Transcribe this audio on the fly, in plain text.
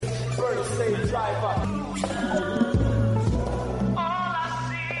Bernie say driver.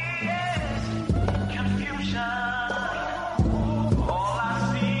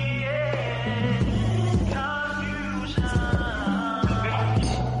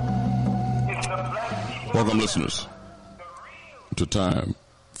 Welcome, listeners, to Time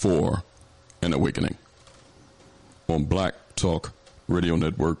for an Awakening on Black Talk Radio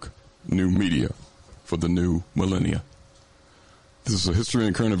Network, new media for the new millennia. This is a history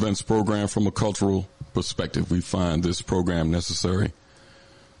and current events program from a cultural perspective. We find this program necessary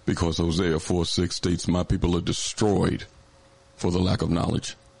because Hosea 4:6 states, "My people are destroyed for the lack of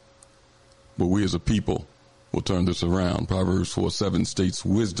knowledge." But we as a people will turn this around. Proverbs 4:7 states,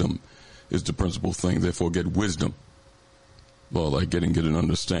 "Wisdom is the principal thing, therefore get wisdom." Well, like get an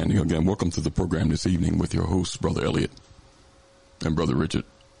understanding. Again, welcome to the program this evening with your hosts, Bro.Elliott and Bro.Richard.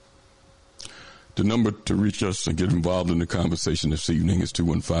 The number to reach us and get involved in the conversation this evening is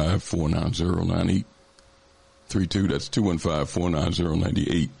 215-490-9832. That's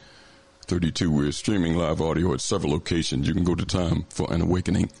 215-490-9832. We're streaming live audio at several locations. You can go to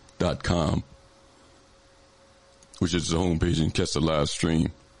timeforanawakening.com, which is the homepage, and catch the live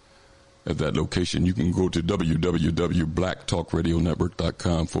stream at that location. You can go to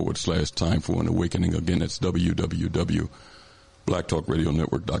www.blacktalkradionetwork.com/time for an awakening. Again, that's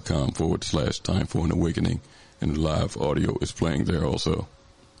www.blacktalkradionetwork.com/time for an awakening. And the live audio is playing there also.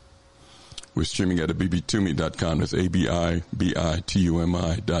 We're streaming at bbitumi.com. That's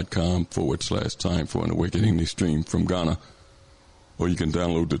abibitumi.com/time for an awakening. They stream from Ghana. Or you can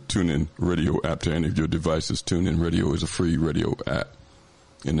download the TuneIn Radio app to any of your devices. TuneIn Radio is a free radio app.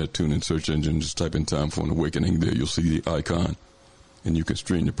 In that TuneIn search engine, just type in Time for an Awakening. There you'll see the icon, and you can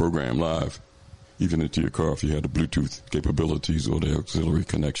stream the program live, even into your car if you have the Bluetooth capabilities or the auxiliary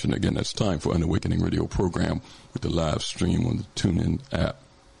connection. Again, that's Time for an Awakening radio program with the live stream on the TuneIn app.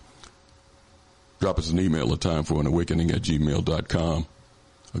 Drop us an email at timeforanawakening@gmail.com.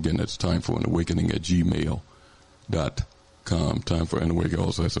 Again, that's timeforanawakening@gmail.com. Time for an Awakening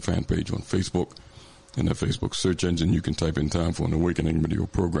also has a fan page on Facebook. In the Facebook search engine, you can type in Time for an Awakening radio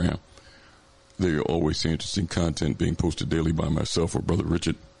program. There you'll always see interesting content being posted daily by myself or Brother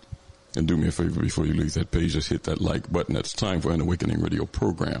Richard. And do me a favor before you leave that page, just hit that like button. That's Time for an Awakening radio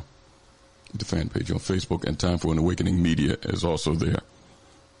program. The fan page on Facebook, and Time for an Awakening media is also there.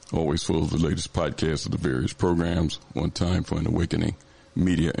 Always full of the latest podcasts of the various programs on Time for an Awakening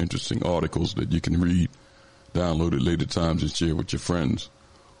media. Interesting articles that you can read, download at later times, and share with your friends.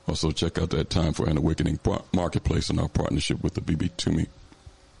 Also, check out that Time for an Awakening marketplace and our partnership with the BB2Me.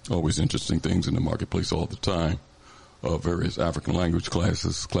 Always interesting things in the marketplace all the time. Various African language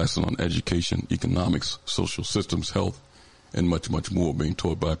classes on education, economics, social systems, health, and much, much more being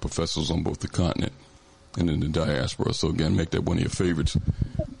taught by professors on both the continent and in the diaspora. So, again, make that one of your favorites.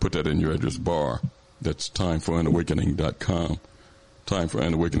 Put that in your address bar. That's timeforanawakening.com.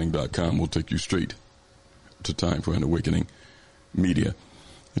 Timeforanawakening.com will take you straight to Time for an Awakening media.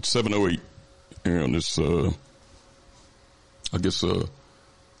 It's 7:08 here on this,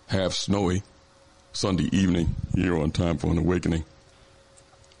 half snowy Sunday evening here on Time for an Awakening.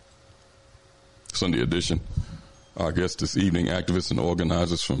 Sunday edition. Our guests this evening, activists and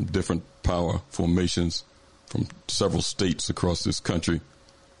organizers from different power formations from several states across this country.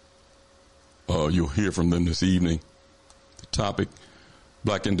 You'll hear from them this evening. The topic,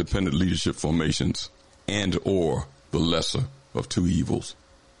 Black independent leadership formations and or the lesser of two evils.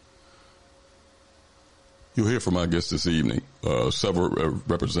 You'll hear from our guests this evening, several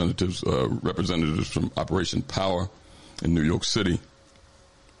representatives from Operation P.O.W.E.R in New York City,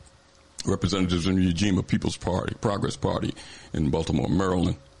 representatives from Ujima People's Party, Progress Party in Baltimore,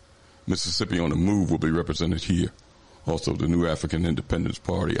 Maryland. Mississippi on the Move will be represented here. Also, the new Afrikan Independence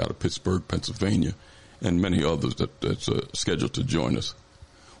Party out of Pittsburgh, Pennsylvania, and many others that's scheduled to join us.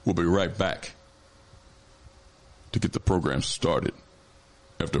 We'll be right back to get the program started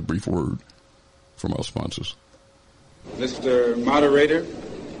after a brief word from our sponsors. Mr. Moderator,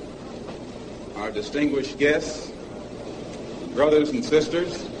 our distinguished guests, brothers and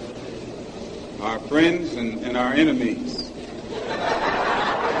sisters, our friends and our enemies.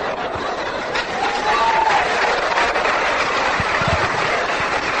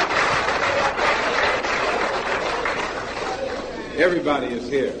 Everybody is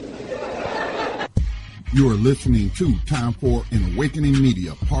here. You are listening to Time for an Awakening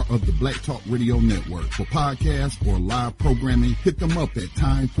Media, part of the Black Talk Radio Network. For podcasts or live programming, hit them up at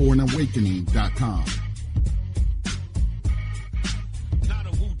timeforanawakening.com.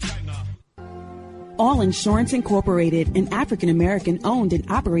 All Insurance Incorporated, an African-American owned and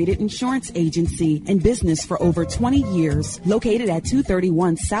operated insurance agency in business for over 20 years, located at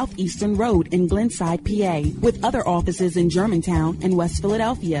 231 Southeastern Road in Glenside, PA, with other offices in Germantown and West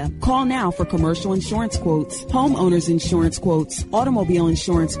Philadelphia. Call now for commercial insurance quotes, homeowners insurance quotes, automobile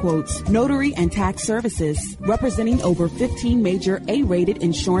insurance quotes, notary and tax services, representing over 15 major A-rated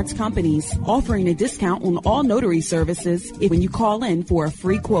insurance companies, offering a discount on all notary services when you call in for a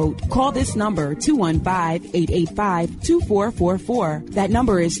free quote. Call this number, 215-885-2444. That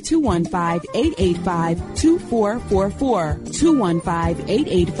number is 215-885-2444.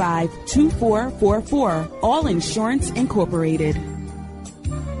 215-885-2444. All Insurance Incorporated.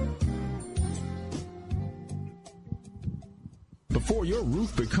 Before your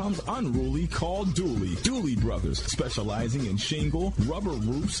roof becomes unruly, call Dooley. Dooley Brothers, specializing in shingle, rubber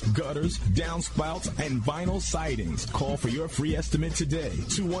roofs, gutters, downspouts, and vinyl sidings. Call for your free estimate today.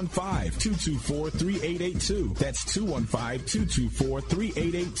 215-224-3882. That's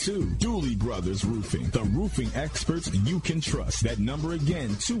 215-224-3882. Dooley Brothers Roofing, the roofing experts you can trust. That number again,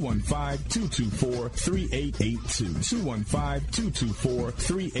 215-224-3882.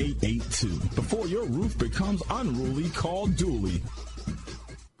 215-224-3882. Before your roof becomes unruly, call Dooley.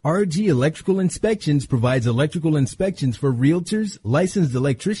 RG Electrical Inspections provides electrical inspections for realtors, licensed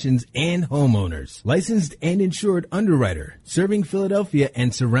electricians, and homeowners. Licensed and insured underwriter, serving Philadelphia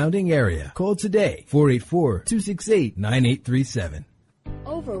and surrounding area. Call today, 484-268-9837.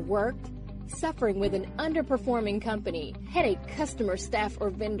 Overworked? Suffering with an underperforming company, headache customer, staff, or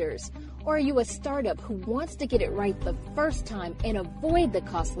vendors? Or are you a startup who wants to get it right the first time and avoid the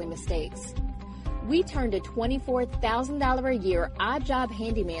costly mistakes? We turned a $24,000 a year odd job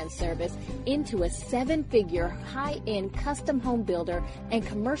handyman service into a 7-figure high-end custom home builder and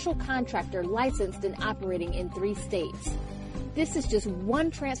commercial contractor licensed and operating in 3 states. This is just one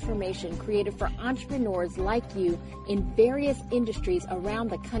transformation created for entrepreneurs like you in various industries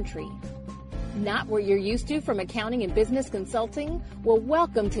around the country. Not what you're used to from accounting and business consulting? Well,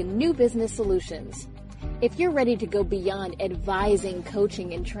 welcome to New Business Solutions. If you're ready to go beyond advising,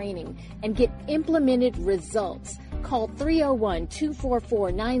 coaching, and training and get implemented results, call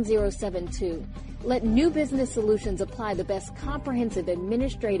 301-244-9072. Let New Business Solutions apply the best comprehensive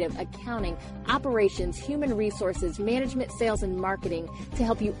administrative, accounting, operations, human resources, management, sales, and marketing to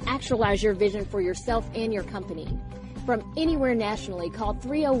help you actualize your vision for yourself and your company. From anywhere nationally, call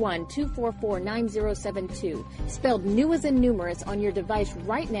 301-244-9072. Spelled new as in numerous on your device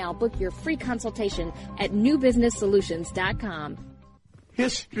right now. Book your free consultation at newbusinesssolutions.com.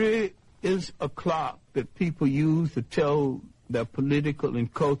 History is a clock that people use to tell their political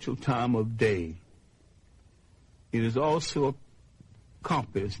and cultural time of day. It is also a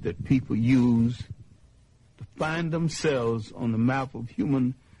compass that people use to find themselves on the map of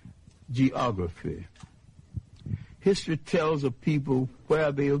human geography. History tells of people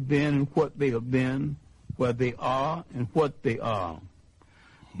where they have been and what they have been, where they are and what they are.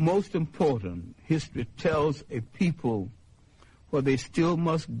 Most important, history tells a people where they still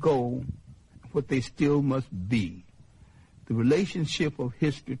must go, what they still must be. The relationship of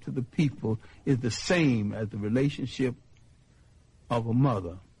history to the people is the same as the relationship of a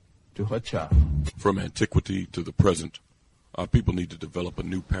mother to her child. From antiquity to the present, our people need to develop a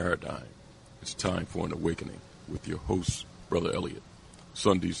new paradigm. It's time for an awakening. With your host, Bro.Elliott.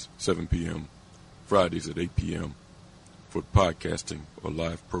 Sundays, 7 p.m., Fridays at 8 p.m. For podcasting or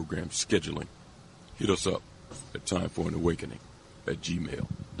live program scheduling, hit us up at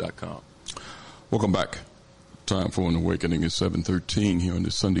timeforanawakening@gmail.com. Welcome back. Time for an Awakening is 7:13 here on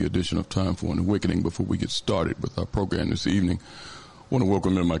this Sunday edition of Time for an Awakening. Before we get started with our program this evening, I want to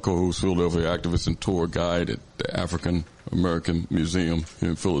welcome in my co-host, Philadelphia activist and tour guide at the Afrikan American Museum here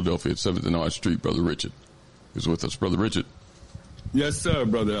in Philadelphia at 7th and Arch Street, Brother Richard. Is with us, Brother Richard. Yes, sir,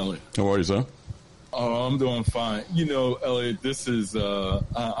 Brother Elliott. How are you, sir? Oh, I'm doing fine. You know, Elliott, this is,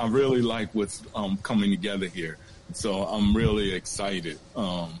 I really like what's coming together here. So I'm really excited.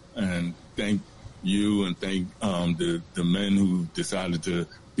 And thank you and thank the men who decided to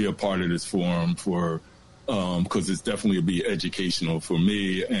be a part of this forum for, because it's definitely will be educational for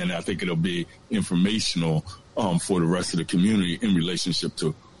me, and I think it'll be informational for the rest of the community in relationship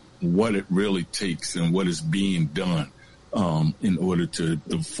to what it really takes and what is being done in order to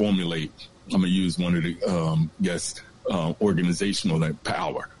formulate, I'm going to use one of the organizational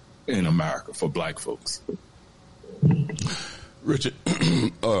power in America for black folks. Richard,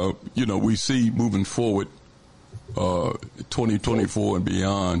 we see moving forward 2024 and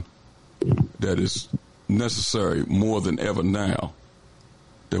beyond that it's necessary more than ever now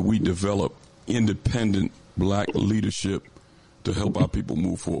that we develop independent black leadership to help our people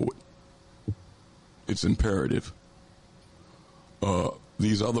move forward. it's imperative.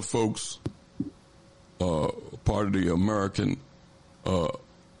 These other folks, part of the American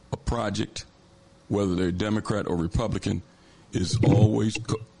project, whether they're Democrat or Republican, is always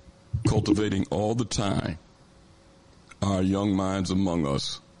cultivating all the time our young minds among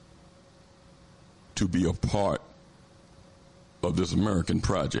us to be a part of this American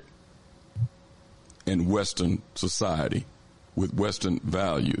project in Western society with Western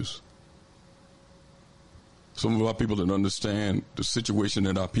values. Some of our people that understand the situation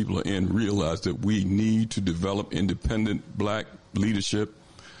that our people are in realize that we need to develop independent black leadership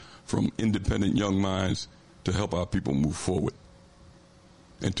from independent young minds to help our people move forward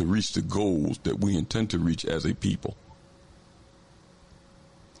and to reach the goals that we intend to reach as a people.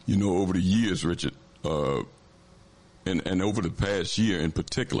 You know, over the years, Richard, and over the past year in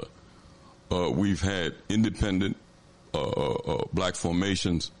particular, we've had independent black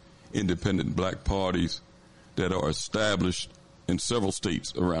formations, independent black parties that are established in several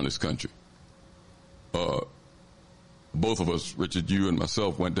states around this country. Both of us, Richard, you and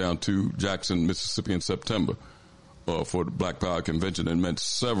myself, went down to Jackson, Mississippi in September for the Black Power Convention and met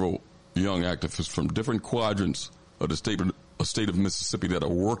several young activists from different quadrants of the state of Mississippi that are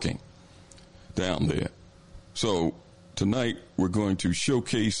working down there. So tonight we're going to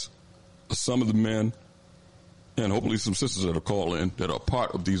showcase some of the men and hopefully some sisters that are called in that are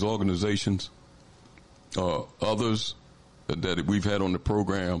part of these organizations. Others that we've had on the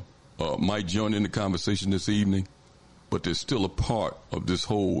program might join in the conversation this evening, but they're still a part of this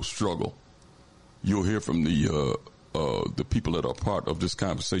whole struggle. You'll hear from the people that are part of this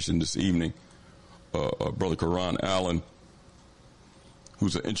conversation this evening. Brother Karan Allen,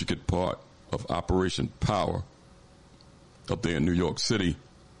 who's an intricate part of Operation P.O.W.E.R. up there in New York City.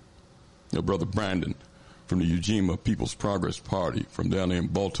 Your brother Brandon from the Ujima People's Progress Party from down there in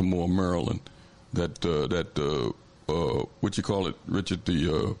Baltimore, Maryland. What you call it, Richard,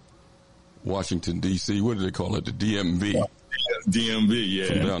 the Washington, D.C., what do they call it, the DMV? DMV, yeah.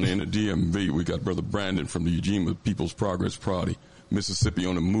 From down there in the DMV, we got Brother Brandon from the Ujima People's Progress Party. Mississippi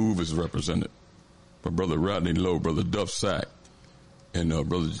on the Move is represented by Brother Rodney Lowe, Brother Duff Sack, and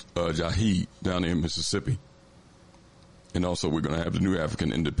Brother Jahid down there in Mississippi. And also we're going to have the new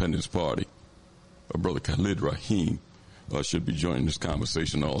Afrikan Independence Party. Brother Khalid Rahim should be joining this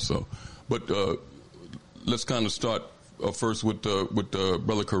conversation also. But let's kind of start first with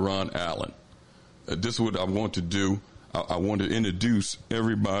Brother Karan Allen. This is what I want to do. I want to introduce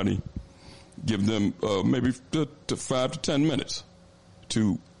everybody, give them maybe 5 to 10 minutes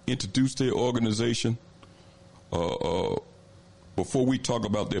to introduce their organization before we talk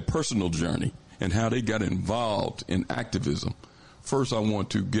about their personal journey and how they got involved in activism. First, I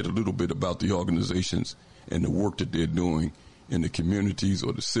want to get a little bit about the organizations and the work that they're doing in the communities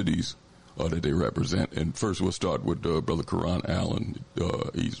or the cities that they represent. And first, we'll start with Brother Karan Allen.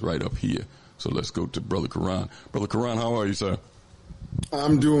 He's right up here. So let's go to Brother Karan. Brother Karan, how are you, sir?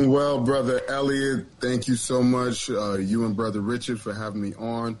 I'm doing well, Brother Elliott. Thank you so much, you and Brother Richard, for having me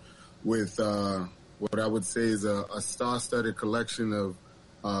on with what I would say is a star-studded collection of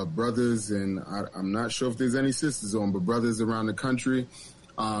brothers, and I'm not sure if there's any sisters on, but brothers around the country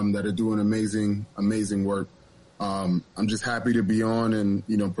that are doing amazing work. I'm just happy to be on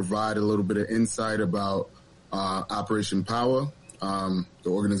and, provide a little bit of insight about Operation P.O.W.E.R, the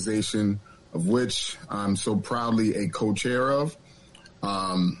organization of which I'm so proudly a co-chair of.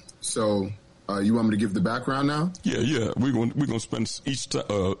 So you want me to give the background now? Yeah. We're going to spend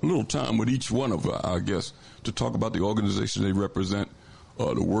a little time with each one of our guests to talk about the organization they represent,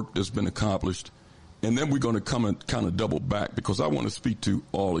 the work that's been accomplished, and then we're going to come and kind of double back because I want to speak to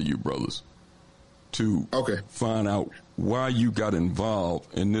all of you brothers to find out why you got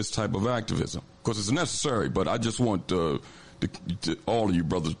involved in this type of activism, because it's necessary, but I just want all of you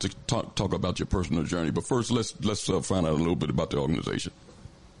brothers to talk about your personal journey. But first, let's find out a little bit about the organization.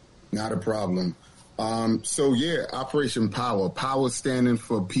 Not a problem. Operation P.O.W.E.R. Power standing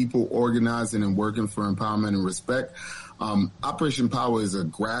for people organizing and working for empowerment and respect. Operation P.O.W.E.R is a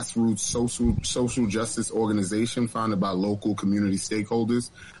grassroots social justice organization founded by local community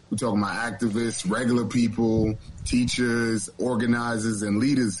stakeholders. We're talking about activists, regular people, teachers, organizers, and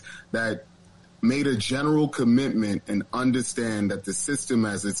leaders that made a general commitment and understand that the system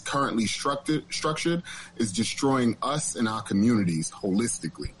as it's currently structured is destroying us and our communities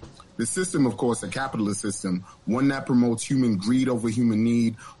holistically. The system, of course, a capitalist system, one that promotes human greed over human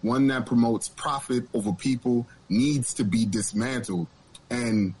need, one that promotes profit over people, needs to be dismantled.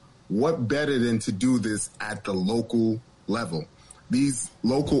 And what better than to do this at the local level? These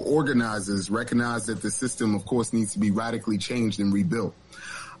local organizers recognize that the system, of course, needs to be radically changed and rebuilt.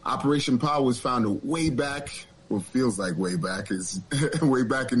 Operation P.O.W.E.R was founded way back, well, feels like way back, is way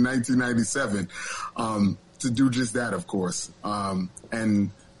back in 1997, to do just that, of course.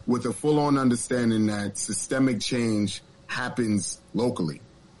 And with a full-on understanding that systemic change happens locally.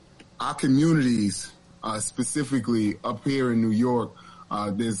 Our communities, specifically up here in New York,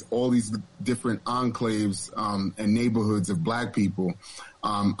 there's all these different enclaves and neighborhoods of black people.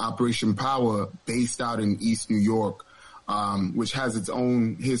 Operation P.O.W.E.R, based out in East New York, which has its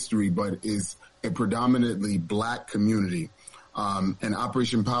own history, but is a predominantly black community. And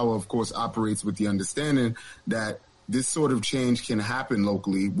Operation P.O.W.E.R, of course, operates with the understanding that this sort of change can happen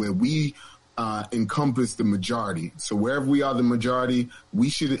locally where we encompass the majority. So wherever we are the majority, we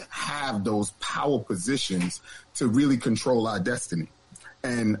should have those power positions to really control our destiny.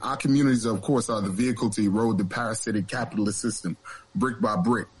 And our communities, of course, are the vehicle to erode the parasitic capitalist system, brick by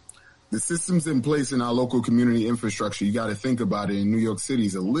brick. The systems in place in our local community infrastructure, you got to think about it, in New York City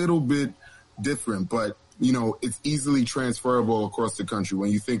is a little bit different, but, you know, it's easily transferable across the country.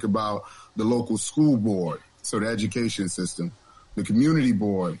 When you think about the local school board, so the education system, the community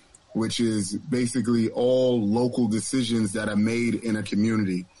board, which is basically all local decisions that are made in a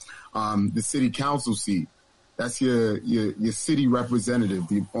community, the city council seat, that's your city representative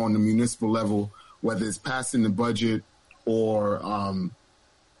on the municipal level, whether it's passing the budget or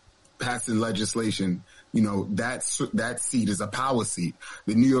passing legislation. You know, that seat is a power seat.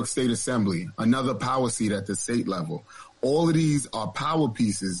 The New York State Assembly, another power seat at the state level. All of these are power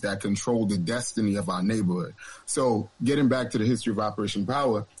pieces that control the destiny of our neighborhood. So getting back to the history of Operation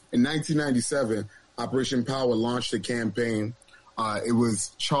P.O.W.E.R, in 1997, Operation P.O.W.E.R launched a campaign. It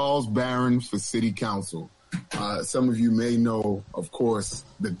was Charles Barron for city council. Some of you may know, of course,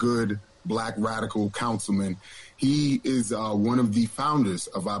 the good black radical councilman. He is one of the founders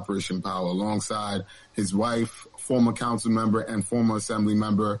of Operation P.O.W.E.R alongside his wife, former council member and former assembly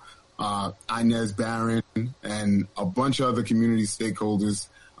member, Inez Barron, and a bunch of other community stakeholders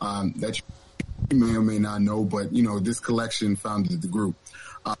that you may or may not know, but, you know, this collection founded the group.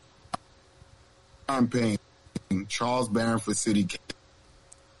 Campaign, Charles Barron for city.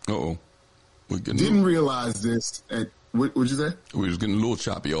 Uh-oh. Didn't realize this. What'd you say? We was getting a little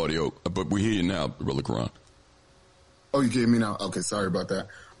choppy audio, but we hear you now, Brother Karan. Oh, you can hear me now? Okay, sorry about that.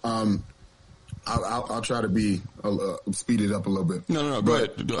 I'll try to be speed it up a little bit. No, go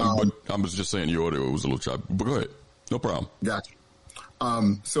ahead. But I was just saying your audio was a little choppy. But go ahead. No problem. Gotcha.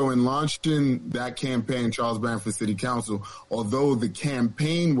 So in launching that campaign, Charles Barron for City Council, although the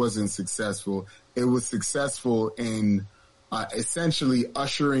campaign wasn't successful, it was successful in essentially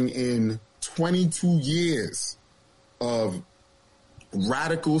ushering in 22 years of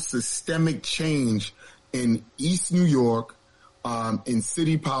radical systemic change in East New York, in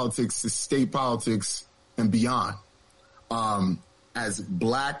city politics, to state politics, and beyond, as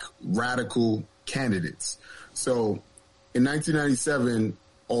black radical candidates. So in 1997,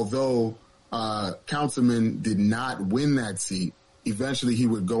 although Councilman did not win that seat, eventually he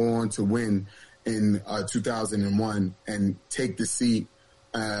would go on to win in 2001 and take the seat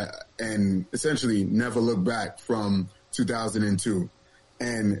and essentially never look back from 2002.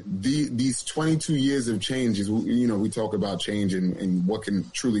 And these 22 years of changes, you know, we talk about change and what can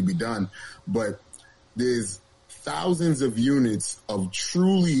truly be done, but there's thousands of units of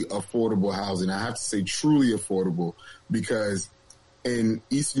truly affordable housing. I have to say truly affordable, because in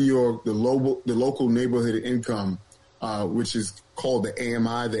East New York, the local neighborhood income, which is called the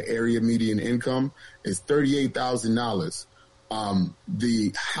AMI, the area median income, is $38,000.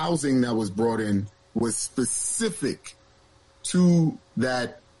 The housing that was brought in was specific to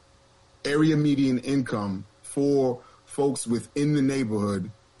that area median income for folks within the neighborhood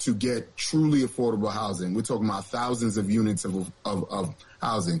to get truly affordable housing. We're talking about thousands of units of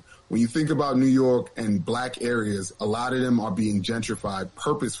housing. When you think about New York and black areas, a lot of them are being gentrified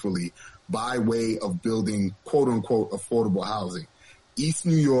purposefully by way of building quote unquote affordable housing. East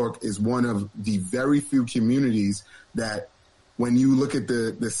New York is one of the very few communities that, when you look at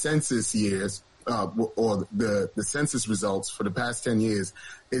the census years, or the census results for the past 10 years,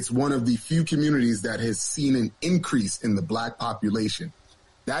 it's one of the few communities that has seen an increase in the black population.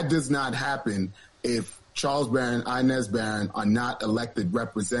 That does not happen if Charles Barron, Inez Barron are not elected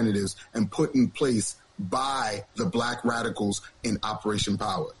representatives and put in place by the black radicals in Operation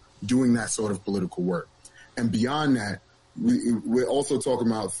P.O.W.E.R, doing that sort of political work. And beyond that, we're also talking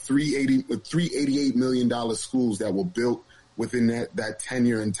about $388 million schools that were built within that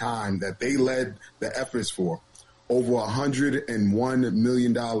tenure in time that they led the efforts for. Over $101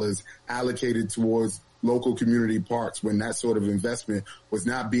 million allocated towards local community parks, when that sort of investment was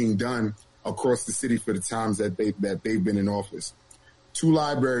not being done across the city for the times that they've been in office. 2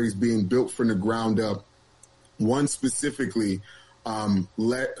 libraries being built from the ground up. One specifically in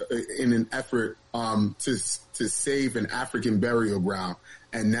an effort to save an African burial ground.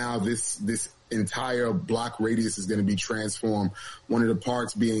 And now this entire block radius is going to be transformed. One of the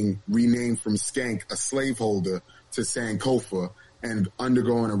parks being renamed from Skank, a slaveholder, to Sankofa, and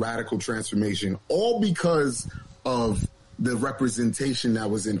undergoing a radical transformation, all because of the representation that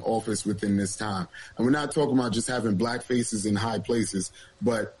was in office within this time. And we're not talking about just having black faces in high places,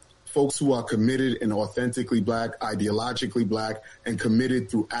 but folks who are committed and authentically black, ideologically black, and committed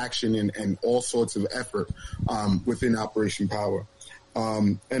through action and all sorts of effort within Operation P.O.W.E.R.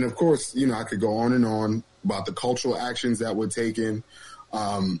 And of course, I could go on and on about the cultural actions that were taken,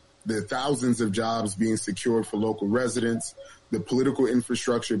 the thousands of jobs being secured for local residents, the political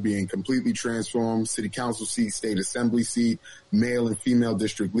infrastructure being completely transformed, city council seat, state assembly seat, male and female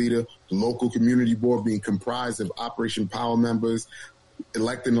district leader, the local community board being comprised of Operation P.O.W.E.R members,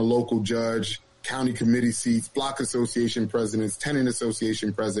 electing a local judge, county committee seats, block association presidents, tenant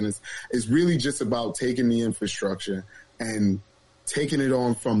association presidents. Is really just about taking the infrastructure and taking it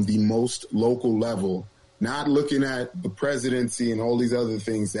on from the most local level, not looking at the presidency and all these other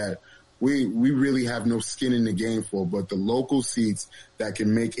things that we really have no skin in the game for, but the local seats that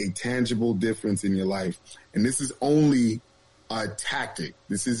can make a tangible difference in your life. And this is only a tactic.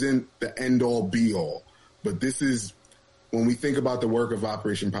 This isn't the end all be all, but this is, when we think about the work of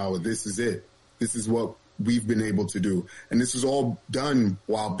Operation P.O.W.E.R, this is it. This is what we've been able to do. And this is all done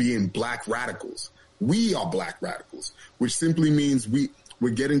while being black radicals. We are black radicals, which simply means we're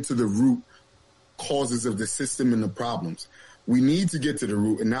getting to the root causes of the system and the problems. We need to get to the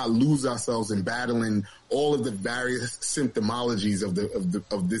root and not lose ourselves in battling all of the various symptomologies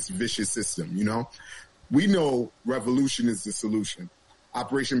of this vicious system. We know revolution is the solution.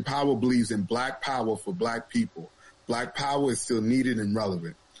 Operation P.O.W.E.R believes in black power for black people. Black power is still needed and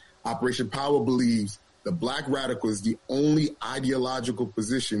relevant. Operation P.O.W.E.R believes the black radical is the only ideological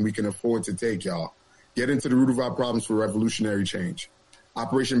position we can afford to take, y'all. Get into the root of our problems for revolutionary change.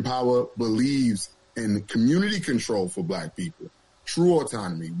 Operation P.O.W.E.R believes in community control for black people, true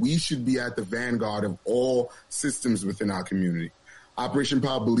autonomy. We should be at the vanguard of all systems within our community. Operation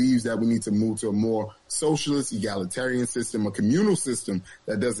P.O.W.E.R believes that we need to move to a more socialist, egalitarian system, a communal system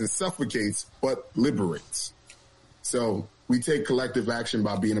that doesn't suffocate but liberates. So we take collective action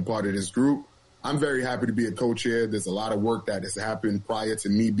by being a part of this group. I'm very happy to be a co-chair. There's a lot of work that has happened prior to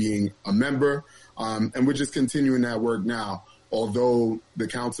me being a member, and we're just continuing that work now. Although the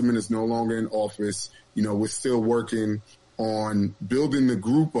councilman is no longer in office, we're still working on building the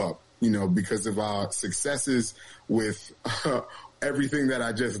group up, because of our successes with everything that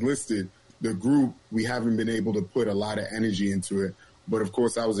I just listed. The group, we haven't been able to put a lot of energy into it. But of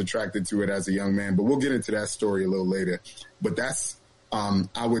course, I was attracted to it as a young man. But we'll get into that story a little later. But that's,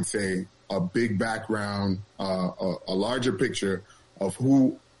 I would say, a big background, a larger picture of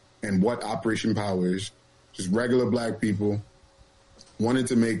who and what Operation P.O.W.E.R is. Just regular black people wanting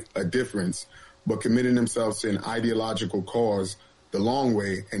to make a difference, but committing themselves to an ideological cause the long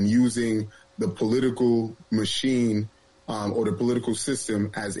way and using the political machine or the political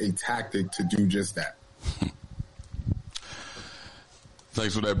system as a tactic to do just that.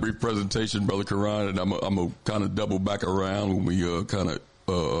 Thanks for that brief presentation, Brother Karan. And I'm going to kind of double back around when we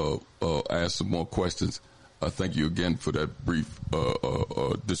ask some more questions. Thank you again for that brief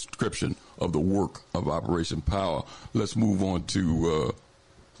description of the work of Operation P.O.W.E.R. Let's move on to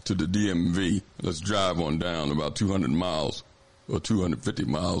the DMV. Let's drive on down about 200 miles or 250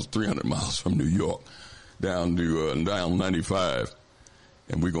 miles, 300 miles from New York down to down 95.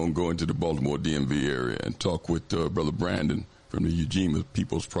 And we're going to go into the Baltimore DMV area and talk with Brother Brandon from the Ujima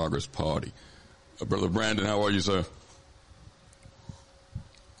People's Progress Party. Brother Brandon, how are you, sir?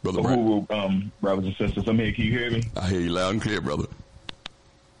 Brother Brandon. Brothers and sisters, I'm here. Can you hear me? I hear you loud and clear, brother.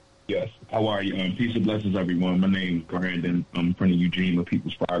 Yes. How are you? Peace and blessings, everyone. My name is Brandon. I'm from the Ujima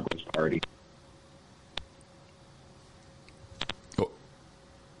People's Progress Party. Oh,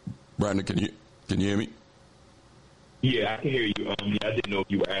 Brandon, can you hear me? Yeah, I can hear you. I didn't know if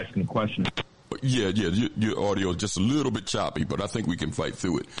you were asking a question. Yeah. Your audio is just a little bit choppy, but I think we can fight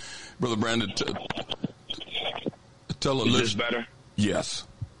through it. Brother Brandon, tell a Is this better? Yes.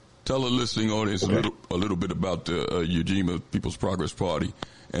 Tell the listening audience a little bit about the Ujima People's Progress Party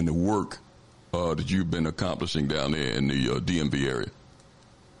and the work that you've been accomplishing down there in the DMV area.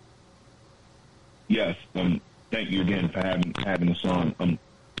 Yes. Thank you again for having us on.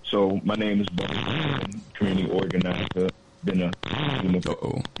 So my name is Bob. I'm community organizer. Been a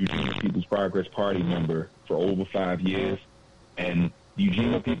Ujima People's Progress Party member for over 5 years, and the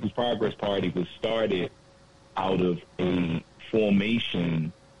Ujima People's Progress Party was started out of a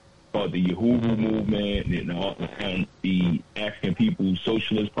formation of the Uhuru movement and the African People's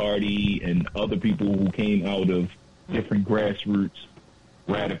Socialist Party and other people who came out of different grassroots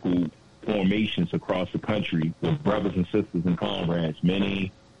radical formations across the country with brothers and sisters and comrades,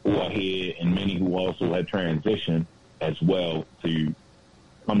 many who are here and many who also have transitioned as well, to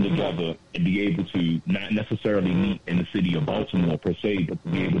come together and be able to not necessarily meet in the city of Baltimore per se, but to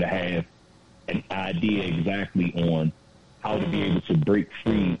be able to have an idea exactly on how to be able to break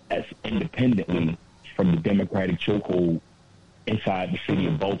free as independently from the democratic chokehold inside the city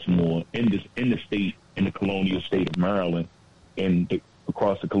of Baltimore, in the state, in the colonial state of Maryland, and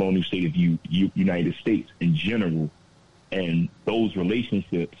across the colonial state of United States in general. And those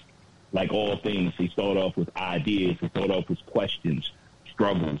relationships, like all things, they start off with ideas, they start off with questions,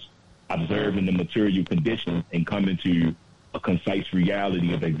 struggles, observing the material conditions, and coming to a concise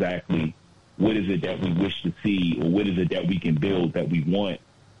reality of exactly what is it that we wish to see, or what is it that we can build that we want.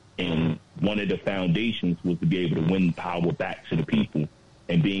 And one of the foundations was to be able to win power back to the people,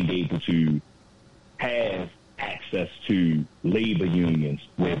 and being able to have access to labor unions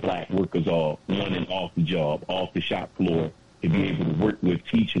where black workers are on and off the job, off the shop floor, to be able to work with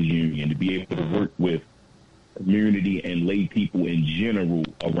teachers union, to be able to work with community and lay people in general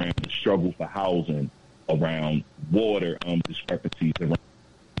around the struggle for housing, around water discrepancies, around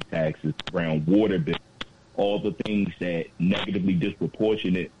taxes, around water bills, all the things that negatively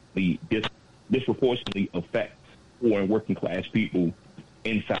disproportionately affect poor and working class people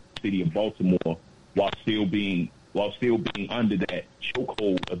inside the city of Baltimore, while still being under that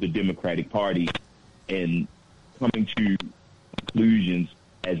chokehold of the Democratic Party, and coming to conclusions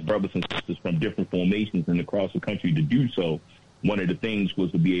as brothers and sisters from different formations and across the country to do so. One of the things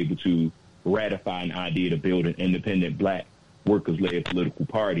was to be able to ratify an idea to build an independent black workers-led political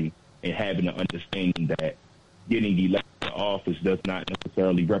party, and having an understanding that getting elected to office does not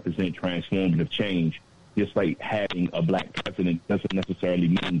necessarily represent transformative change. Just like having a black president doesn't necessarily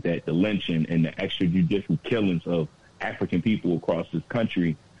mean that the lynching and the extrajudicial killings of African people across this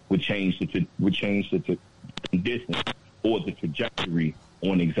country would change the conditions or the trajectory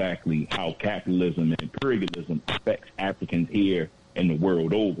on exactly how capitalism and imperialism affects Africans here and the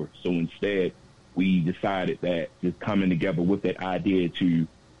world over. So instead, we decided that just coming together with that idea to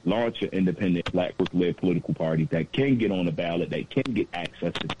launch an independent black work-led political party that can get on the ballot, that can get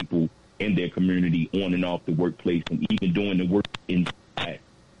access to people in their community, on and off the workplace, and even doing the work inside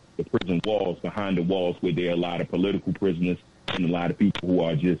the prison walls, behind the walls, where there are a lot of political prisoners and a lot of people who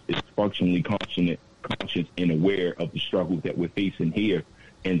are just functionally conscious and aware of the struggles that we're facing here.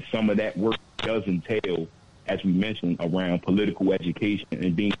 And some of that work does entail, as we mentioned, around political education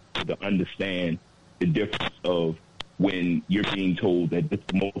and being able to understand the difference of when you're being told that this is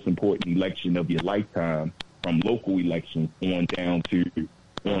the most important election of your lifetime, from local elections on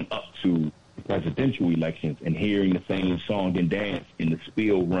up to presidential elections, and hearing the same song and dance and the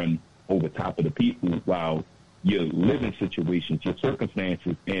spiel run over top of the people, while your living situations, your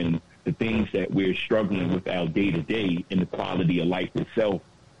circumstances, and the things that we're struggling with our day-to-day and the quality of life itself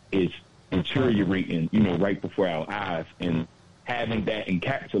is deteriorating, right before our eyes. And having that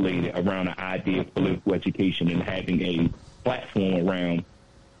encapsulated around the idea of political education and having a platform around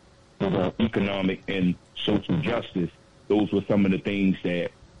economic and social justice, those were some of the things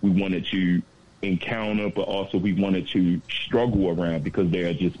that we wanted to encounter, but also we wanted to struggle around, because there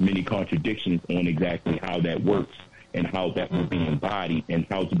are just many contradictions on exactly how that works and how that will be embodied, and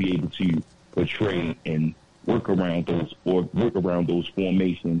how to be able to portray and work around those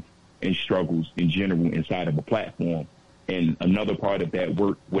formations and struggles in general inside of a platform. And another part of that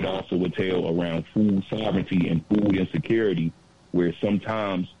work would also entail around food sovereignty and food insecurity, where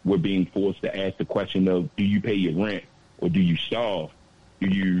sometimes we're being forced to ask the question of, do you pay your rent, or do you starve? Do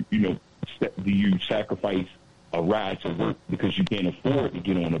you sacrifice a ride to work because you can't afford to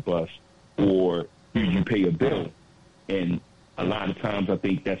get on a bus, or do you pay a bill? And a lot of times I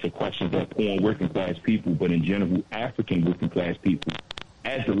think that's a question that poor working class people, but in general African working class people,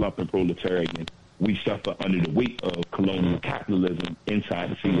 as the lumpen proletariat, we suffer under the weight of colonial capitalism inside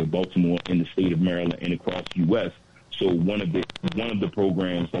the city of Baltimore, in the state of Maryland, and across the U.S. So one of the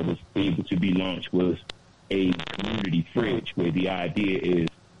programs that was able to be launched was a community fridge, where the idea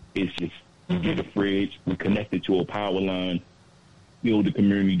is just you get a fridge, we connect it to a power line, build a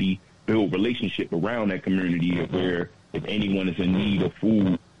community, build relationship around that community, where if anyone is in need of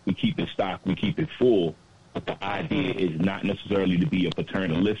food, we keep it stocked, we keep it full. But the idea is not necessarily to be a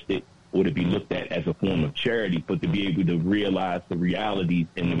paternalistic or to be looked at as a form of charity, but to be able to realize the realities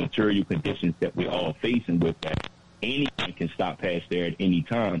and the material conditions that we're all facing with that. Anyone can stop past there at any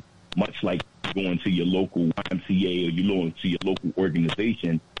time, much like you go into your local YMCA or you go into your local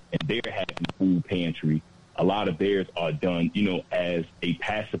organization and they're having a food pantry, a lot of theirs are done, as a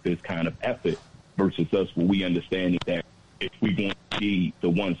pacifist kind of effort versus us, where we understand that if we're going to be the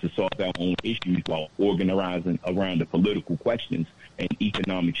ones to solve our own issues while organizing around the political questions and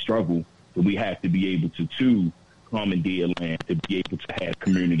economic struggle, that we have to be able to commandeer land, to be able to have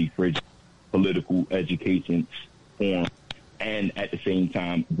community fridge, political education forums, and at the same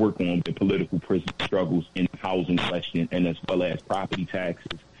time work on the political prison struggles in the housing question, and as well as property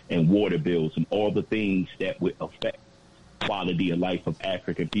taxes and water bills and all the things that would affect quality of life of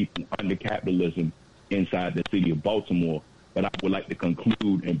African people under capitalism inside the city of Baltimore. But I would like to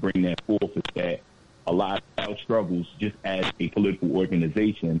conclude and bring that forth is that a lot of our struggles, just as a political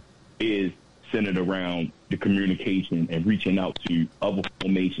organization, is centered around the communication and reaching out to other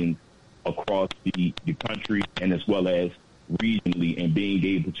formations across the country and as well as regionally, and being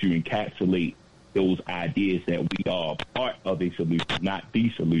able to encapsulate those ideas that we are part of a solution, not the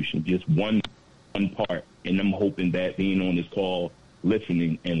solution, just one part. And I'm hoping that being on this call,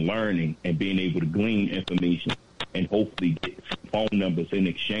 listening and learning and being able to glean information and hopefully get some phone numbers in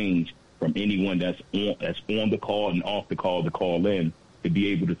exchange from anyone that's on the call and off the call to call in, to be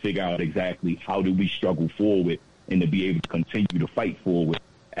able to figure out exactly how do we struggle forward and to be able to continue to fight forward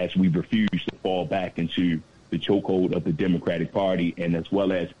as we refuse to fall back into the chokehold of the Democratic Party, and as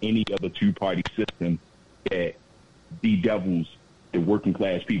well as any other two-party system that bedevils the working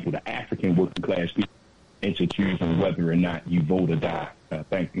class people, the African working class people, into choosing whether or not you vote or die.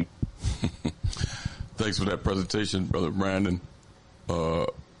 Thank you. Thanks for that presentation, Brother Brandon, of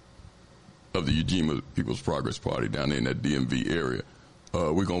the Ujima People's Progress Party down there in that DMV area.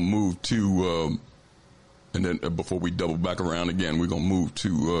 We're going to move to, and then before we double back around again, we're going to move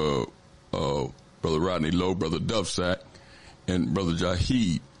to Brother Rodney Lowe, Brother Dovsack, and Brother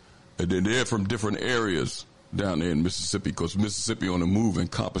Jaheed. And then they're from different areas down there in Mississippi, because Mississippi on the Move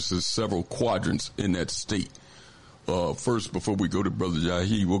encompasses several quadrants in that state. First, before we go to Brother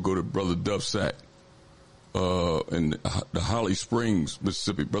Jaheed, we'll go to Brother Dovsack in the Holly Springs,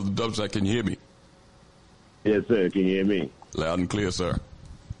 Mississippi. Brother Dovsack, can you hear me? Yes, sir. Can you hear me? Loud and clear, sir.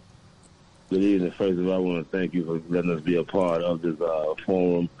 Good evening. First of all, I want to thank you for letting us be a part of this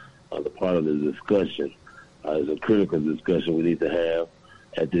forum, the part of the discussion. It's a critical discussion we need to have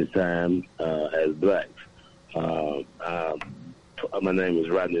at this time as blacks. My name is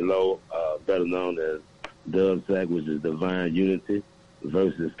Rodney Lowe, better known as DUBSAC, which is Divine Unity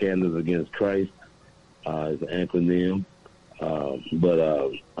versus Scandals Against Christ. It's an acronym.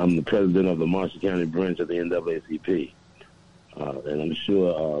 But I'm the president of the Marshall County branch of the NAACP. And I'm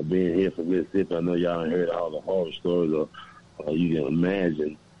sure being here from Mississippi, I know y'all heard all the horror stories, or you can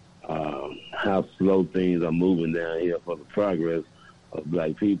imagine how slow things are moving down here for the progress of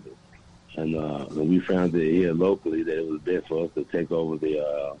black people. And we found it here locally that it was best for us to take over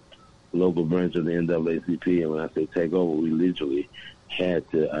the local branch of the NAACP. And when I say take over, we literally had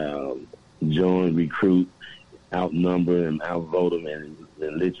to join, recruit, outnumber and outvote them, and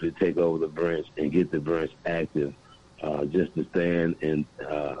literally take over the branch and get the branch active, just to stand and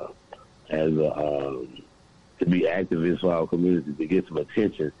to be activists for our community, to get some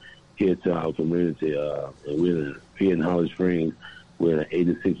attention here to our community. And we're here in Holly Springs. We're an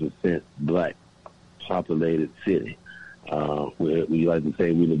 86% black populated city. We like to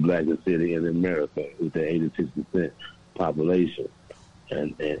say we're the blackest city in America with the 86% population.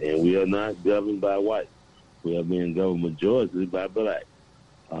 And we are not governed by white. We are being governed majority by black.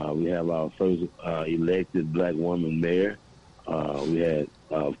 We have our first elected black woman mayor. We had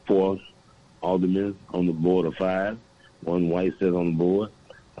 4 aldermen on the board of 5. 1 white sat on the board.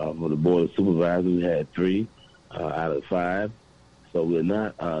 For the board of supervisors, we had 3 out of 5. So we're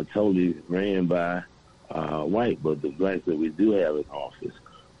not totally ran by white, but the blacks that we do have in office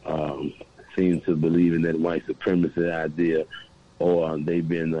seem to believe in that white supremacy idea, or they've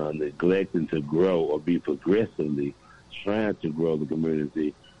been neglecting to grow or be progressively trying to grow the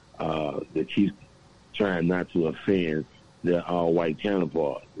community that keeps trying not to offend their all-white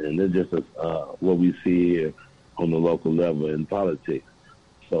counterparts. And that's just what we see here on the local level in politics.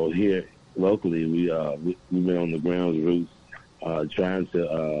 So here locally, we've been on the ground roots trying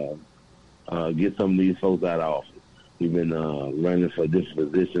to get some of these folks out of office. We've been running for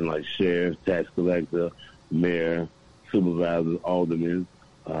different positions like sheriff, tax collector, mayor, supervisors, aldermen.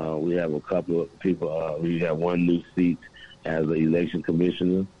 We have a couple of people. We have 1 new seat as an election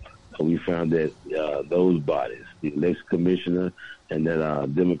commissioner. We found that those bodies, the election commissioner and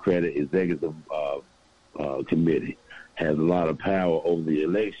that Democratic executive committee, has a lot of power over the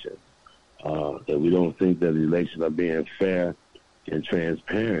election. And we don't think that the elections are being fair and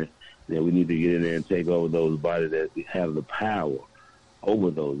transparent that we need to get in there and take over those bodies that have the power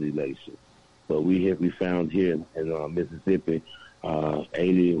over those elections. So we found here in Mississippi,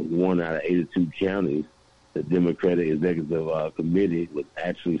 81 out of 82 counties, the Democratic Executive Committee was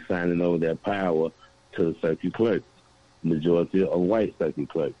actually signing over their power to the circuit clerks, majority of white circuit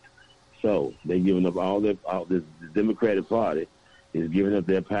clerks. So they're giving up the Democratic Party is giving up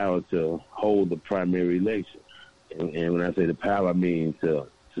their power to hold the primary election. And when I say the power, I mean to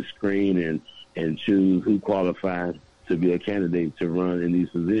screen and choose who qualifies to be a candidate to run in these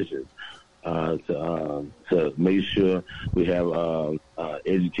positions. To make sure we have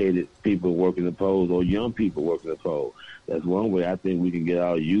educated people working the polls or young people working the polls. That's one way I think we can get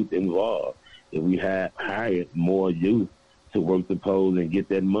our youth involved. If we hire more youth to work the polls and get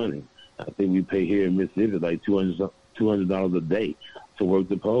that money. I think we pay here in Mississippi like $200 a day to work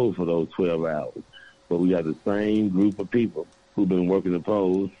the polls for those 12 hours. But we got the same group of people who've been working the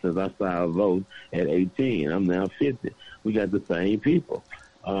polls since I started voting at 18. I'm now 50. We got the same people.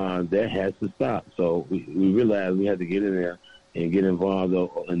 That has to stop. So we realized we had to get in there and get involved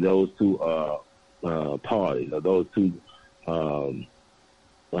in those two parties, or those two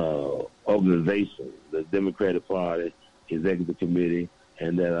organizations, the Democratic Party, Executive Committee,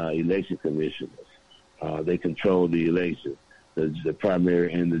 and then election commissioners. They control the election, the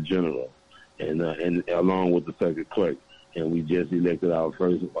primary and the general, and along with the circuit clerk. And we just elected our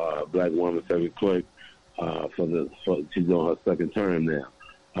first black woman circuit clerk. She's on her second term now.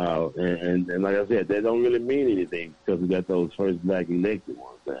 And like I said, that don't really mean anything because we got those first black elected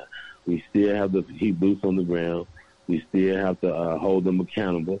ones now. We still have to keep boots on the ground. We still have to hold them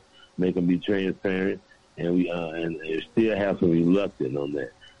accountable, make them be transparent, and we still have some reluctance on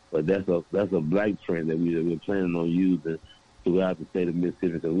that. But that's a black trend that we're planning on using throughout the state of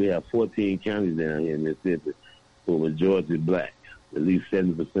Mississippi. So we have 14 counties down here in Mississippi who are majority black, at least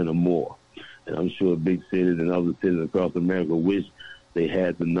 70% or more. And I'm sure big cities and other cities across America wish they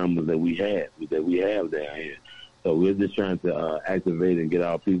had the numbers that we have down here. So we're just trying to activate and get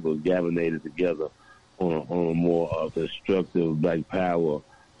our people galvanized together on a more constructive black power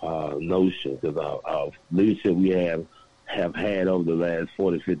notion. Because our leadership we have had over the last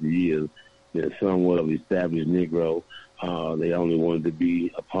 40, 50 years been somewhat of established Negro. They only wanted to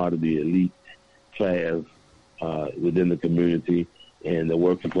be a part of the elite class within the community, and the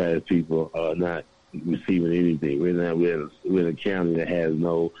working class people are not receiving anything. We're in a county that has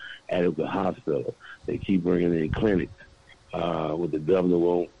no adequate hospital. They keep bringing in clinics. What the governor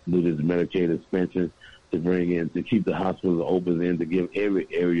won't do this Medicaid expansion to keep the hospitals open and to give every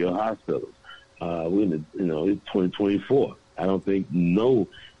area hospitals. It's 2024. I don't think no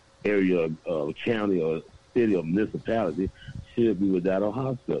area of county or city or municipality should be without a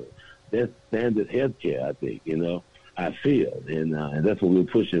hospital. That's standard health care, I think, I feel. And that's what we're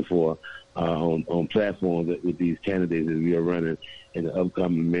pushing for on platforms with these candidates that we are running in the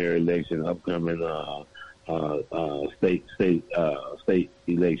upcoming mayor election, upcoming state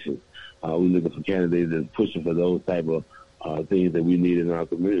elections. We're looking for candidates that's pushing for those type of things that we need in our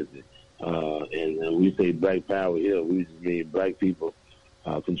community. And we say black power here, we just mean black people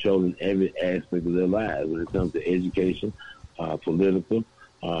controlling every aspect of their lives when it comes to education, political,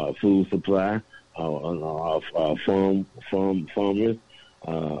 food supply, farmers,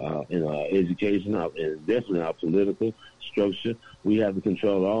 education, and definitely our political structure. We have to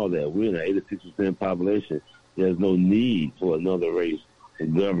control all that. We're in an 86% population. There's no need for another race to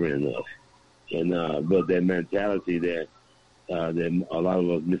govern us. And but that mentality that a lot of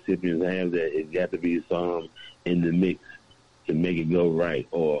us Mississippians have, that it got to be some in the mix to make it go right,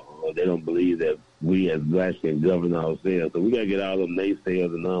 or they don't believe that we as blacks can govern ourselves. So we got to get all them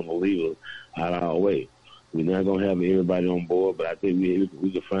naysayers and unbelievers out of our way. We're not going to have everybody on board, but I think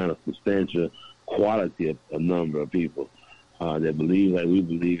we can find a substantial quality of a number of people that believe like we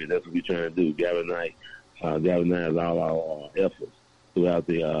believe, and that's what we're trying to do, galvanize all our efforts throughout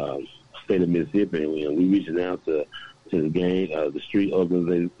the state of Mississippi. And we're reaching out to the gang, the street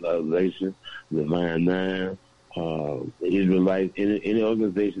organization, the Divine Nine, the Israelites, any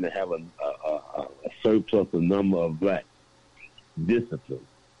organization that have a surplus of number of black disciplines,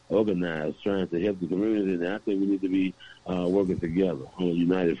 organized, trying to help the community. And I think we need to be working together on a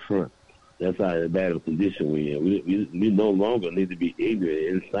united front. That's how bad of a condition we're in. We no longer need to be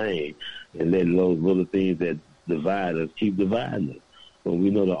ignorant, insane, and letting those little things that divide us keep dividing us. But we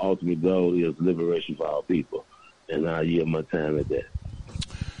know the ultimate goal is liberation for our people. And I yield my time at that.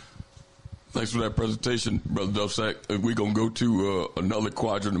 Thanks for that presentation, Brother Dovsack. We're going to go to another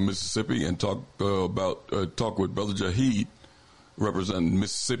quadrant of Mississippi and talk with Brother Jaheed, representing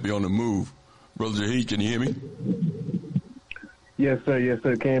Mississippi on the Move. Brother Jaheed, can you hear me? Yes, sir. Yes,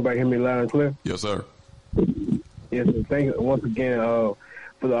 sir. Can anybody hear me loud and clear? Yes, sir. Yes, sir. Thank you once again for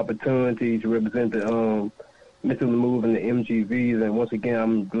the opportunity to represent the Missing the Move and the MGVs. And once again,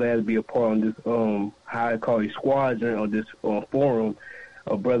 I'm glad to be a part of this how I call a squadron or this forum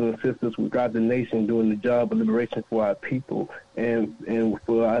of brothers and sisters throughout the nation doing the job of liberation for our people. And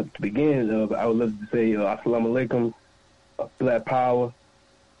to begin, I would love to say Assalamu alaikum, Black Power,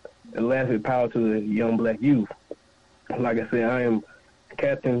 and lastly, power to the young black youth. Like I said, I am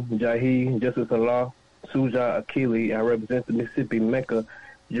Captain Jahi Justice Allah Suja Akili. I represent the Mississippi Mecca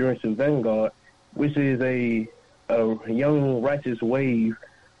Generation Vanguard, which is a young righteous wave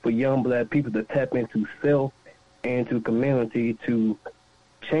for young black people to tap into self and to community to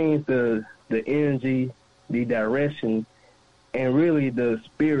change the energy, the direction, and really the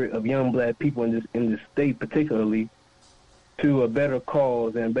spirit of young black people in this state particularly to a better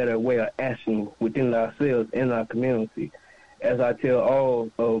cause and a better way of action within ourselves and our community. As I tell all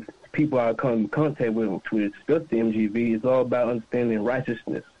of people I come in contact with to discuss the MGV, it's all about understanding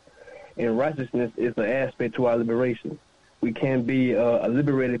righteousness. And righteousness is an aspect to our liberation. We can't be a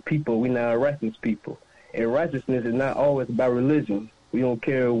liberated people. We're not a righteous people. And righteousness is not always about religion. We don't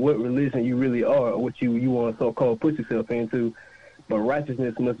care what religion you really are or what you want to so-called put yourself into, but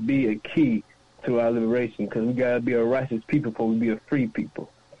righteousness must be a key to our liberation because we got to be a righteous people before we be a free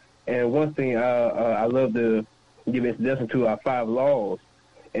people. And one thing I love to give introduction to are 5 laws.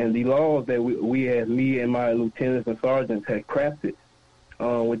 And the laws that we as me and my lieutenants and sergeants had crafted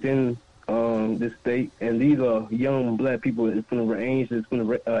within this state, and these are young black people from the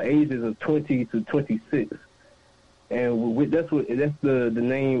ages of 20 to 26. And that's the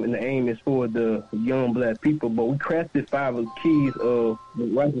name and the aim is for the young black people. But we crafted 5 keys of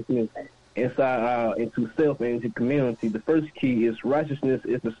righteousness into self and into community. The first key is righteousness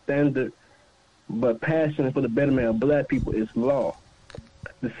is the standard, but passion for the betterment of black people is law.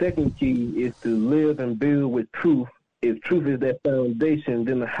 The second key is to live and build with truth. If truth is that foundation,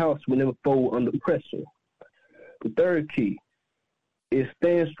 then the house will never fold under pressure. The third key is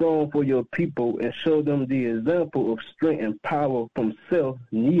stand strong for your people and show them the example of strength and power from self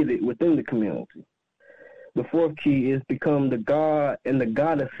needed within the community. The fourth key is become the God and the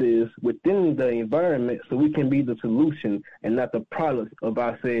goddesses within the environment so we can be the solution and not the product of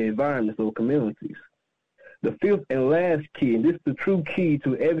our said environments or communities. The fifth and last key, and this is the true key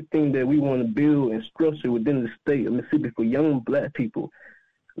to everything that we want to build and structure within the state of Mississippi for young black people,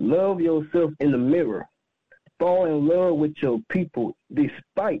 love yourself in the mirror. Fall in love with your people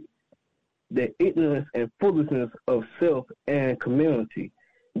despite the ignorance and foolishness of self and community.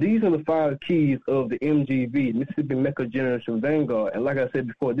 These are the 5 keys of the MGV, Mississippi Mecca Generation Vanguard. And like I said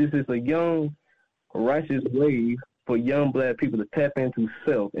before, this is a young, righteous wave for young black people to tap into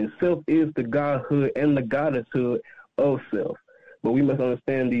self. And self is the godhood and the goddesshood of self. But we must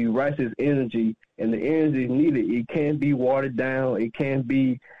understand the righteous energy and the energy needed. It can't be watered down. It can't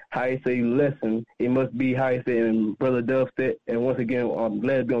be, how you say, lessened. It must be, how you say, and Brother Dove said, and once again, I'm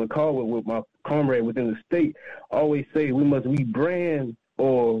glad to be on the call with my comrade within the state, always say we must rebrand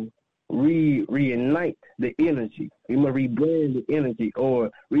or reunite the energy. We must rebrand the energy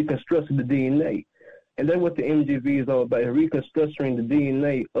or reconstruct the DNA. And that's what the MGV is all about, reconstructing the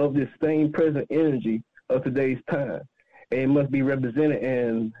DNA of this same present energy of today's time. And it must be represented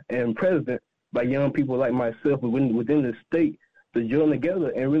and present by young people like myself within the state to join together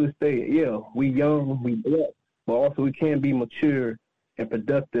and really say, yeah, we young, we black, but also we can be mature and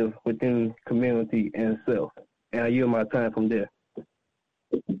productive within community and self. And I yield my time from there.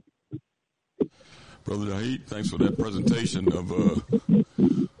 Brother Jaheed, thanks for that presentation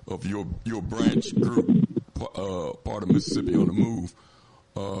of your branch group, part of Mississippi on the Move.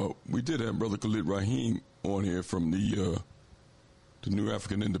 We did have Brother Khalid Rahim on here from the new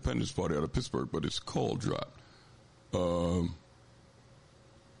Afrikan Independence Party out of Pittsburgh, but it's call dropped.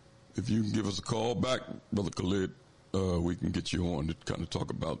 If you can give us a call back, Brother Khalid, we can get you on to kind of talk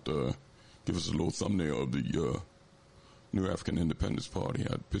about, give us a little thumbnail of the new Afrikan Independence Party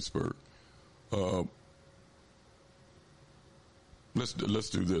out of Pittsburgh. Let's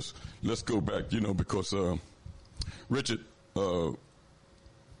do this. Let's go back, because Richard, Brother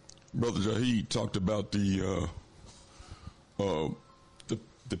Jaheed talked about the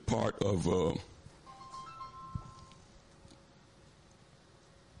part of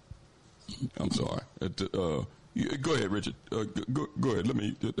I'm sorry. Go ahead, Richard. Go ahead. Let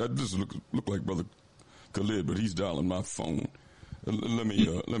me. This look like Brother Khalid, but he's dialing my phone. Let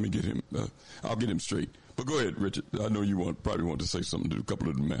me get him. I'll get him straight. But go ahead, Richard. I know you probably want to say something to a couple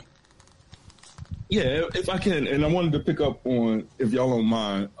of the men. Yeah, if I can, and I wanted to pick up on, if y'all don't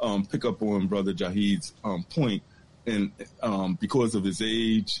mind, pick up on Brother Jaheed's point and because of his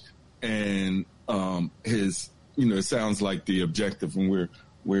age and his, it sounds like the objective and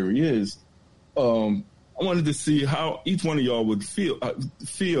where he is. I wanted to see how each one of y'all would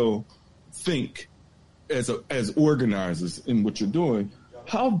think as organizers in what you're doing,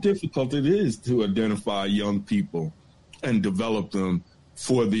 how difficult it is to identify young people and develop them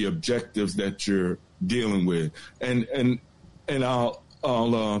for the objectives that you're dealing with. And I'll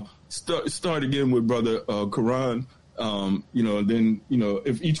start again with Brother Karan. And then,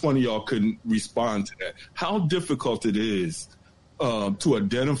 if each one of y'all could respond to that, how difficult it is to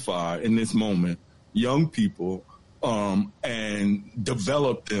identify in this moment young people and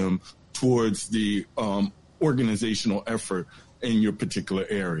develop them towards the organizational effort in your particular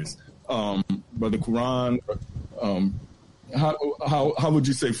areas. Brother Karan, how would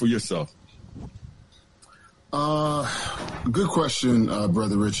you say for yourself? Good question,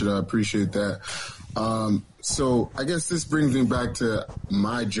 Brother Richard. I appreciate that. So I guess this brings me back to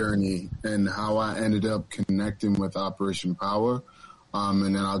my journey and how I ended up connecting with Operation P.O.W.E.R.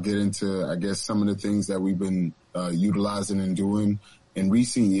 And then I'll get into, I guess, some of the things that we've been utilizing and doing in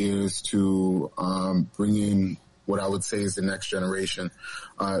recent years to bring in what I would say is the next generation.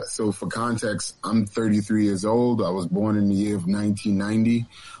 So for context, I'm 33 years old. I was born in the year of 1990.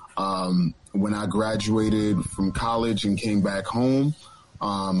 When I graduated from college and came back home,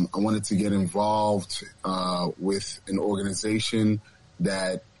 I wanted to get involved with an organization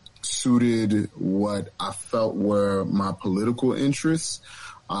that suited what I felt were my political interests.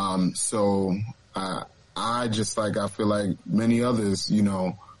 So I just I feel like many others,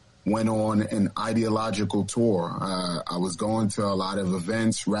 went on an ideological tour. I was going to a lot of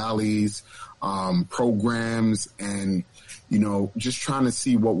events, rallies, programs, and, just trying to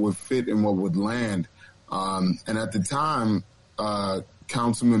see what would fit and what would land. And at the time,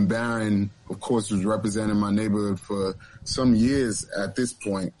 Councilman Barron, of course, was representing my neighborhood for some years at this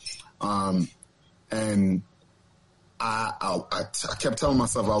point. And I kept telling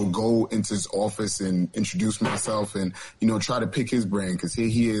myself I would go into his office and introduce myself and, try to pick his brain, because here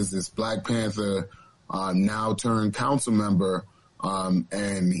he is, this Black Panther, now turned council member.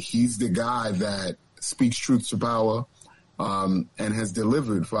 And he's the guy that speaks truth to power, and has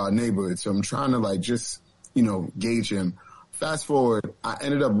delivered for our neighborhood. So I'm trying to gauge him. Fast forward, I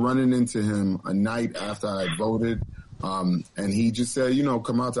ended up running into him a night after I voted. And he just said,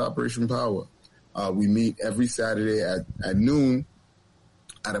 come out to Operation P.O.W.E.R. We meet every Saturday at noon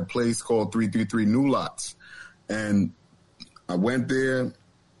at a place called 333 New Lots. And I went there.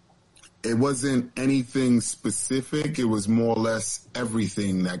 It wasn't anything specific. It was more or less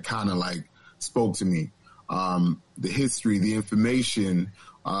everything that kind of spoke to me. The history, the information,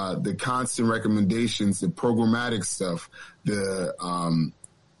 the constant recommendations, the programmatic stuff, the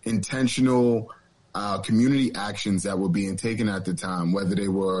intentional community actions that were being taken at the time, whether they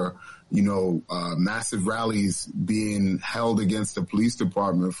were massive rallies being held against the police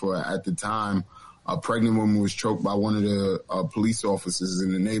department for, at the time, a pregnant woman was choked by one of the police officers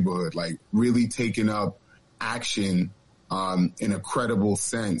in the neighborhood, really taking up action in a credible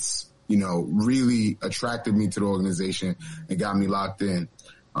sense, really attracted me to the organization and got me locked in.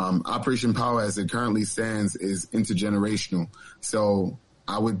 Operation P.O.W.E.R, as it currently stands, is intergenerational. So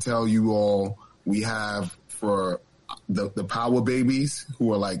I would tell you all, we have for the Power Babies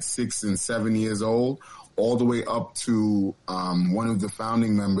who are 6 and 7 years old, all the way up to one of the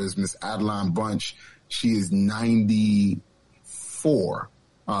founding members, Miss Adeline Bunch. She is 94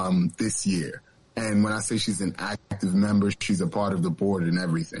 this year. And when I say she's an active member, she's a part of the board and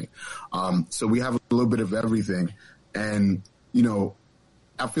everything. So we have a little bit of everything. And,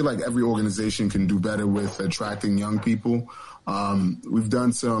 I feel like every organization can do better with attracting young people. We've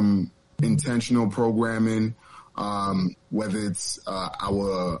done some intentional programming, whether it's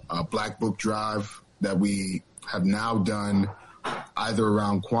our Black Book Drive that we have now done either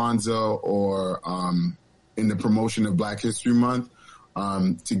around Kwanzaa or in the promotion of Black History Month,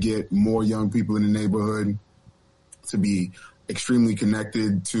 to get more young people in the neighborhood to be extremely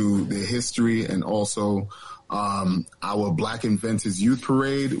connected to their history, and also our Black Inventors Youth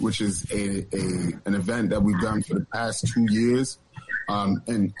Parade, which is an event that we've done for the past 2 years.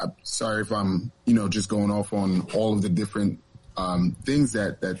 And I'm sorry if I'm, just going off on all of the different things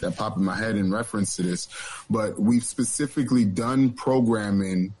that pop in my head in reference to this, but we've specifically done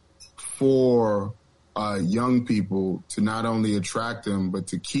programming for young people to not only attract them, but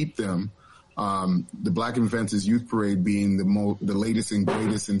to keep them. The Black Inventors Youth Parade being the latest and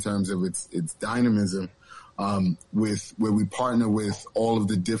greatest in terms of its dynamism, where we partner with all of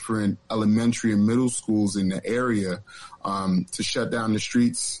the different elementary and middle schools in the area to shut down the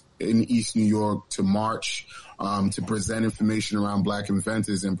streets in East New York to march, to present information around Black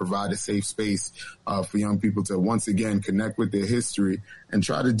inventors and provide a safe space for young people to once again connect with their history and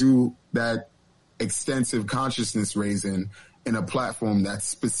try to do that extensive consciousness raising in a platform that's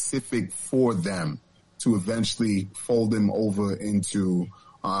specific for them to eventually fold them over into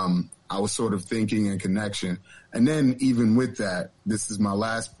our sort of thinking and connection. And then even with that, this is my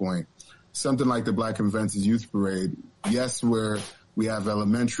last point, something like the Black Inventors Youth Parade, yes, we have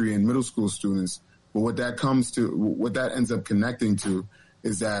elementary and middle school students, but what that ends up connecting to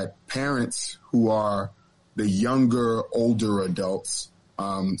is that parents who are the younger, older adults,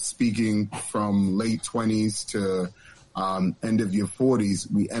 speaking from late 20s to end of your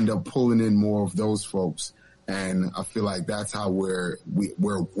 40s, we end up pulling in more of those folks. And I feel like that's how we're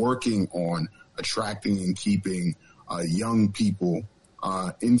working on attracting and keeping young people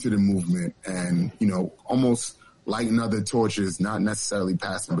into the movement and, almost lighting other torches, not necessarily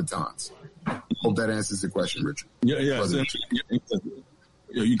passing batons. Hope that answers the question, Richard. Yeah.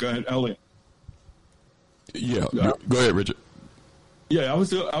 You go ahead, Elliot. Yeah, go ahead, Richard. Yeah,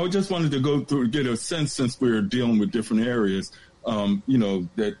 I just wanted to go through, get a sense, since we're dealing with different areas,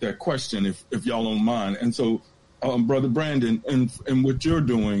 that question, if y'all don't mind. And so, Brother Brandon, and what you're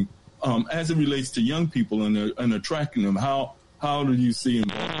doing, as it relates to young people and attracting them, how do you see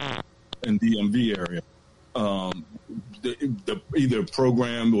them in the DMV area? The either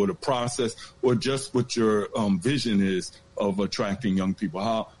program or the process, or just what your vision is of attracting young people.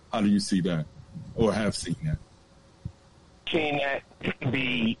 How do you see that, or have seen that? Seen that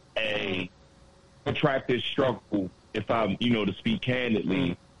be a protracted struggle, if I'm, to speak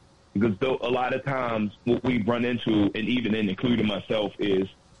candidly, because a lot of times what we run into, and even including myself, is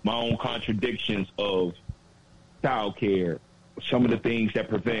my own contradictions of childcare. Some of the things that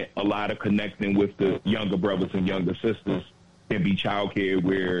prevent a lot of connecting with the younger brothers and younger sisters can be childcare,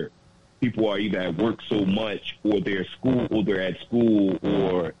 where people are either at work so much, or they're at school,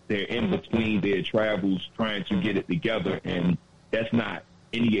 or they're in between their travels trying to get it together. And that's not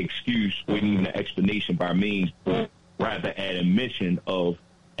any excuse or even an explanation by means, but rather an admission of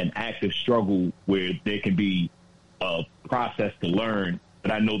an active struggle where there can be a process to learn.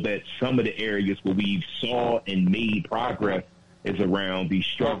 But I know that some of the areas where we've saw and made progress is around the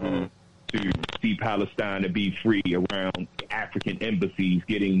struggle to see Palestine to be free, around African embassies,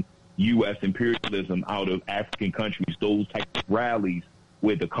 getting U.S. imperialism out of African countries, those types of rallies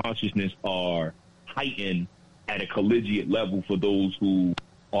where the consciousness are heightened at a collegiate level for those who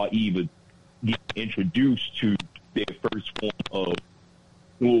are even getting introduced to their first form of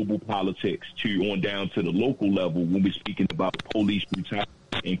global politics, to on down to the local level when we're speaking about police brutality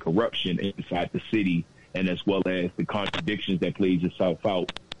and corruption inside the city, and as well as the contradictions that plays itself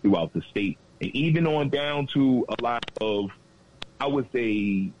out throughout the state. And even on down to a lot of, I would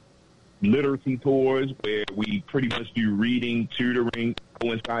say, literacy tours where we pretty much do reading, tutoring,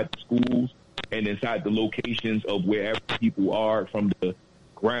 go inside the schools and inside the locations of wherever people are from the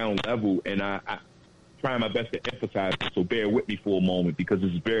ground level. And I try my best to emphasize it, so bear with me for a moment, because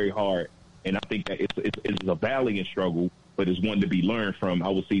it's very hard. And I think that it's a valiant struggle, but it's one to be learned from. I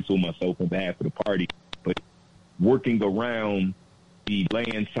will say so myself on behalf of the party. But working around the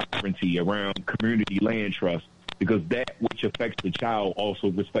land sovereignty, around community land trust, because that which affects the child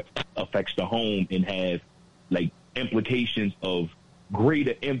also affects the home and has implications of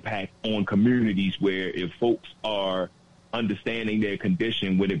greater impact on communities, where if folks are understanding their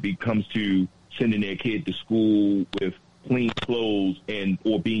condition when it comes to sending their kid to school with clean clothes and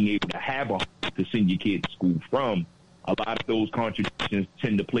or being able to have a home to send your kid to school from, a lot of those contradictions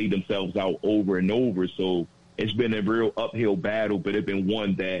tend to play themselves out over and over. So it's been a real uphill battle, but it's been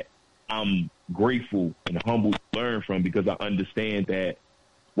one that I'm grateful and humbled to learn from, because I understand that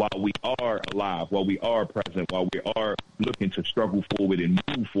while we are alive, while we are present, while we are looking to struggle forward and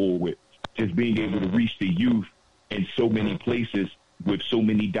move forward, just being able to reach the youth in so many places with so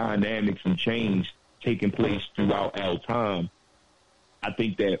many dynamics and change taking place throughout our time, I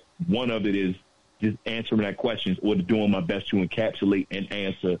think that one of it is just answering that question, or doing my best to encapsulate and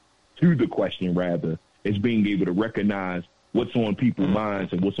answer to the question, rather, is being able to recognize what's on people's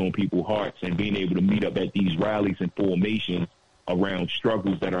minds and what's on people's hearts, and being able to meet up at these rallies and formations around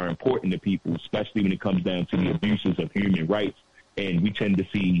struggles that are important to people, especially when it comes down to the abuses of human rights. And we tend to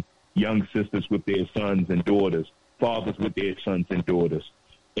see young sisters with their sons and daughters, fathers with their sons and daughters,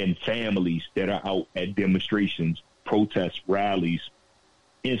 and families that are out at demonstrations, protests, rallies,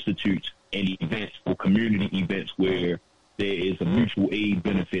 institutes, and events or community events where there is a mutual aid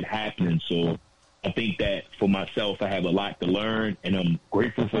benefit happening. So I think that for myself, I have a lot to learn, and I'm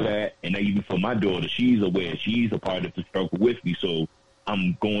grateful for that. And even for my daughter, she's aware, she's a part of the struggle with me. So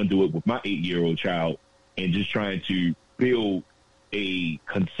I'm going through it with my 8-year-old child and just trying to build a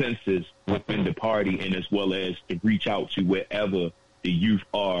consensus within the party, and as well as to reach out to wherever the youth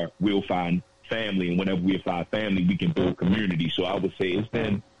are, we'll find family, and whenever we find family, we can build community. So I would say it's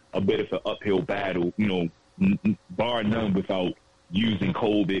been a bit of an uphill battle, bar none, without using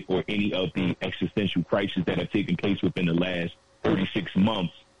COVID or any of the existential crises that have taken place within the last 36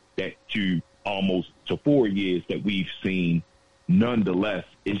 months that to almost to 4 years that we've seen. Nonetheless,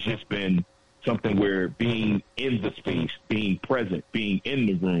 it's just been something where being in the space, being present, being in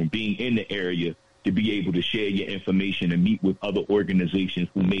the room, being in the area, to be able to share your information and meet with other organizations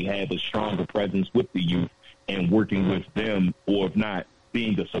who may have a stronger presence with the youth and working with them, or if not,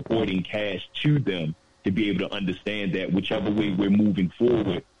 being a supporting cast to them to be able to understand that whichever way we're moving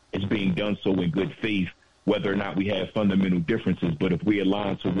forward is being done so in good faith, whether or not we have fundamental differences. But if we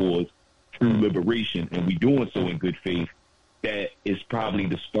align towards true liberation and we're doing so in good faith, that is probably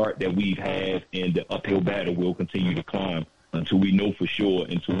the start that we've had, and the uphill battle will continue to climb until we know for sure,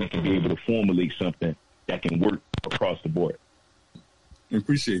 until we can be able to formulate something that can work across the board. I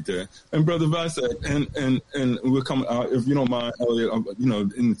appreciate that. And Brother Vicek, and we'll come out, if you don't mind, Elliott,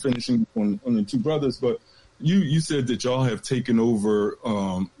 in finishing on the two brothers, but you said that y'all have taken over,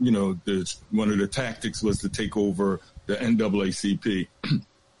 one of the tactics was to take over the NAACP.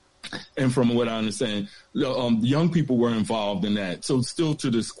 And from what I understand, young people were involved in that. So still to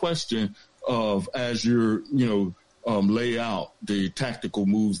this question of, as you're, lay out the tactical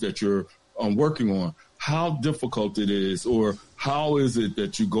moves that you're working on, how difficult it is, or how is it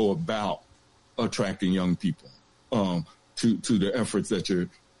that you go about attracting young people to the efforts that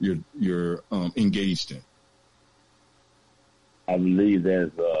you're engaged in? I believe that's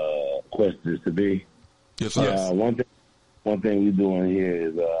questions to be. Yes, sir. One thing we're doing here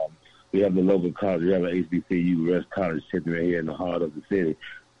is we have the local college. We have an HBCU, West College, sitting right here in the heart of the city.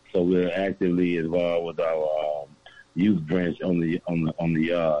 So we're actively involved with our youth branch on the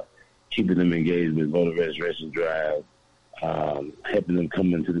yard, keeping them engaged with voter registration drives, helping them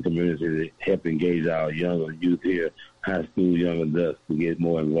come into the community to help engage our younger youth here, high school young adults, to get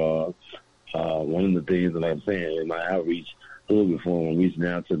more involved. One of the things that I'm saying in my outreach, hood reform, I'm reaching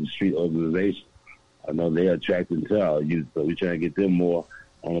out to the street organizations. I know they're attracted to our youth, so we're trying to get them more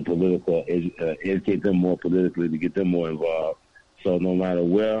on a political, educate them more politically to get them more involved. So no matter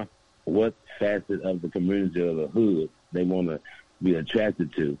what facet of the community or the hood they want to be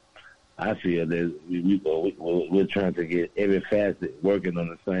attracted to, I feel that we're trying to get every facet working on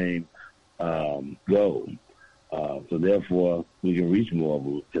the same goal. So therefore, we can reach more of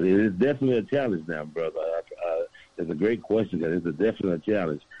them. Because it is definitely a challenge now, brother. It's a great question, because it's definitely a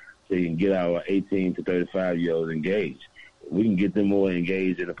challenge. So you can get our 18 to 35-year-olds engaged. We can get them more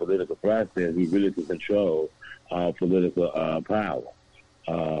engaged in the political process. We really can control our political power.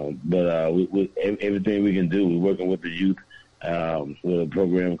 But everything we can do, we're working with the youth with a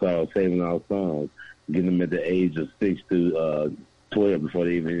program called Saving Our Sons, getting them at the age of 6 to 12 before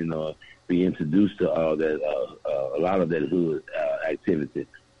they even be introduced to all that, a lot of that hood activity,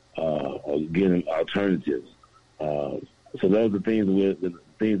 or getting alternatives. So those are things that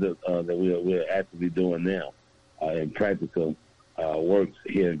we're actively doing now in practical works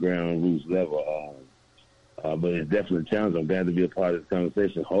here at ground roots level. But it's definitely a challenge. I'm glad to be a part of this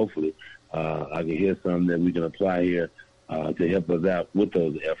conversation. Hopefully, I can hear something that we can apply here to help us out with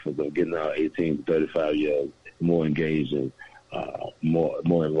those efforts of getting our 18 to 35 years more engaged and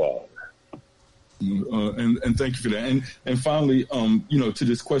more involved. And thank you for that. And finally, to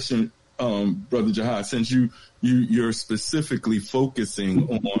this question, Brother Jihad, since you're specifically focusing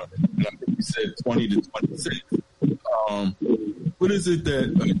on, I think you said 20 to 26, what is it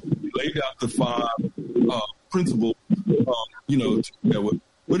that you laid out the 5 principles,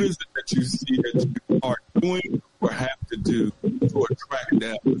 what is it that you see that you are doing or have to do to attract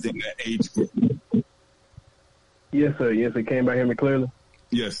that within that age group? Yes, sir. Yes, sir. Can anybody hear me clearly?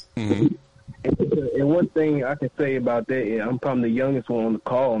 Yes. Mm-hmm. And one thing I can say about that is I'm probably the youngest one on the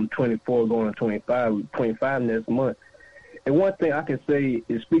call. I'm 24 going to 25 next month. And one thing I can say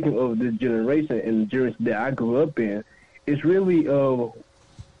is, speaking of this generation and the generation that I grew up in, it's really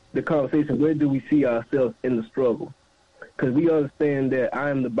the conversation, where do we see ourselves in the struggle? Because we understand that I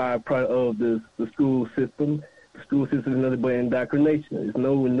am the byproduct of the school system. The school system is nothing but indoctrination. There's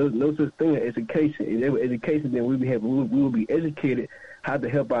no such thing as education. If there were education, then we will be educated how to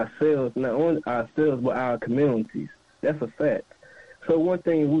help ourselves, not only ourselves, but our communities. That's a fact. So one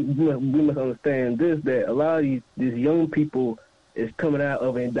thing we must understand this, that a lot of these young people is coming out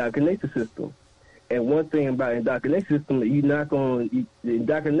of an indoctrination system. And one thing about indoctrination system, the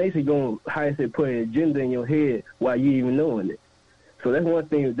indoctrination going to, how you say, put an agenda in your head while you even knowing it. So that's one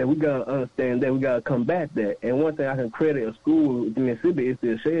thing that we gotta understand, that we gotta combat that. And one thing I can credit a school in Mississippi is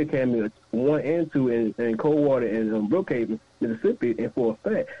the Shea Academy 1 and 2 in Coldwater and Brookhaven, Mississippi. And for a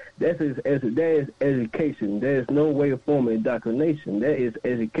fact, that is education. There is no way of form of indoctrination. That is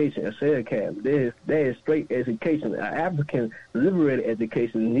education. A Shea Academy. That is straight education. An African liberated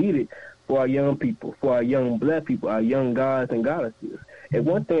education needed for our young people, for our young black people, our young gods and goddesses. And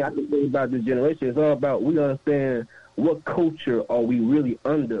one thing I can say about this generation is all about, we understand what culture are we really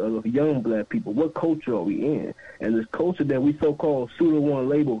under of young black people? What culture are we in? And this culture that we so-called want to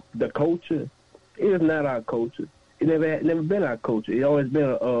label the culture, it is not our culture. It never been our culture. It always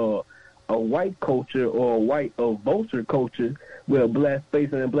been a white culture, or a white vulture culture with a black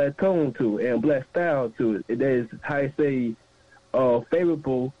face and a black tone to it and a black style to it. That is how I say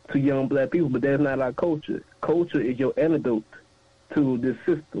favorable to young black people, but that's not our culture. Culture is your antidote to this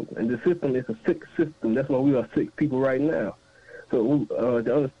system, and the system is a sick system. That's why we are sick people right now. So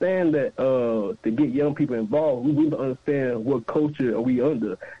to understand that, to get young people involved, we need to understand what culture are we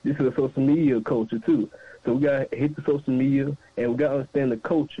under. This is a social media culture too. So we got to hit the social media, and we got to understand the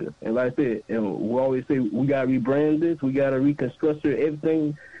culture. And like I said, and we always say we got to rebrand this, we got to reconstruct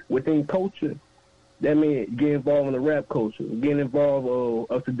everything within culture. That means get involved in the rap culture, get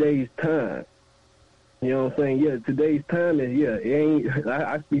involved of today's time. You know what I'm saying? Yeah, today's time is, it ain't,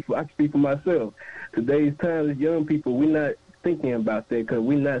 I speak for myself. Today's time is young people, we're not thinking about that because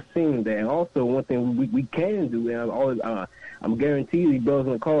we're not seeing that. And also, one thing we can do, and I'm guaranteed these brothers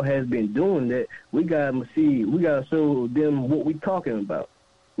on the call has been doing that, we got to show them what we're talking about.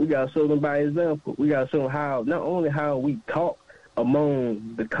 We got to show them by example. We got to show them how, not only how we talk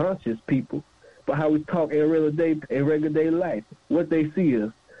among the conscious people, but how we talk in regular day life, what they see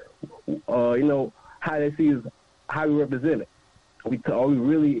us, how they see us, how we represent it. Are we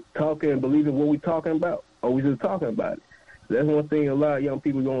really talking and believing what we're talking about, or are we just talking about it? So that's one thing a lot of young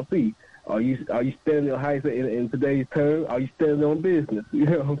people going to see. Are you standing on, how you say in today's term, are you standing on business? You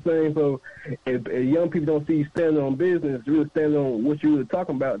know what I'm saying? So if young people don't see you standing on business, really standing on what you're really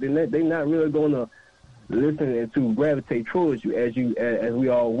talking about, then they're not really going to listen and to gravitate towards you as we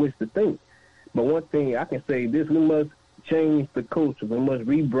all wish to think. But one thing I can say, we must change the culture. We must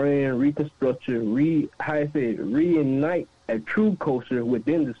rebrand, reconstruct, reunite a true culture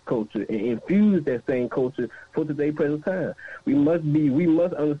within this culture and infuse that same culture for today's present time. We must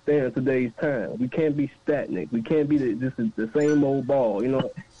understand today's time. We can't be stagnant. We can't be the same old ball. You know,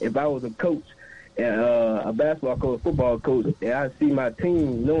 if I was a coach, a basketball coach, football coach, and I see my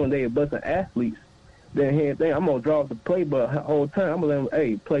team knowing they a bunch of athletes, then I'm gonna draw up the playbook the whole time. I'm gonna let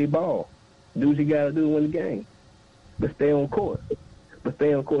them, play ball. Do what you got to do to win the game. But stay on course. To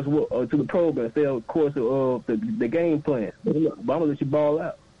the program. Stay on course of the game plan. But I'm going to let you ball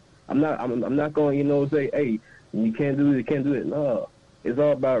out. I'm not going to, say, hey, you can't do this, you can't do it. No. It's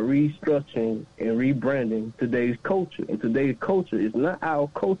all about restructuring and rebranding today's culture. And today's culture is not our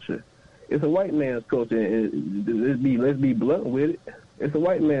culture. It's a white man's culture. And let's be blunt with it. It's a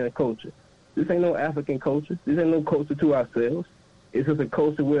white man's culture. This ain't no African culture. This ain't no culture to ourselves. It's just a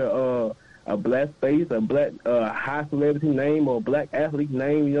culture where a black face, a black high celebrity name, or a black athlete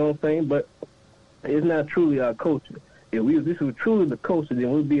name, you know what I'm saying? But it's not truly our culture. If this was truly the culture,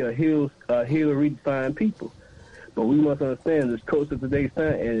 then we'd be a hill redefined people. But we must understand this culture of today's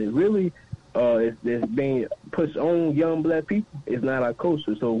time, and it really it's being pushed on young black people. It's not our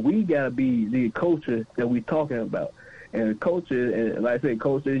culture. So we got to be the culture that we're talking about. And culture, and like I said,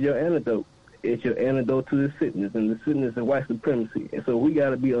 culture is your antidote. It's your antidote to the sickness, and the sickness is white supremacy. And so we got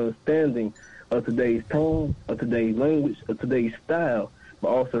to be understanding of today's tone, of today's language, of today's style, but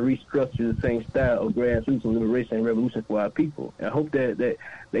also restructure the same style of grassroots and liberation and revolution for our people. And I hope that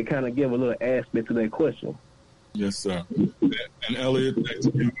they kind of give a little aspect to that question. Yes, sir. And Elliott,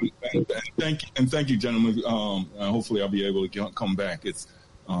 thank you, gentlemen. Hopefully, I'll be able to come back. It's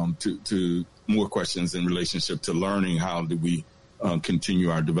to more questions in relationship to learning how do we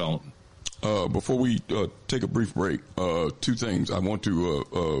continue our development. Before we take a brief break, two things. I want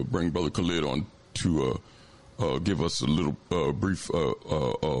to bring Brother Khalid on to give us a little brief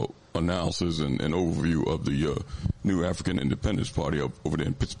analysis and overview of the new African Independence Party over there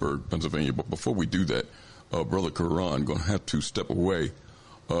in Pittsburgh, Pennsylvania. But before we do that, Brother Quran going to have to step away.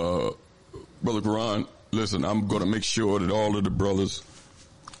 Brother Quran, listen, I'm going to make sure that all of the brothers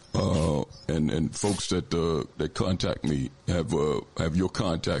and folks that contact me have your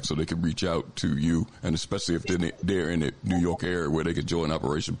contact so they can reach out to you, and especially if they're in the New York area where they can join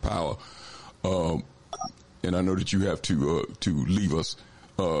Operation P.O.W.E.R. And I know that you have to leave us.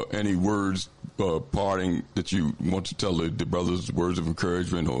 Any words parting that you want to tell the brothers, words of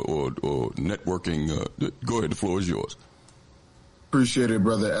encouragement or networking? Go ahead, the floor is yours. Appreciate it,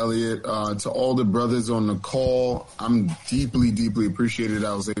 Brother Elliott. To all the brothers on the call, I'm deeply, deeply appreciated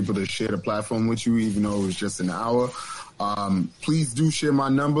I was able to share the platform with you, even though it was just an hour. Please do share my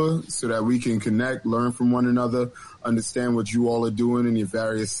number so that we can connect, learn from one another, understand what you all are doing in your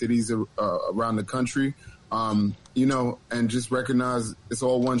various cities around the country, and just recognize it's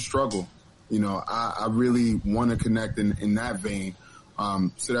all one struggle. I really want to connect in that vein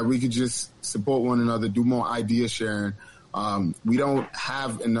so that we could just support one another, do more idea sharing. We don't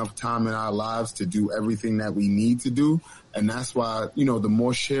have enough time in our lives to do everything that we need to do. And that's why, the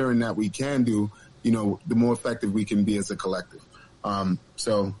more sharing that we can do, the more effective we can be as a collective.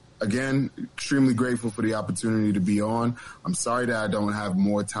 So again, extremely grateful for the opportunity to be on. I'm sorry that I don't have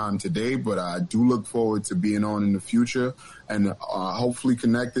more time today, but I do look forward to being on in the future and hopefully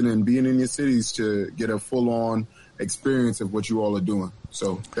connecting and being in your cities to get a full on experience of what you all are doing.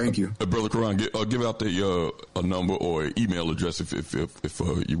 So thank you. Brother Karan, give out the a number or email address if you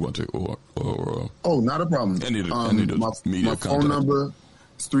want to, or not a problem. Any of the media my phone number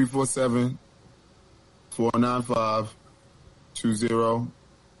is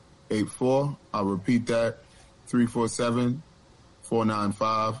 347-495-2084. I'll repeat that,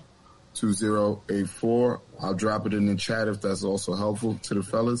 347-495-2084. I'll drop it in the chat if that's also helpful to the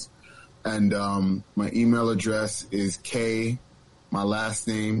fellas. And my email address is my last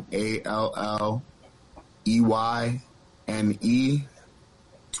name, ALLEYNE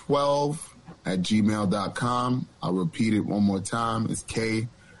 12 @gmail.com. I'll repeat it one more time. It's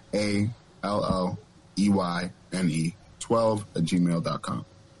KALLEYNE 12 @gmail.com.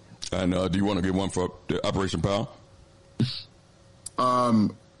 And do you want to get one for the Operation P.O.W.E.R?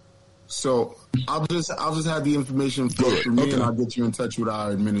 So I'll just have the information for me, and I'll get you in touch with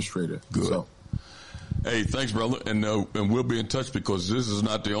our administrator. Good. So. Hey, thanks, brother, and we'll be in touch because this is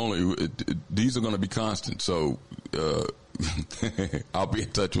not the only. These are going to be constant, so I'll be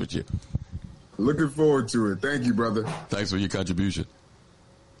in touch with you. Looking forward to it. Thank you, brother. Thanks for your contribution.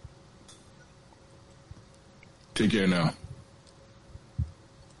 Take care now.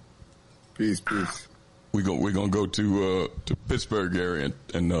 Peace. We're gonna go to Pittsburgh area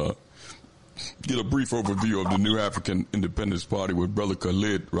and get a brief overview of the new Afrikan Independence Party with Brother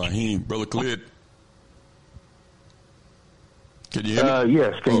Khalid Rahim. Brother Khalid, can you hear me?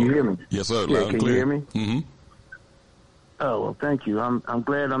 Yes. Can you hear me? Yes, sir. Yeah, Loud and can clear. you hear me? Mm-hmm. Oh, well, thank you. I'm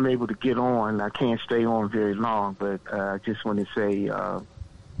glad I'm able to get on. I can't stay on very long, but I just want to say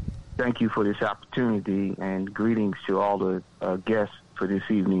thank you for this opportunity and greetings to all the guests for this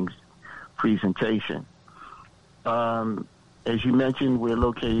evening's presentation. As you mentioned, we're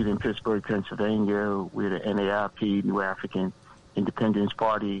located in Pittsburgh, Pennsylvania. We're the NAIP, New African Independence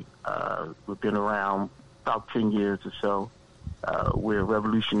Party. We've been around about 10 years or so. We're a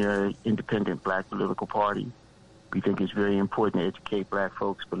revolutionary, independent black political party. We think it's very important to educate black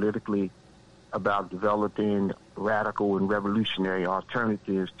folks politically about developing radical and revolutionary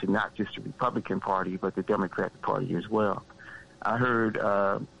alternatives to not just the Republican Party, but the Democratic Party as well. I heard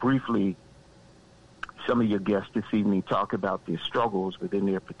briefly some of your guests this evening talk about their struggles within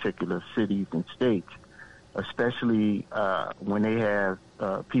their particular cities and states, especially when they have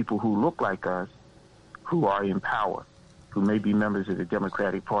people who look like us who are in power, who may be members of the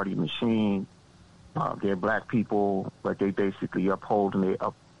Democratic Party machine. They're black people, but they basically uphold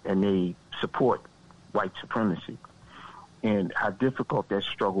and they support white supremacy, and how difficult that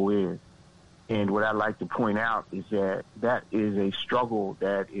struggle is. And what I'd like to point out is that is a struggle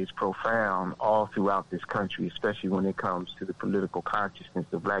that is profound all throughout this country, especially when it comes to the political consciousness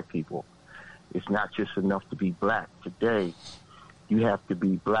of black people. It's not just enough to be black today. You have to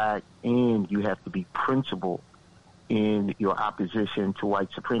be black and you have to be principled in your opposition to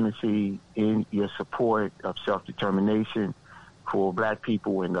white supremacy, in your support of self-determination for black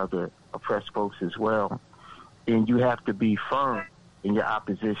people and other oppressed folks as well. And you have to be firm in your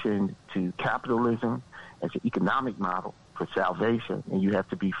opposition to capitalism as an economic model for salvation. And you have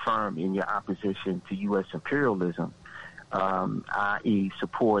to be firm in your opposition to U.S. imperialism, i.e.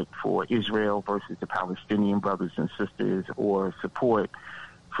 support for Israel versus the Palestinian brothers and sisters, or support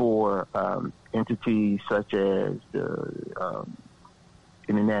for entities such as the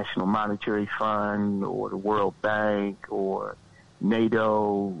International Monetary Fund or the World Bank or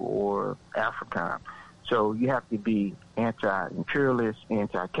NATO or Afrikan. So you have to be anti-imperialist,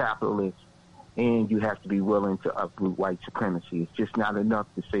 anti-capitalist, and you have to be willing to uproot white supremacy. It's just not enough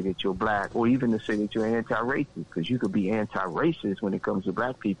to say that you're black or even to say that you're anti-racist, because you could be anti-racist when it comes to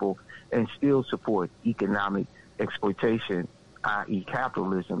black people and still support economic exploitation, i.e.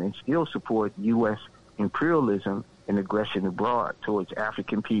 capitalism, and still support U.S. imperialism and aggression abroad towards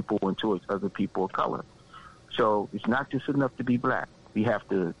African people and towards other people of color. So it's not just enough to be black. We have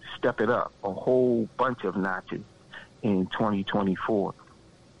to step it up a whole bunch of notches in 2024.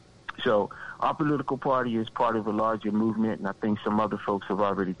 So our political party is part of a larger movement, and I think some other folks have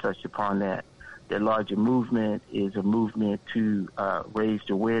already touched upon that. That larger movement is a movement to raise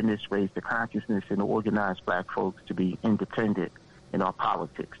the awareness, raise the consciousness, and organize black folks to be independent in our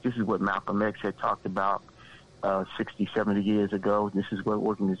politics. This is what Malcolm X had talked about 60, 70 years ago. This is what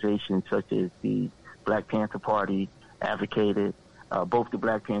organizations such as the Black Panther Party advocated, both the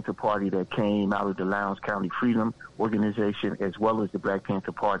Black Panther Party that came out of the Lowndes County Freedom Organization as well as the Black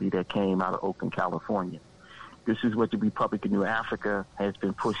Panther Party that came out of Oakland, California. This is what the Republic of New Africa has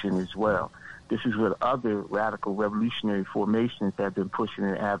been pushing as well. This is what other radical revolutionary formations have been pushing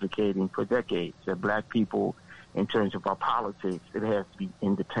and advocating for decades, that black people, in terms of our politics, it has to be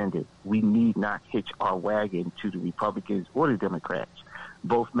independent. We need not hitch our wagon to the Republicans or the Democrats.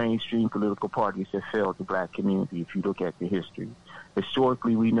 Both mainstream political parties have failed the black community if you look at the history.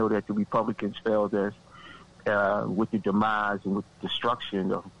 Historically, we know that the Republicans failed us with the demise and with the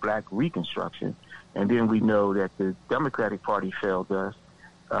destruction of black Reconstruction. And then we know that the Democratic Party failed us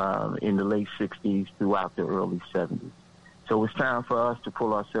in the late 60s throughout the early 70s. So it's time for us to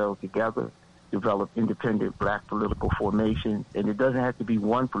pull ourselves together, develop independent black political formations. And it doesn't have to be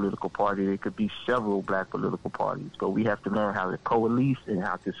one political party. There could be several black political parties. But we have to learn how to coalesce and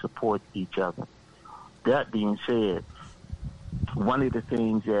how to support each other. That being said, one of the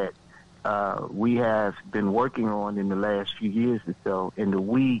things that we have been working on in the last few years or so, and the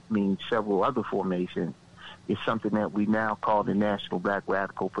we means several other formations, is something that we now call the National Black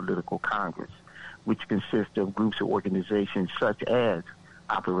Radical Political Congress, which consists of groups of organizations such as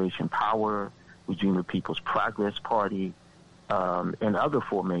Operation P.O.W.E.R, Ujima People's Progress Party, and other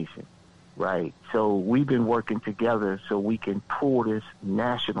formations, right? So we've been working together so we can pull this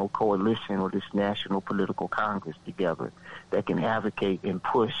national coalition or this national political congress together that can advocate and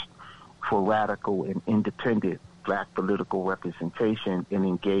push for radical and independent black political representation and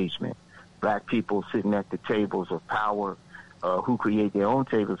engagement. Black people sitting at the tables of power, who create their own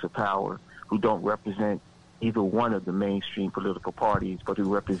tables of power, who don't represent either one of the mainstream political parties, but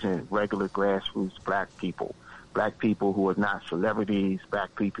who represent regular grassroots black people who are not celebrities,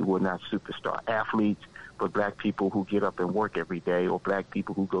 black people who are not superstar athletes, but black people who get up and work every day, or black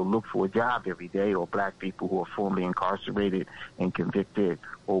people who go look for a job every day, or black people who are formerly incarcerated and convicted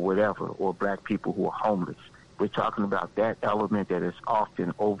or whatever, or black people who are homeless. We're talking about that element that is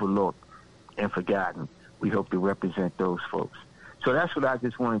often overlooked and forgotten. We hope to represent those folks. So that's what I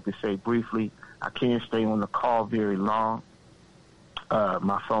just wanted to say briefly. I can't stay on the call very long.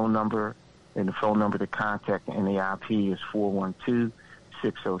 My phone number and the phone number to contact the NAIP is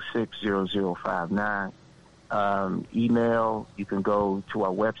 412-606-0059. Email, you can go to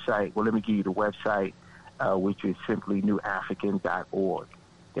our website. Well, let me give you the website, which is simply newafrican.org.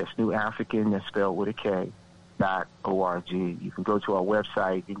 That's New African, that's spelled with a K, .org. You can go to our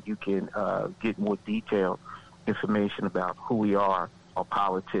website and you can get more detailed information about who we are, our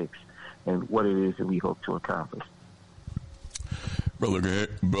politics, and what it is that we hope to accomplish. Brother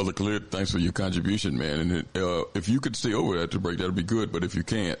Khalid, thanks for your contribution, man. And if you could stay over at the break, that'd be good. But if you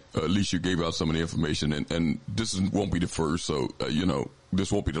can't, at least you gave out some of the information. And this won't be the first, so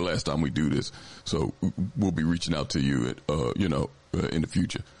this won't be the last time we do this. So we'll be reaching out to you, in the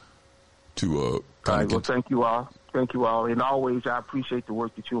future. To all right. Well, thank you all. Thank you all. And always, I appreciate the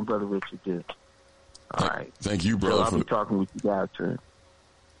work that you and Brother Richard did. All right. Thank you, brother. So I'll be talking with you guys soon.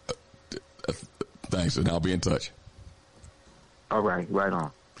 Thanks, and I'll be in touch. All right, right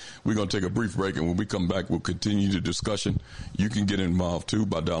on. We're going to take a brief break, and when we come back, we'll continue the discussion. You can get involved, too,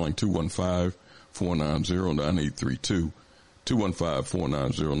 by dialing 215-490-9832,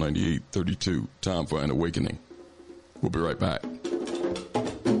 215-490-9832. Time for an awakening. We'll be right back.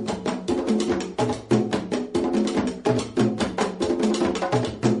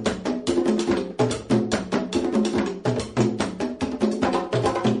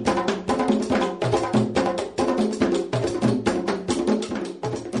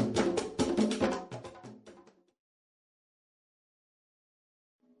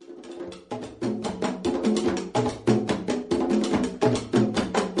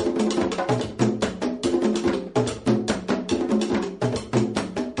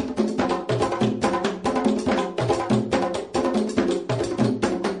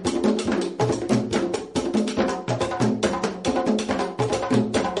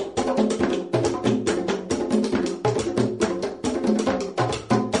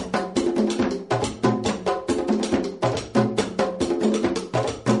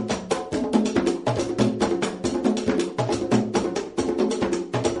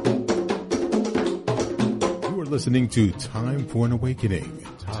 listening to Time for an Awakening.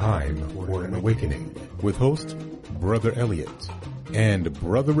 Time for an Awakening. With host Brother Elliott and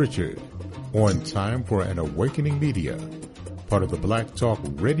Brother Richard on Time for an Awakening Media, part of the Black Talk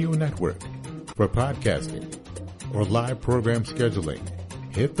Radio Network. For podcasting or live program scheduling,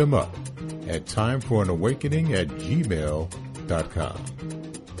 hit them up at timeforanawakening@gmail.com.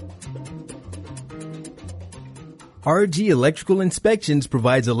 RG Electrical Inspections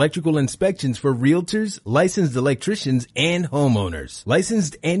provides electrical inspections for realtors, licensed electricians, and homeowners.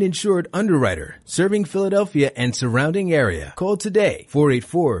 Licensed and insured underwriter, serving Philadelphia and surrounding area. Call today,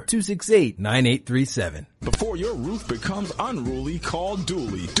 484-268-9837. Before your roof becomes unruly, call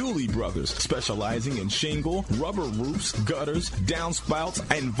Dooley. Dooley Brothers, specializing in shingle, rubber roofs, gutters, downspouts,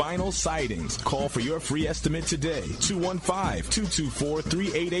 and vinyl sidings. Call for your free estimate today.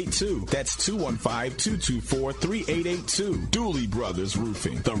 215-224-3882. That's 215-224-3882. Dooley Brothers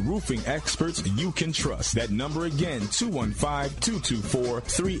Roofing, the roofing experts you can trust. That number again,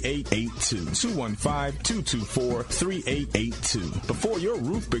 215-224-3882. 215-224-3882. Before your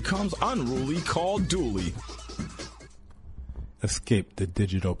roof becomes unruly, call Dooley. Escape the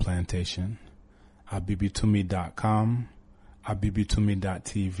digital plantation. abibitumi.com,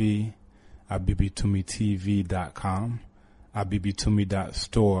 abibitumi.tv, abibitumitv.com,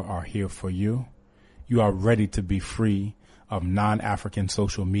 abibitumi.store are here for you. You are ready to be free of non-African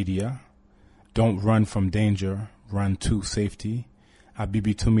social media. Don't run from danger, run to safety.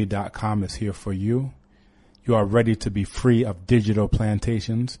 abibitumi.com is here for you. You are ready to be free of digital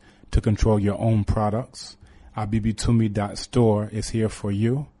plantations to control your own products. abibitumi.store is here for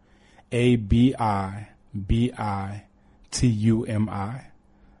you. ABIBITUMI,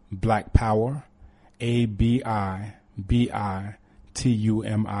 Black Power,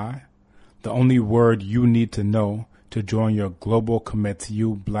 ABIBITUMI. The only word you need to know to join your global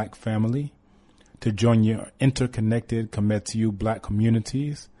Kometiu Black family, to join your interconnected Kometiu Black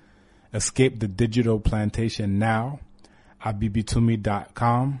communities. Escape the digital plantation now.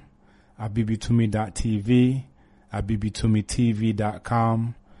 abibitumi.com, abibitumi.tv,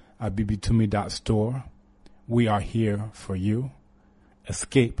 abibitumitv.com, abibitumi.store. We are here for you.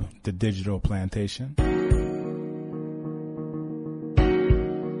 Escape the digital plantation.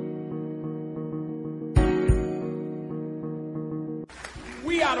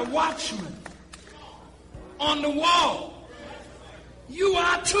 We are the watchmen on the wall. You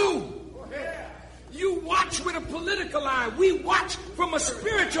are too. You watch with a political eye. We watch from a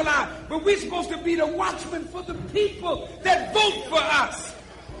spiritual eye. But we're supposed to be the watchmen for the people that vote for us.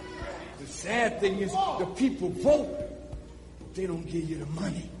 The sad thing is the people vote. They don't give you the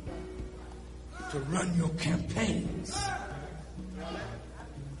money to run your campaigns.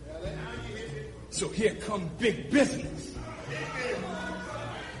 So here come big business.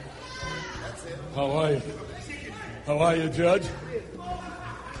 How are you? How are you, Judge?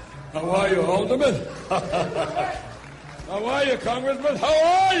 How are you, Alderman? How are you, Congressman? How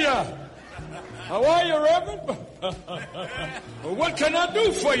are you? How are you, Reverend? Well, what can I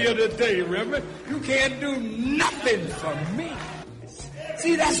do for you today, Reverend? You can't do nothing for me.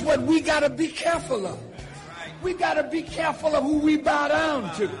 See, that's what we got to be careful of. We got to be careful of who we bow down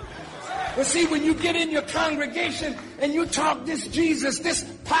to. But see, when you get in your congregation and you talk this Jesus, this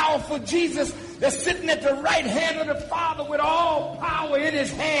powerful Jesus that's sitting at the right hand of the Father with all power in his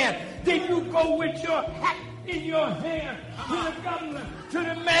hand, then you go with your hat in your hand to the governor, to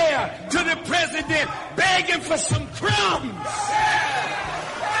the mayor, to the president, begging for some crumbs.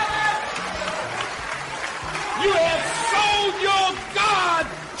 You have sold your God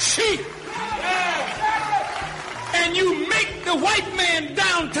cheap. And you make the white man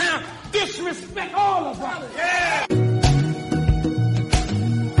downtown disrespect all of us. Yeah.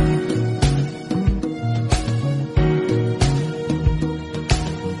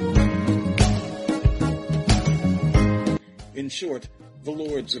 In short, the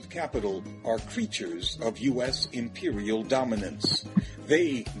lords of capital are creatures of U.S. imperial dominance.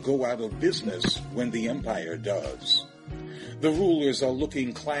 They go out of business when the empire does. The rulers are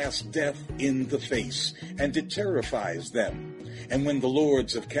looking class death in the face, and it terrifies them. And when the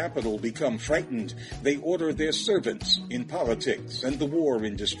lords of capital become frightened, they order their servants in politics and the war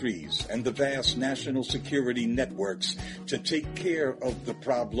industries and the vast national security networks to take care of the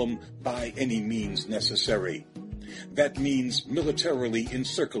problem by any means necessary. That means militarily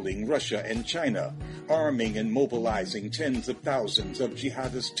encircling Russia and China, arming and mobilizing tens of thousands of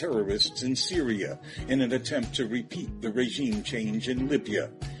jihadist terrorists in Syria in an attempt to repeat the regime change in Libya,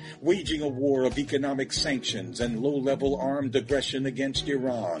 waging a war of economic sanctions and low-level armed aggression against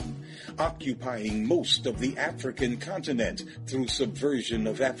Iran, occupying most of the African continent through subversion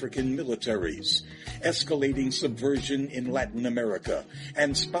of African militaries, escalating subversion in Latin America,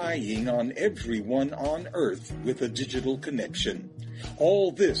 and spying on everyone on Earth with a digital connection.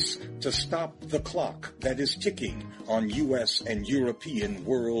 All this to stop the clock that is ticking on U.S. and European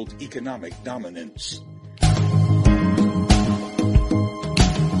world economic dominance.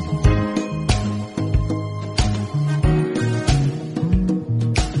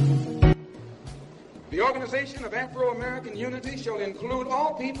 The Organization of Afro-American Unity shall include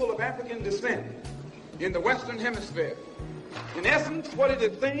all people of African descent in the Western Hemisphere. In essence, what it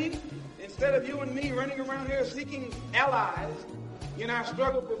is saying, instead of you and me running around here seeking allies in our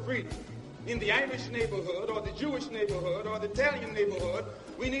struggle for freedom, in the Irish neighborhood or the Jewish neighborhood or the Italian neighborhood,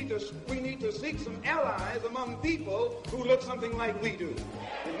 we need to seek some allies among people who look something like we do.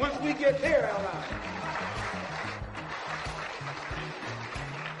 And once we get their allies,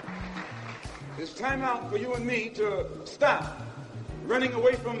 it's time out for you and me to stop running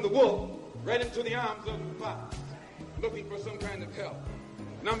away from the wolf right into the arms of the fox, looking for some kind of help.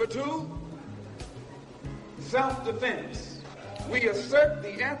 Number 2, self-defense. We assert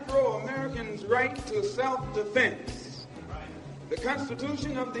the Afro-Americans' right to self-defense. The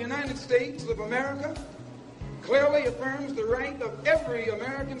Constitution of the United States of America clearly affirms the right of every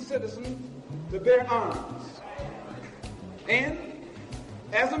American citizen to bear arms. And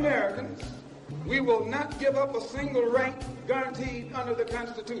as Americans, we will not give up a single right guaranteed under the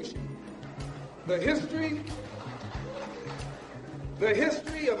Constitution. The history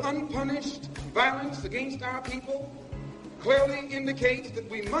of unpunished violence against our people clearly indicates that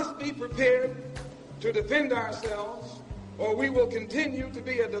we must be prepared to defend ourselves, or we will continue to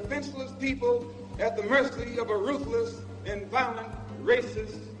be a defenseless people at the mercy of a ruthless and violent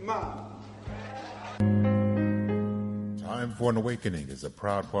racist mob. Time for an Awakening is a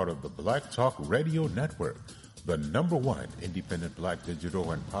proud part of the Black Talk Radio Network, the #1 independent black digital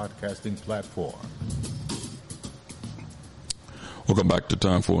and podcasting platform. Welcome back to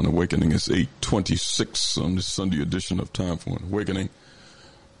Time for an Awakening. It's 8:26 on this Sunday edition of Time for an Awakening.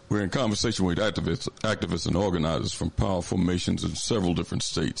 We're in conversation with activists and organizers from powerful formations in several different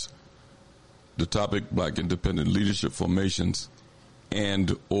states. The topic, Black Independent Leadership Formations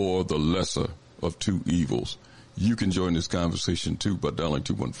and or the lesser of two evils. You can join this conversation too by dialing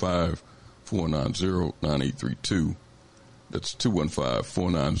 215-490-9832. That's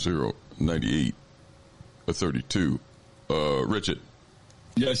 215-490-9832. Richard.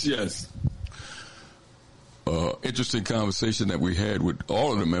 Yes. Interesting conversation that we had with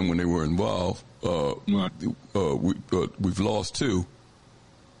all of the men when they were involved. We've lost 2,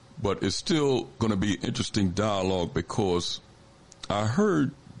 but it's still going to be interesting dialogue because I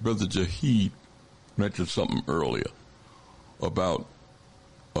heard Brother Jaheed mention something earlier about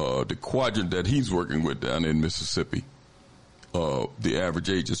the quadrant that he's working with down in Mississippi. The average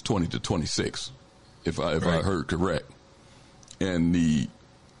age is 20 to 26, if I heard correct. And the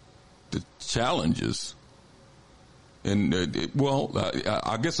challenges, and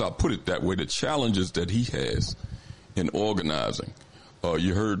I guess I'll put it that way, the challenges that he has in organizing.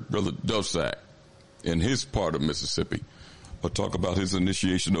 You heard Brother Dovsack in his part of Mississippi talk about his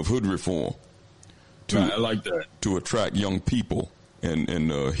initiation of hood reform. I like that. To attract young people and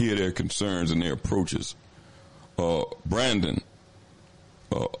hear their concerns and their approaches. Brandon,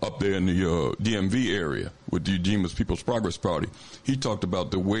 up there in the DMV area with the Ujima's People's Progress Party, he talked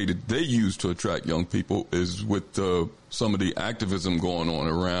about the way that they use to attract young people is with some of the activism going on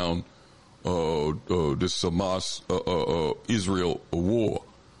around this Hamas-Israel war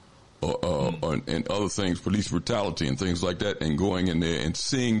and other things, police brutality and things like that, and going in there and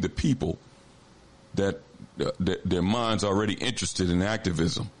seeing the people that their minds are already interested in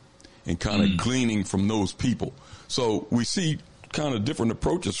activism and kind of gleaning from those people. So we see kind of different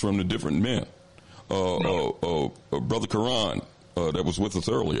approaches from the different men. Brother Karan, that was with us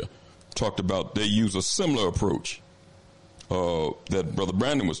earlier, talked about they use a similar approach that Brother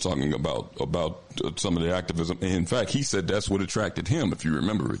Brandon was talking about some of the activism. And in fact, he said that's what attracted him, if you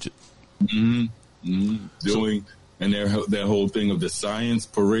remember, Richard. Doing and their whole thing of the science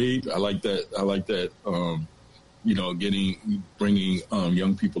parade. I like that. Bringing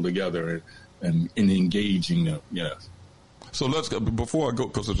young people together and engaging them. Yes. So let's go, before I go,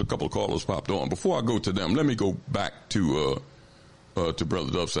 because there's a couple of callers popped on. Before I go to them, let me go back to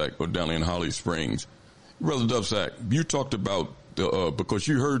Brother Dovsack down in Holly Springs. Brother Dovsack, you talked about because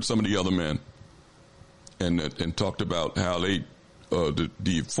you heard some of the other men and talked about how they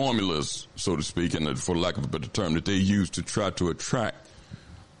the formulas, so to speak, and for lack of a better term, that they use to try to attract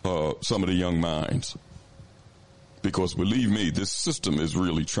some of the young minds? Because believe me, this system is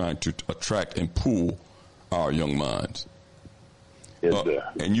really trying to attract and pull our young minds. Yes, sir.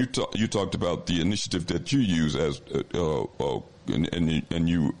 And you talked about the initiative that you use as and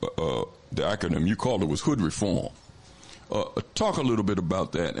you the acronym you called it was Hood Reform. Talk a little bit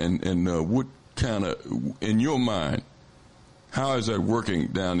about that and what kind of, in your mind, how is that working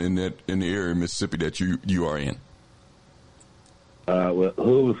down in the area of Mississippi that you are in? Well,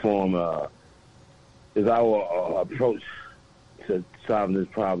 Hood Reform is our approach to solving this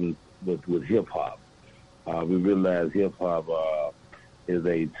problem with hip hop. We realize hip hop is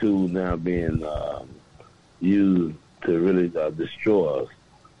a tool now being used to really destroy us.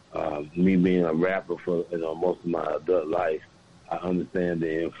 Me being a rapper for most of my adult life, I understand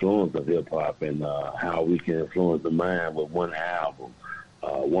the influence of hip hop and how we can influence the mind with one album,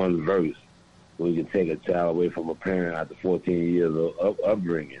 one verse. We can take a child away from a parent after 14 years of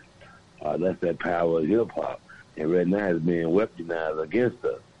upbringing. That's that power of hip hop, and right now it's being weaponized against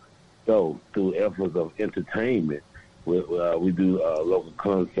us. So through efforts of entertainment, we do local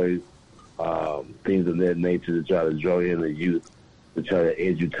concerts, things of that nature to try to draw in the youth, to try to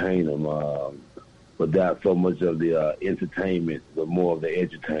edutain them, without so much of the entertainment, but more of the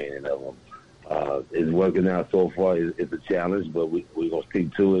edutaining of them. It's working out so far. It's a challenge, but we're going to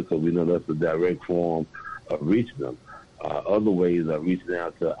stick to it because we know that's the direct form of reaching them. Other ways of reaching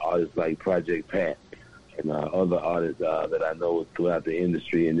out to artists like Project Pat and other artists that I know throughout the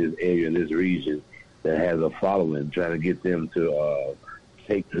industry in this area, in this region, that has a following, trying to get them to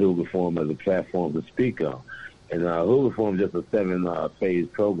take Hood Reform as a platform to speak on. And Hood Reform is just a 7-phase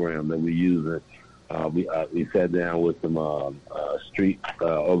program that we're using. We sat down with some street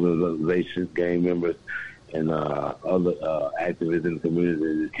organizations, gang members, and other activists in the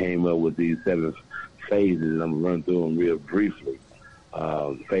community that came up with these 7 phases. I'm going to run through them real briefly.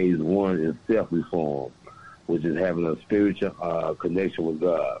 Phase 1 is self-reform, which is having a spiritual connection with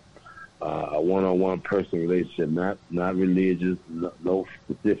God. A one-on-one personal relationship, not religious, no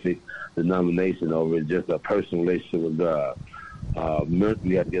specific denomination over it, just a personal relationship with God. We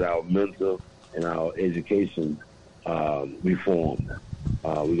have to get our mental and our education reformed.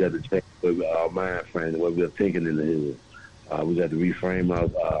 We got to change our mind frame, the way we're thinking in the hood. We got to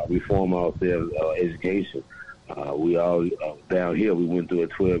reform ourselves, education. We all down here. We went through a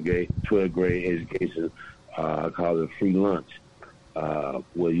 12th grade education. I call it free lunch.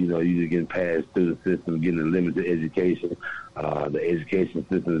 Where you just getting passed through the system, getting a limited education. The education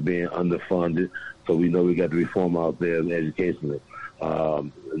system is being underfunded, so we know we got to reform ourselves educationally.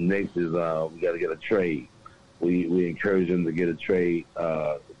 Next is we got to get a trade. We encourage them to get a trade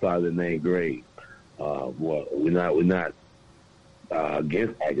starting in 9th grade. We're not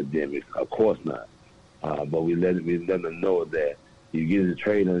against academics, of course not, but we let them know that you get a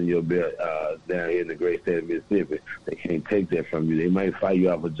trade under your belt down here in the great state of Mississippi. They can't take that from you. They might fire you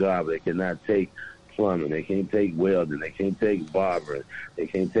off a job. They cannot take plumbing. They can't take welding. They can't take barbering. They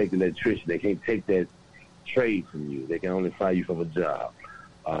can't take electrician. They can't take that trade from you. They can only fire you from a job.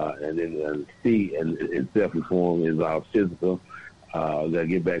 And then C and self-reform is our physical. We got to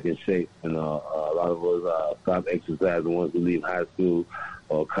get back in shape. And a lot of us stop exercising once we leave high school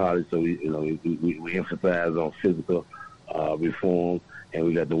or college. So we emphasize on physical reform, and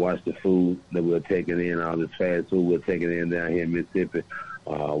we got to watch the food that we're taking in, all this fast food we're taking in down here in Mississippi.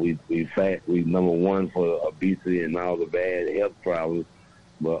 We number 1 for obesity and all the bad health problems,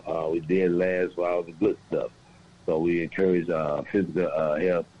 but we dead last for all the good stuff. So we encourage physical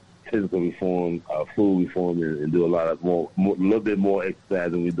health, physical reform, food reform, and do a little bit more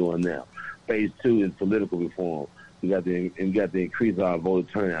exercise than we're doing now. Phase 2 is political reform. We got to increase our voter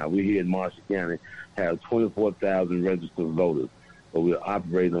turnout. We here in Marshall County have 24,000 registered voters, but we're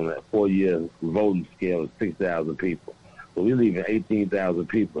operating on a 4-year voting scale of 6,000 people. So we're leaving 18,000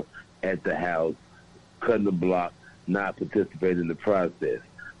 people at the house, cutting the block, not participating in the process.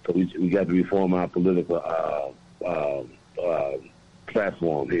 So we got to reform our political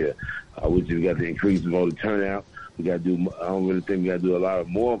platform here, which we got to increase voter turnout. We got to do. I don't really think we got to do a lot of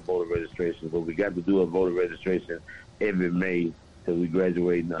more voter registration, but we got to do a voter registration every May because we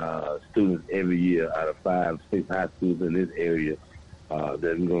graduate students every year out of 5, 6 high schools in this area. That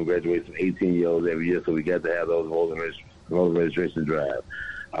we're going to graduate some 18-year-olds every year, so we got to have those voter registration drives.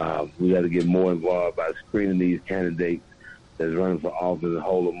 We got to get more involved by screening these candidates that's running for office and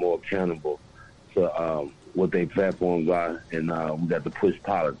hold them more accountable to what their platforms are, and we got to push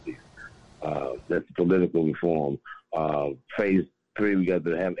policies. That's political reform. Phase 3, we got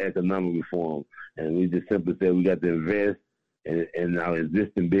to have economic reform, and we just simply said we got to invest in our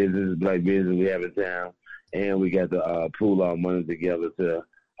existing business, black business we have in town, and we got to pool our money together to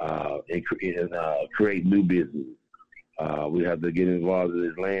and create new businesses. We have to get involved in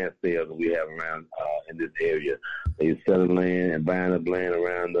this land sales that we have around in this area. They're selling land and buying up land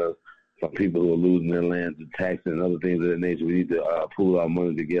around us for people who are losing their land to taxes and other things of that nature. We need to pool our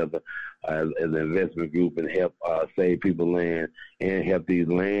money together as an investment group and help save people land and help these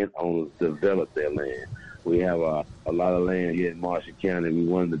landowners develop their land. We have a lot of land here in Marshall County.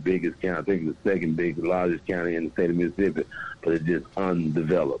 We're one of the biggest counties. I think the second largest county in the state of Mississippi, but it's just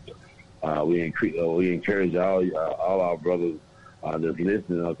undeveloped. We encourage all our brothers that's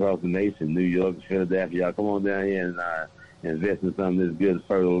listening across the nation, New York, Philadelphia. Y'all come on down here and invest in some of this good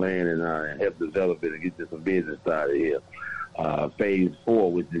fertile land and help develop it and get some business started here. Phase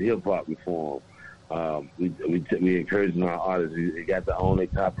 4, which is hip hop reform. We encouraging our artists. They got to own their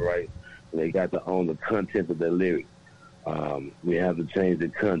copyright. They got to own the content of their lyrics. We have to change the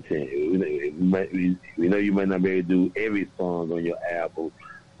content. We know you might not be able to do every song on your album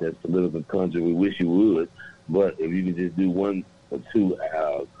that's political country. We wish you would, but if you can just do one or two,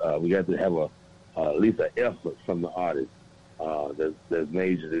 we got to have at least an effort from the artist that's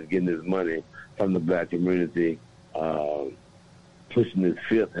major, that's getting this money from the black community, pushing this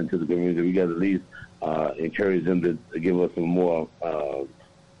filth into the community. We got to at least encourage them to give us some more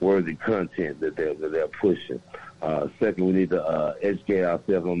worthy content that they're pushing. Second, we need to educate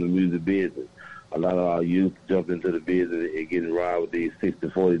ourselves on the music business. A lot of our youth jump into the business and getting robbed with these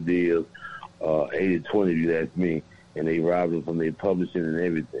 60-40 deals, 80-20 if you ask me, and they rob them from their publishing and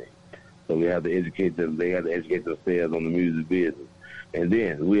everything. So we have to educate them. They have to educate themselves on the music business. And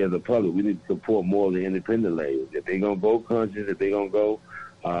then we as a public, we need to support more of the independent labels. If they're going to go country, if they're going to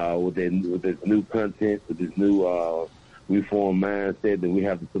go with this new content, with this new reform mindset, then we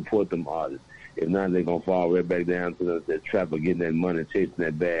have to support them artists. If not, they're going to fall right back down to the trap of getting that money, chasing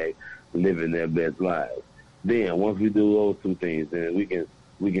that bag, living their best lives. Then once we do those two things, then we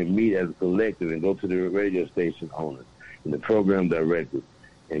can meet as a collective and go to the radio station owners and the program directors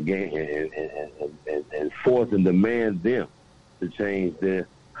and force and demand them to change their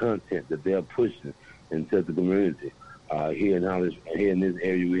content that they're pushing into the community. Here in this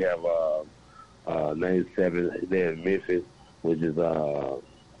area, we have 97 there in Memphis, which is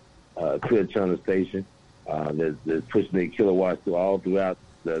Clear Channel Station that's pushing their kilowatts all throughout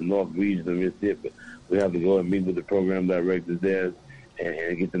the north region of Mississippi. We have to go and meet with the program directors there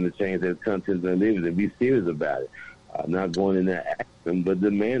and get them to change their content and living and be serious about it. Not going in there acting, but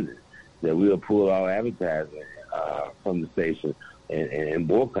demanding that we'll pull our advertising from the station and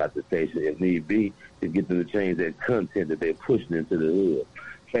boycott the station if need be to get them to change their content that they're pushing into the hood.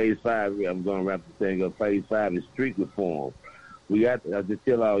 Phase 5, I'm going to wrap the thing up. Phase 5 is street reform. We got to just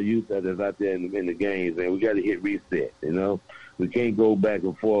tell our youth that's out there in the games, man, we got to hit reset, you know? We can't go back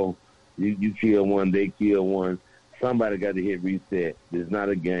and forth. You kill one, they kill one. Somebody got to hit reset. It's not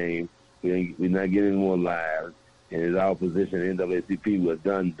a game. We're not getting more lives. And it's our position in NAACP. We're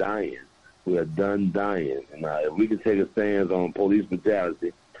done dying. We are done dying. And if we can take a stand on police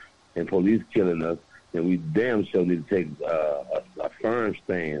brutality and police killing us, then we damn sure need to take a firm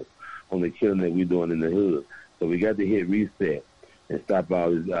stance on the killing that we're doing in the hood. So we got to hit reset and stop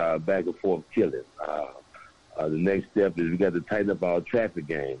all this back and forth killing. The next step is we got to tighten up our traffic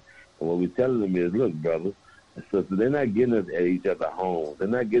game. And what we're telling them is, look, brothers and sisters, they're not getting us at each other's homes. They're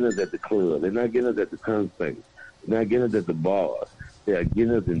not getting us at the club. They're not getting us at the concerts. They're not getting us at the bars. They are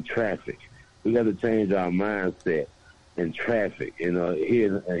getting us in traffic. We got to change our mindset in traffic. You know, here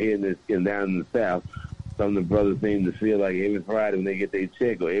down in the South, some of the brothers seem to feel like every Friday when they get their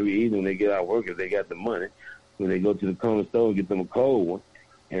check or every evening when they get out of work, if they got the money, when they go to the corner store and get them a cold one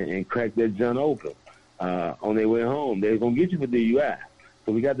and crack that junk open on their way home, they're going to get you for DUI.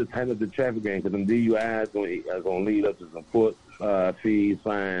 So we got to tighten up the traffic game because them DUIs are going to lead up to some court fees,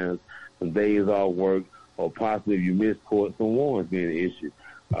 fines, some days off work, or possibly if you miss court, some warrants being issued.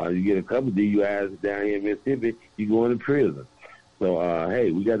 You get a couple DUIs down here in Mississippi, you go into prison. So,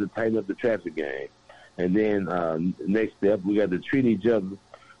 hey, we got to tighten up the traffic game. And then next step, we got to treat each other.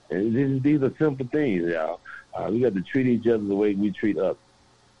 And these are simple things, y'all. We got to treat each other the way we treat others.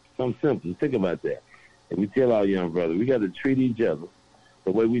 Something simple. Think about that. And we tell our young brothers, we got to treat each other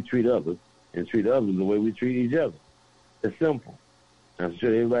the way we treat others and treat others the way we treat each other. It's simple. I'm sure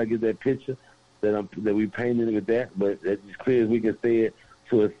everybody get that picture that we painted with that, but it's as clear as we can say it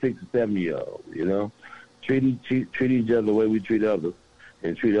to a 6 or 7-year-old, you know? Treat each other the way we treat others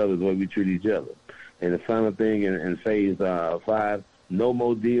and treat others the way we treat each other. And the final thing in phase 5, no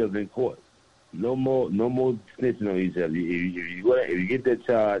more deals in court. No more snitching on each other. If you get that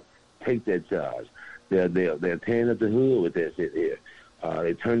charge, take that charge. They're tearing up the hood with that shit here.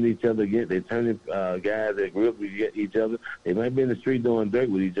 They turn each other against. They turn guys that grew up with each other. They might be in the street doing dirt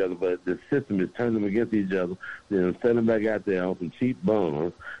with each other, but the system is turning them against each other. Then send them back out there on some cheap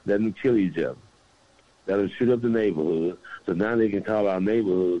bombs, let them kill each other. Let them shoot up the neighborhood. So now they can call our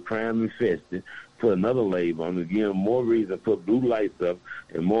neighborhood crime infested, put another label on it, give them more reason, put blue lights up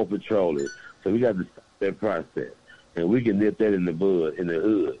and more patrolling. So we got to stop that process. And we can nip that in the bud, in the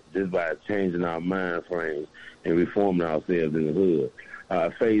hood, just by changing our mind frames and reforming ourselves in the hood.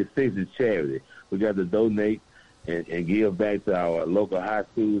 Phase 6 is charity. We got to donate and give back to our local high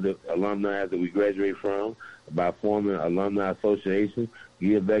school alumni that we graduate from by forming an alumni association,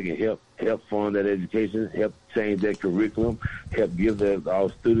 give back and help fund that education, help change that curriculum, help give our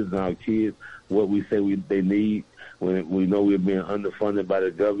students and our kids what we say they need. When we know we're being underfunded by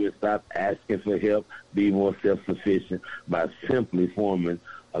the government, stop asking for help, be more self-sufficient by simply forming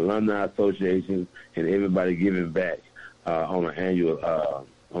alumni associations and everybody giving back on an annual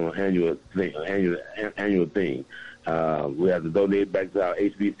thing. We have to donate back to our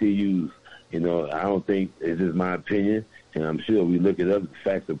HBCUs. You know, I don't think, it's just my opinion, and I'm sure we look it up, the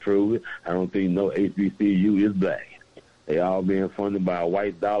facts will prove it. I don't think no HBCU is black. They all being funded by a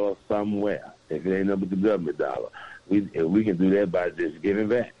white dollar somewhere, if it ain't up with the government dollar. We can do that by just giving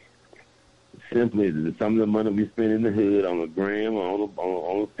back. Simply, some of the money we spend in the hood on a gram or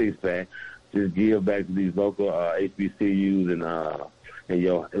on a six-pack, just give back to these local HBCUs and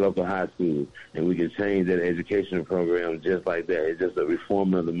your local high schools, and we can change that educational program just like that. It's just a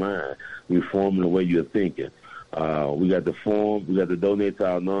reforming of the mind, reforming the way you're thinking. We got to donate to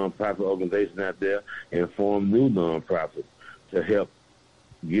our nonprofit organization out there and form new nonprofits to help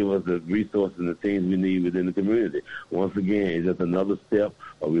give us the resources and the things we need within the community. Once again, it's just another step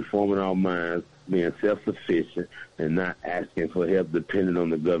of reforming our minds, being self-sufficient, and not asking for help, depending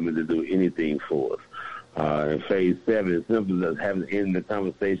on the government to do anything for us. And phase 7 is simply as having to end the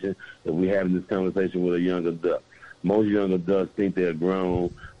conversation if we're having this conversation with a young adult. Most young adults think they're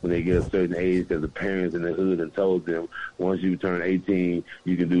grown when they get a certain age because the parents in the hood have told them, once you turn 18,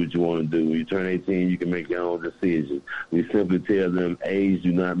 you can do what you want to do. When you turn 18, you can make your own decisions. We simply tell them, age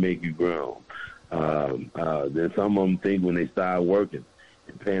do not make you grown. Then some of them think when they start working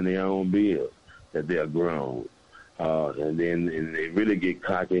and paying their own bills that they're grown. And they really get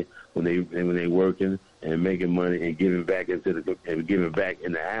cocky when they working and making money and giving back in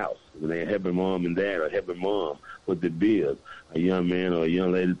the house when they're helping mom and dad or helping mom with the bills. A young man or a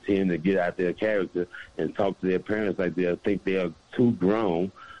young lady tend to get out their character and talk to their parents like they think they are too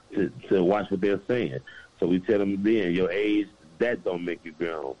grown to watch what they're saying. So we tell them then, your age, that don't make you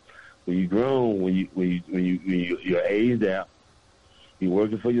grown. When you're grown, when you're aged out, you're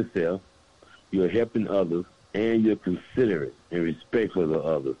working for yourself, you're helping others, and you're considerate and respectful of the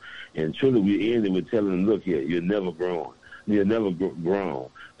others. And truly, we ended with telling them, look here, you're never grown. You're never grown,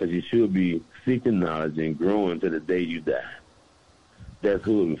 because you should be seeking knowledge and growing to the day you die. That's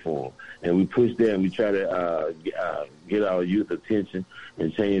hood reform. And we push that, and we try to get our youth attention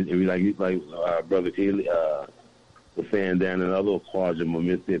and change. And we like Brother Keeley was saying down in other quadrants of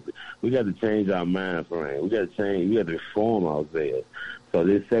Mississippi, we got to change our mind frame. We got to reform ourselves. So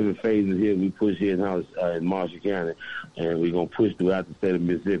there's 7 phases here we push here in Marshall County, and we're going to push throughout the state of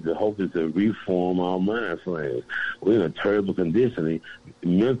Mississippi. The hope is to reform our mind frames. We're in a terrible condition,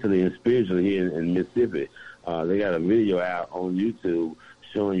 mentally and spiritually here in Mississippi. They got a video out on YouTube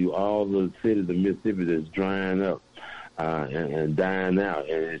showing you all the cities of Mississippi that's drying up and dying out.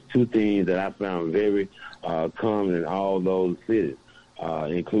 And there's 2 things that I found very common in all those cities,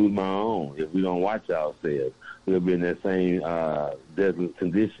 including my own. If we don't watch ourselves, we'll be in that same desolate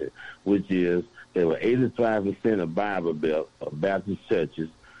condition, which is there were 85% of Bible Belt of Baptist churches,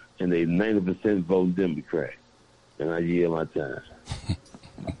 and they 90% vote Democrat. And I yield my time.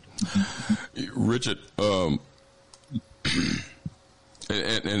 Richard, and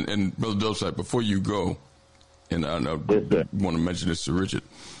Brother Dulcite, before you go, and I want to mention this to Richard,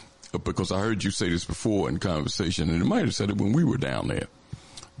 because I heard you say this before in conversation, and you might have said it when we were down there,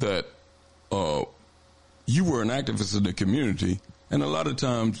 that you were an activist in the community, and a lot of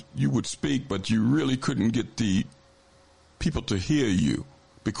times you would speak, but you really couldn't get the people to hear you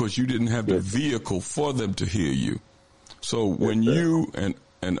because you didn't have the vehicle for them to hear you. So when you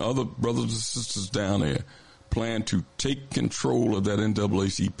and other brothers and sisters down there plan to take control of that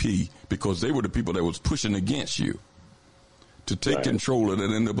NAACP, because they were the people that was pushing against you, to take control of that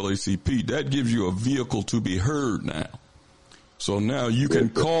NAACP, that gives you a vehicle to be heard now. So now you can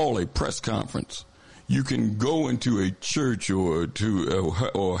call a press conference. You can go into a church or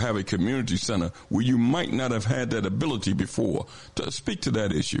have a community center where you might not have had that ability before. To speak to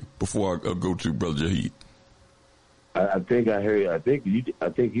that issue before I go to Brother Jaheed. I think I heard. I think you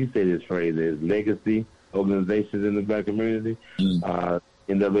said this phrase as legacy organizations in the black community.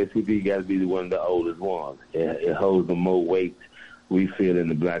 NAACP got to be one of the oldest ones. It holds the most weight, we feel, in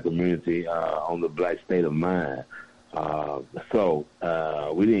the black community on the black state of mind. So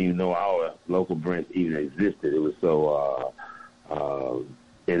we didn't even know our local branch even existed. It was so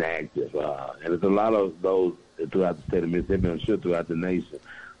inactive. And there's a lot of those throughout the state of Mississippi, I'm sure throughout the nation.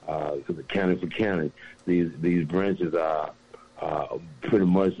 Because the county for county, these branches are pretty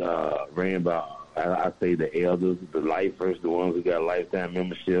much ran by, I say, the elders, the lifers, the ones who got lifetime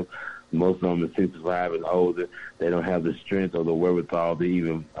membership. Most of them are 65 and older. They don't have the strength or the wherewithal to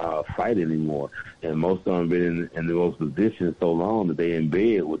even fight anymore. And most of them have been in those positions so long that they're in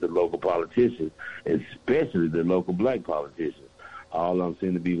bed with the local politicians, especially the local black politicians. All of them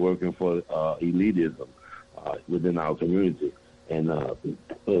seem to be working for elitism within our community. And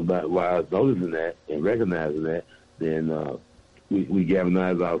while I was noticing that and recognizing that, then we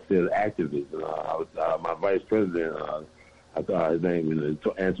galvanized ourselves activists. My vice president, I thought his name was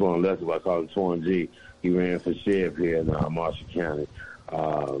Antoine Lester, but I call him Twan G. He ran for sheriff here in Marshall County.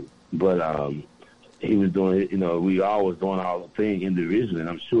 But he was doing, we all was doing our thing individually, and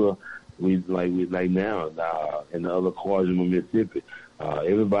I'm sure we like now in the other quarters of Mississippi,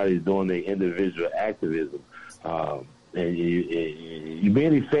 everybody's doing their individual activism. And you're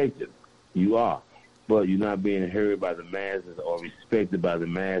being effective. You are. But you're not being heard by the masses or respected by the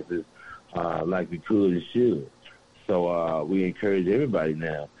masses like we could and should. So we encourage everybody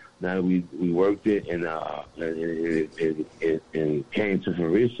now. Now that we worked it and it came to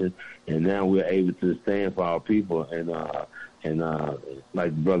fruition, and now we're able to stand for our people. And like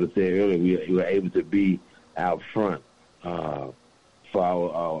the brother said earlier, we're able to be out front for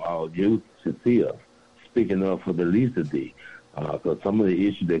our youth to see us. Speaking up for the least of thee, because some of the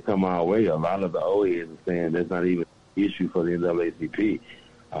issues that come our way, a lot of the old heads are saying that's not even an issue for the NAACP.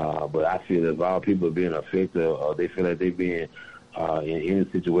 But I feel that if our people are being affected or they feel like they're being in any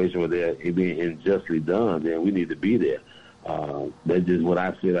situation where they're being unjustly done, then we need to be there. That's just what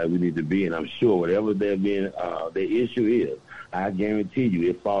I feel like we need to be, and I'm sure whatever their issue is, I guarantee you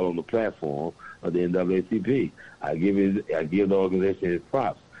it falls on the platform of the NAACP. I give the organization its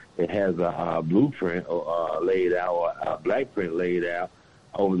props. It has a blueprint laid out, or a black print laid out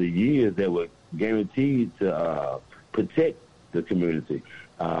over the years that were guaranteed to protect the community,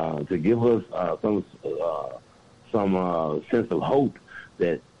 to give us some sense of hope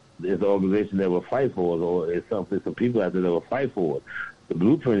that there's an organization that will fight for us, or it's some people out there that will fight for us. The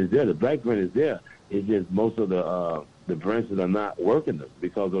blueprint is there. The black print is there. It's just most of the branches are not working them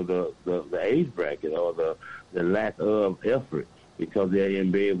because of the age bracket or the lack of effort, because they're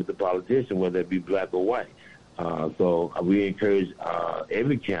in bed with the politician, whether it be black or white. So we encourage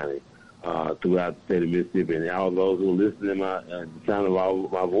every county throughout the state of Mississippi, and all those who are listening to the sound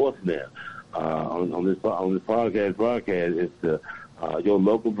of my voice now on this podcast broadcast, is to your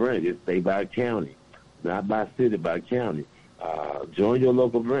local branch. It's stay by county, not by city, by county. Join your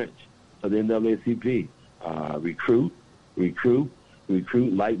local branch of the NAACP.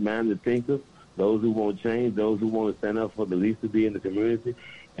 Recruit like-minded thinkers, those who want change, those who want to stand up for the least of thee in the community,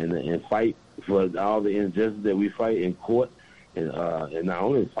 and fight for all the injustice that we fight in court, and not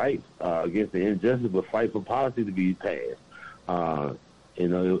only fight against the injustice, but fight for policy to be passed.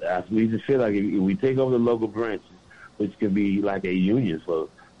 We just feel like if we take over the local branches, which can be like a union for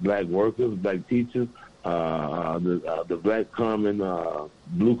black workers, black teachers, the black common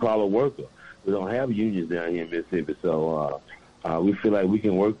blue-collar worker. We don't have unions down here in Mississippi, so we feel like we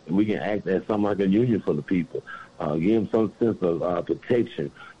can act as something like a union for the people, give them some sense of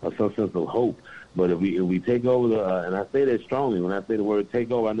protection or some sense of hope. But if we take over and I say that strongly, when I say the word take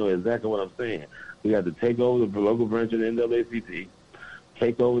over, I know exactly what I'm saying. We have to take over the local branch of the NAACP,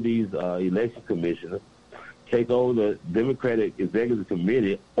 take over these election commissioners, take over the Democratic Executive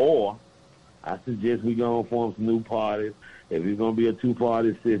Committee, or I suggest we go and form some new parties. If it's going to be a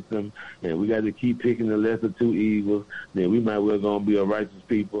two-party system and we got to keep picking the lesser two evils, then we might well going to be a righteous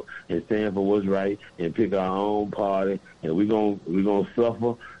people and stand for what's right and pick our own party. And we're going to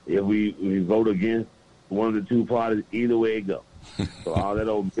suffer if we vote against one of the two parties. Either way it goes. So all that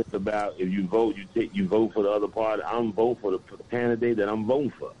old myth about if you vote, you vote for the other party. I'm voting for the candidate that I'm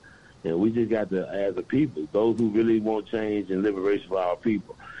voting for. And we just got to, as a people, those who really want change and liberation for our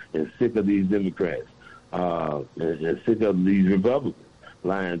people, and sick of these Democrats. And sick of these Republicans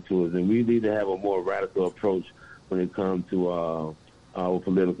lying to us, and we need to have a more radical approach when it comes to our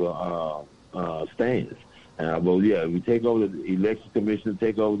political stance. But yeah, we take over the election commission,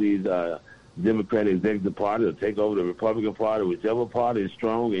 take over these Democratic Executive Party, or take over the Republican Party, whichever party is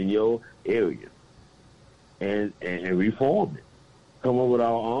strong in your area. and reform it. Come up with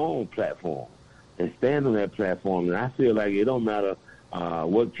our own platform and stand on that platform. And I feel like it don't matter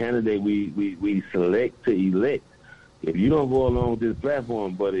what candidate we select to elect. If you don't go along with this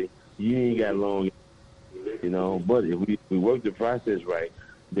platform, buddy, you ain't got long, But if we work the process right,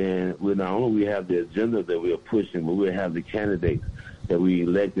 then we not only have the agenda that we are pushing, but we'll have the candidates that we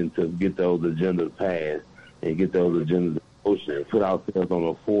electing to get those agendas passed and get those agendas in motion and put ourselves on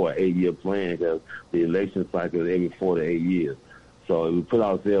a 4 or 8 year plan, because the election cycle is every 4 to 8 years. So if we put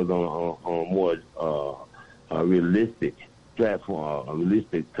ourselves on a more a realistic platform, a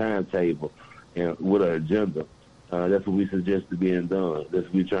realistic timetable, and with an agenda, that's what we suggest to being done. That's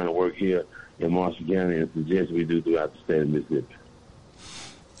what we're trying to work here in Marshall County and suggest we do throughout the state of Mississippi.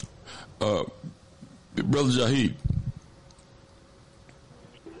 Brother Jaheed.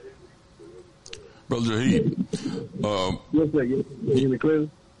 Yes, sir. You hear me clearly?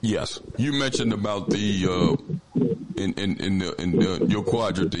 Yes. You mentioned about the in your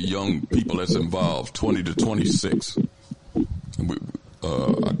quadrant, the young people that's involved, 20 to 26. I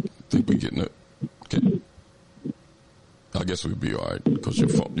think we're getting it. Okay. I guess we'd be all right because your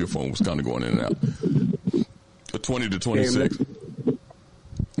phone was kind of going in and out. 20 to 26.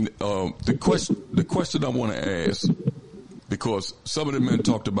 The question I want to ask, because some of the men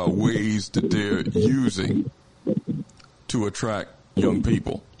talked about ways that they're using to attract young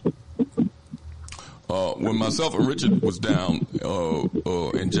people. When myself and Richard was down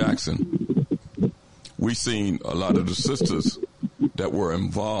in Jackson, we seen a lot of the sisters that were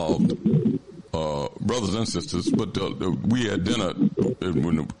involved, brothers and sisters, but we had dinner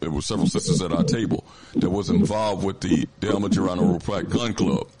when there were several sisters at our table that was involved with the Elmer Geronimo Pratt Gun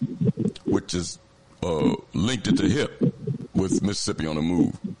Club, which is linked at the hip with Mississippi on the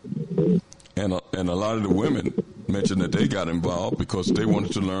Move. And a lot of the women mentioned that they got involved because they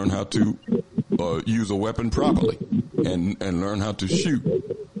wanted to learn how to use a weapon properly and learn how to shoot.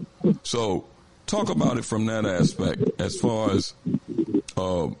 So talk about it from that aspect as far as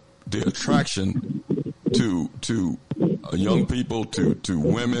the attraction to young people, to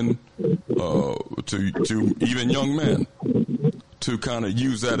women, to even young men, to kind of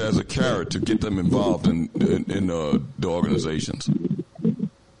use that as a carrot to get them involved in the organizations.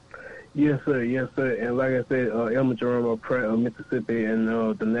 Yes, sir. Yes, sir. And like I said, Elmer Geronimo Pratt of Mississippi and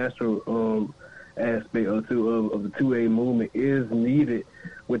the national aspect of the 2A movement is needed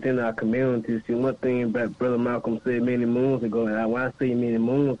within our communities. See, one thing that Brother Malcolm said many moons ago, and when I say many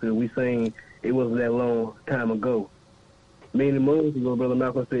moons ago, we saying it wasn't that long time ago. Many moons ago, Brother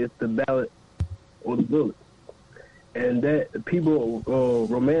Malcolm said it's the ballot or the bullet. And that people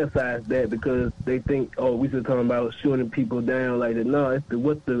romanticize that because they think, we just talking about shooting people down like that. No, it's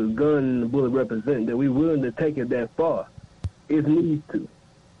what the gun and the bullet represent, that we're willing to take it that far. It needs to.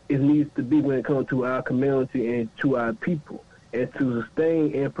 It needs to be when it comes to our community and to our people, and to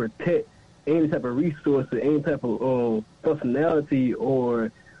sustain and protect any type of resources, any type of personality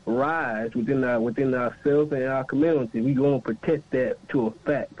or rise within ourselves and our community. We going to protect that to a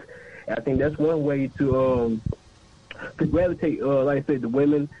fact. And I think that's one way to gravitate, like I said, the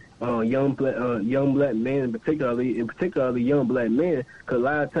women, young black men, particularly young black men, because a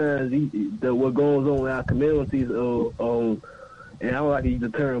lot of times what goes on in our communities, and I don't like to use the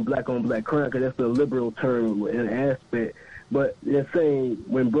term black on black crime because that's a liberal term in an aspect, but they're saying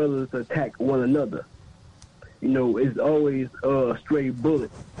when brothers attack one another, it's always a stray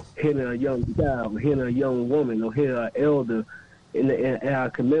bullet hitting a young child, hitting a young woman, or hitting an elder in our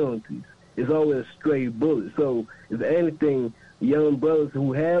communities. It's always a stray bullet. So, if anything, young brothers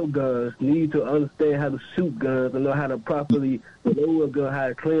who have guns need to understand how to shoot guns and know how to properly load a gun, how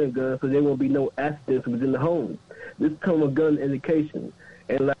to clean a gun, so there won't be no accidents within the home. This comes with gun education.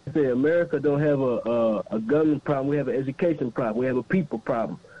 And like I said, America don't have a gun problem. We have an education problem. We have a people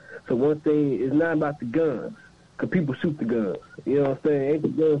problem. So one thing is not about the guns, because people shoot the guns. You know what I'm saying? Ain't the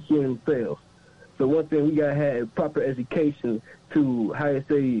guns shooting themselves. So one thing, we got to have proper education to,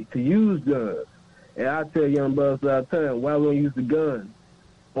 to use guns. And I tell young brothers all the time, why we don't use the gun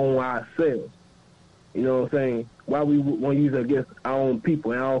on ourselves? You know what I'm saying? Why we want to use it against our own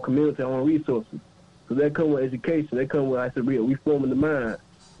people and our own community, our own resources? So that come with education. That come with, reforming the mind.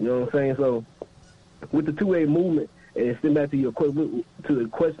 You know what I'm saying? So with the 2A movement, and send back to the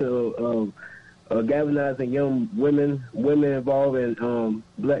question of galvanizing young women involved, and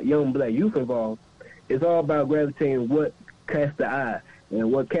young black youth involved, it's all about gravitating what catches the eye.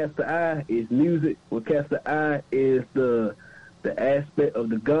 And what catches the eye is music. What catches the eye is the aspect of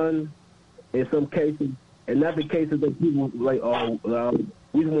the gun in some cases, and not the cases that people like,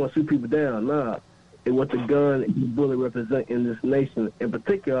 we just want to shoot people down. Nah. and what the gun and the bullet represent in this nation, and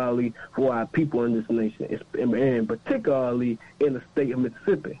particularly for our people in this nation, and particularly in the state of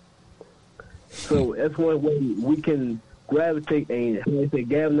Mississippi. So that's one way we can gravitate and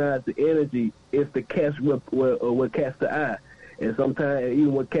galvanize the energy is to catch what catch the eye, and sometimes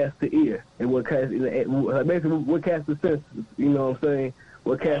even what catch the ear, and what catch basically what catch the senses. You know what I'm saying?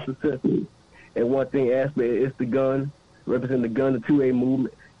 What catch the senses. And one thing aspect is the gun, represent the gun, the 2A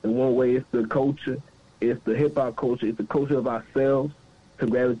movement. And one way it's the culture, it's the hip hop culture, it's the culture of ourselves to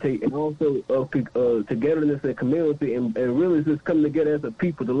gravitate, and also of togetherness and community, and really just coming together as a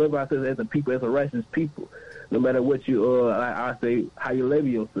people, to live ourselves as a people, as a righteous people, no matter what you, I say, how you label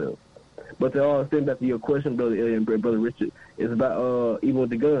yourself. But to all extend back to your question, Brother Elliott and Brother Richard, it's about even with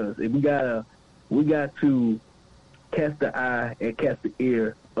the guns. If we got to catch the eye and catch the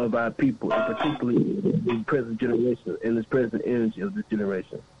ear of our people, and particularly in the present generation, in this present energy of this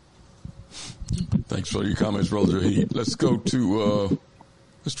generation. Thanks for your comments, Brother Heat. Let's go to,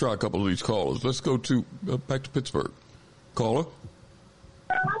 let's try a couple of these callers. Let's go to, back to Pittsburgh. Caller?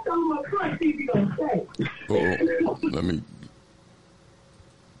 Let me.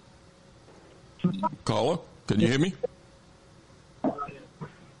 Caller, can you hear me?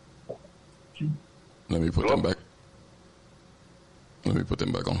 Let me put them back. Let me put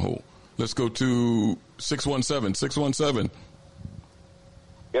them back on hold. Let's go to 617. 617.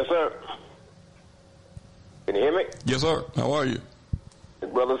 Yes, sir. Can you hear me? Yes, sir. How are you?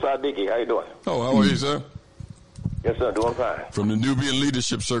 Brother Sadiki, how you doing? Oh, how are you, sir? Yes, sir. Doing fine. From the Nubian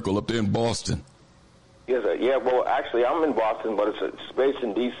Leadership Circle up there in Boston. Yes, sir. Yeah, well, actually, I'm in Boston, but it's based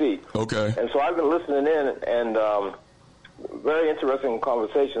in D.C. Okay. And so I've been listening in, and very interesting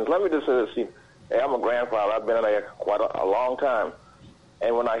conversations. Let me just say this. Hey, I'm a grandfather. I've been in there quite a long time.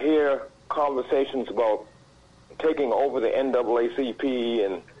 And when I hear conversations about taking over the NAACP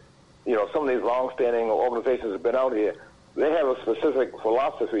and, you know, some of these long-standing organizations that have been out here, they have a specific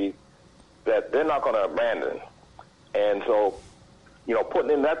philosophy that they're not going to abandon. And so, you know,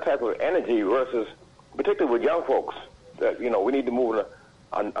 putting in that type of energy versus, particularly with young folks, that, you know, we need to move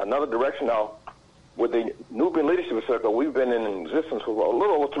in another direction now. With the Nubian Leadership Circle, we've been in existence for a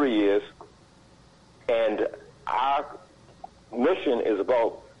little over 3 years, and our mission is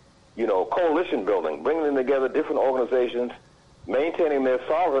about, you know, coalition building, bringing together different organizations, maintaining their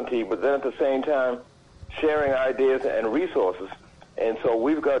sovereignty, but then at the same time sharing ideas and resources. And so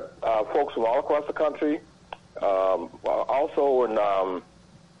we've got folks from all across the country, also in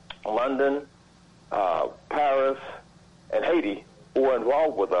London, Paris, and Haiti, who are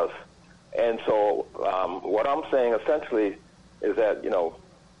involved with us. And so what I'm saying essentially is that, you know,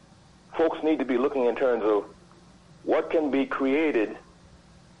 folks need to be looking in terms of what can be created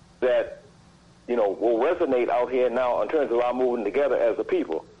that, you know, will resonate out here now in terms of our moving together as a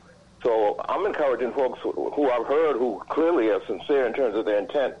people. So I'm encouraging folks who I've heard who clearly are sincere in terms of their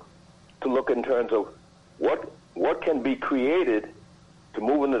intent to look in terms of what can be created to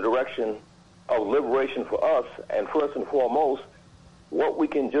move in the direction of liberation for us, and first and foremost, what we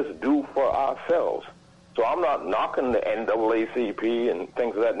can just do for ourselves. So I'm not knocking the NAACP and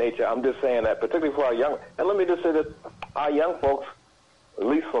things of that nature. I'm just saying that particularly for our young, and let me just say that our young folks, at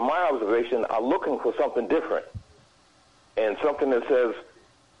least from my observation, are looking for something different and something that says,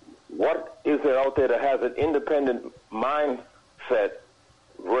 what is there out there that has an independent mindset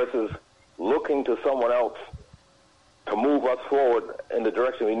versus looking to someone else to move us forward in the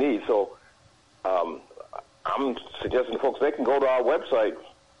direction we need? So I'm suggesting to folks they can go to our website.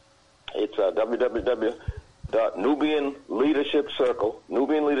 It's www.Nubian Leadership Circle,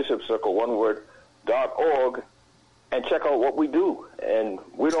 one word, .org, and check out what we do. And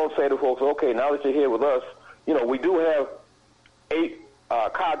we don't say to folks, okay, now that you're here with us, you know, we do have 8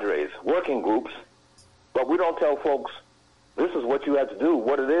 cadres, working groups, but we don't tell folks this is what you have to do.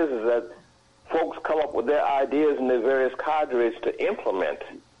 What it is that folks come up with their ideas and their various cadres to implement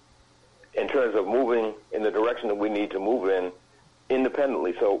in terms of moving in the direction that we need to move in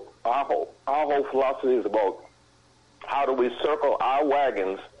independently. So our whole philosophy is about how do we circle our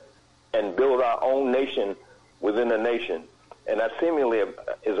wagons and build our own nation within a nation. And that seemingly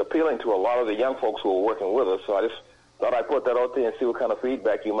is appealing to a lot of the young folks who are working with us. So I just thought I'd put that out there and see what kind of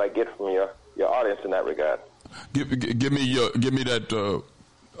feedback you might get from your audience in that regard. Give me that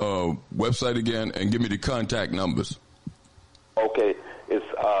website again, and give me the contact numbers. Okay, it's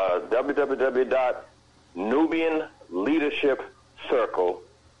www.Nubian Leadership Circle.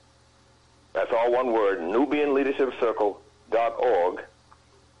 That's all one word, Nubian Leadership Circle.org,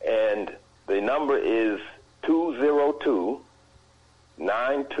 and the number is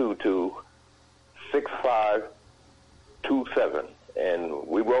 202-922-6527, and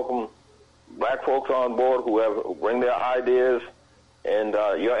we welcome black folks on board who bring their ideas and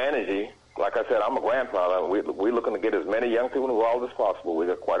your energy. Like I said, I'm a grandfather. We're looking to get as many young people involved as possible. We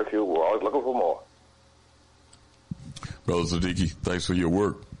got quite a few. We're always looking for more. Brother Siddiqui, thanks for your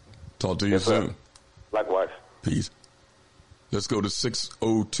work. Talk to you soon. Sir. Likewise. Peace. Let's go to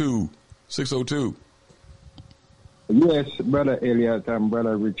 602. 602. Yes, Brother Elliott and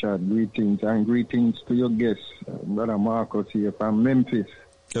Brother Richard, greetings, and greetings to your guests, Brother Marcus here from Memphis.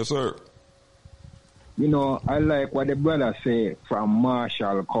 Yes, sir. You know, I like what the brother say from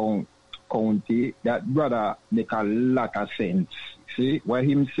Marshall County. That brother make a lot of sense. See, what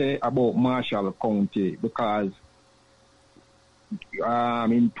him say about Marshall County, because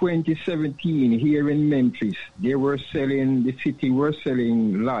in 2017 here in Memphis, the city were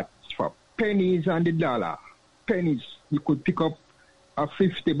selling lots for pennies on the dollar. Pennies, you could pick up a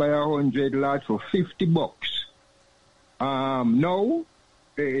 50 by 100 lot for $50. Now,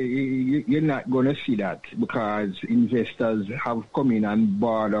 you're not going to see that because investors have come in and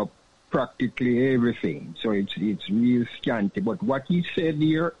bought up practically everything. So it's real scanty. But what he said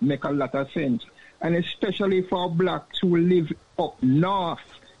here make a lot of sense. And especially for blacks who live up north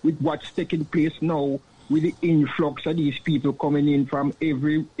with what's taking place now with the influx of these people coming in from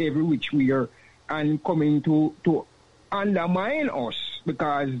every which way and coming to undermine us,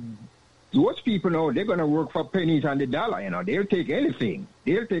 because those people now, they're going to work for pennies on the dollar, They'll take anything.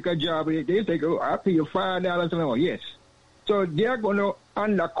 They'll take a job. They'll take, I'll pay you $5 an hour, yes. So they're going to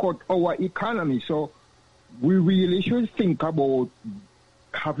undercut our economy. So we really should think about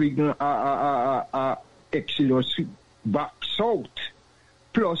having a exodus back south.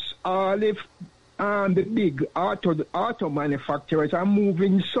 Plus, all the big auto manufacturers are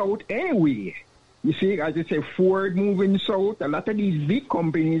moving south anyway. You see, as I say, Ford moving south. A lot of these big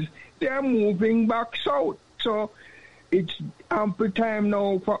companies, they're moving back south. So it's ample time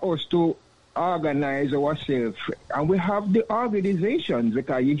now for us to organize ourselves. And we have the organizations,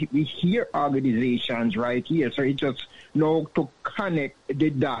 because we hear organizations right here. So it's just now to connect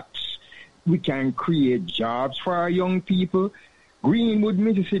the dots. We can create jobs for our young people. Greenwood,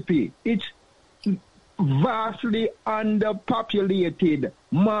 Mississippi, it's vastly underpopulated.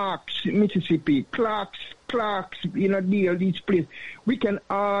 Marks, Mississippi, Clarks, these places. We can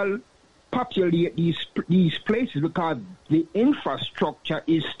all populate these places because the infrastructure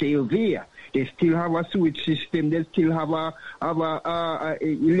is still there. They still have a sewage system. They still have a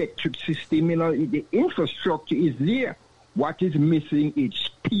electric system. The infrastructure is there. What is missing is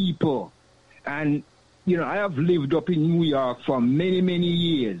people. And I have lived up in New York for many, many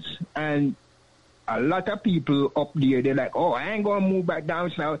years, and a lot of people up there, they're like, oh, I ain't going to move back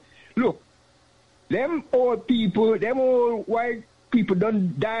down south. Look, them old people, them old white people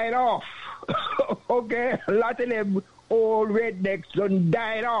done died off. Okay? A lot of them old rednecks done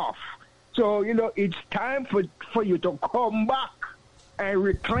died off. So, it's time for you to come back and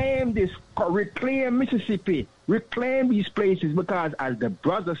reclaim Mississippi, reclaim these places, because as the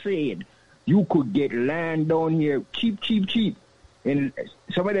brother said, you could get land down here cheap. And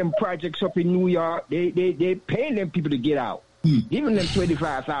some of them projects up in New York, they paying them people to get out. Giving them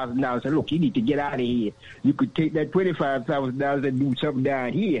 $25,000. Say, look, you need to get out of here. You could take that $25,000 and do something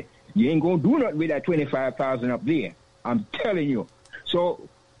down here. You ain't going to do nothing with that $25,000 up there. I'm telling you. So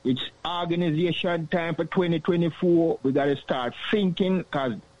it's organization time for 2024. We got to start thinking,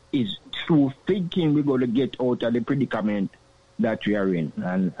 because it's through thinking we're going to get out of the predicament that we are in.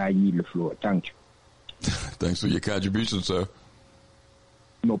 And I yield the floor. Thank you. Thanks for your contribution, sir.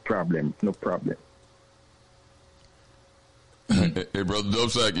 No problem. Hey, Brother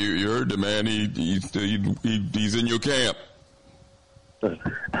Dubsack, you heard the man. He's in your camp.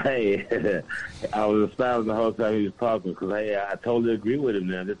 Hey, I was espousing the whole time he was talking, because I totally agree with him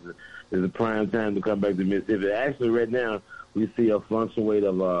now. This is a prime time to come back to Mississippi. Actually, right now, we see a function rate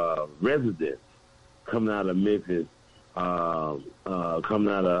of residents coming out of Memphis, coming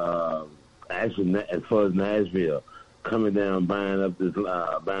out of actually as far as Nashville, coming down,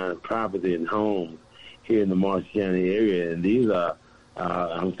 buying property and homes here in the Marshall County area. And these are,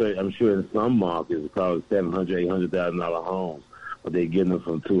 I'm sure in some markets, probably $700,000, $800,000 homes, but they're getting them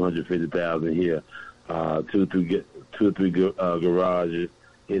from $250,000 here, two or three garages.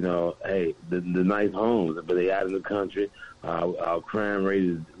 Hey, the nice homes, but they out in the country. Our crime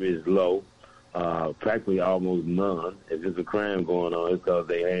rate is low, practically almost none. If there's a crime going on, it's because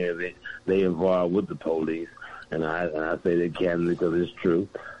they involved with the police. And I say that candidly because it's true.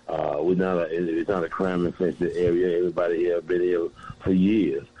 It's not a crime-infested area. Everybody here has been here for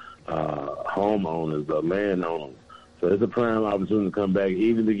years. Homeowners, landowners. So it's a prime opportunity to come back,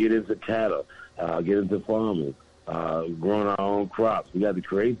 even to get into cattle, get into farming, growing our own crops. We got to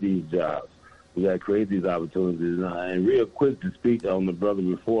create these jobs. We got to create these opportunities. And real quick to speak on the brother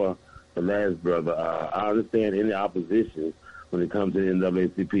before, the last brother, I understand any opposition when it comes to the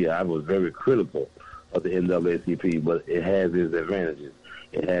NAACP. I was very critical of the NAACP, but it has its advantages.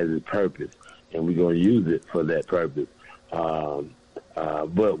 It has its purpose, and we're going to use it for that purpose. But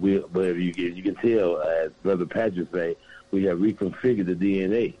you can tell, as Brother Patrick say, we have reconfigured the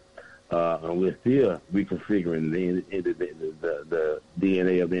DNA, and we're still reconfiguring the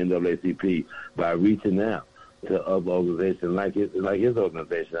DNA of the NAACP by reaching out to other organizations like his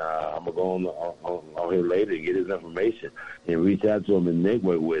organization. I'm gonna go on here later and get his information and reach out to him and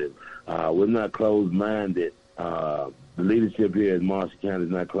network with him. We're not closed-minded. The leadership here in Marshall County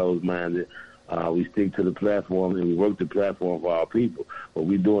is not closed-minded. We stick to the platform and we work the platform for our people. But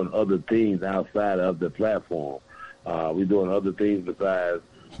we're doing other things outside of the platform. We're doing other things besides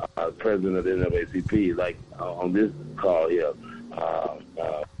president of the NAACP. Like on this call here,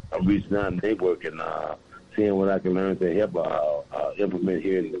 I'm reaching out and networking, seeing what I can learn to help implement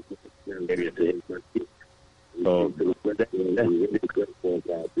here in the area to help my people. So the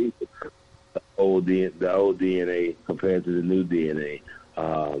old DNA compared to the new DNA.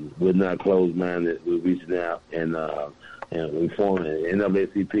 We're not closed-minded. We're reaching out and informing.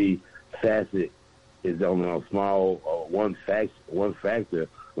 NAACP facet is on a small one factor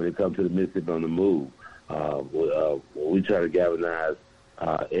when it comes to the Mississippi on the Move. We try to galvanize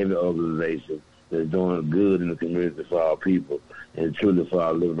every organization that's doing good in the community for our people and truly for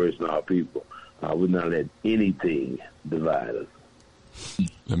our liberation of our people. We're not let anything divide us.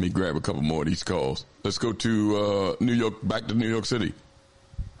 Let me grab a couple more of these calls. Let's go to New York, back to New York City.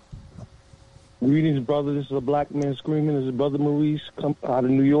 Greetings, brother. This is a black man screaming. This is Brother Maurice out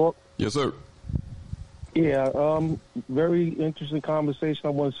of New York. Yes, sir. Yeah, very interesting conversation. I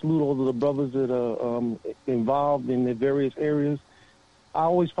want to salute all of the brothers that are involved in the various areas. I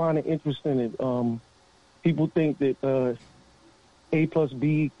always find it interesting that people think that A plus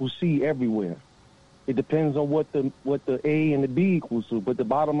B equals C everywhere. It depends on what the A and the B equals to, but the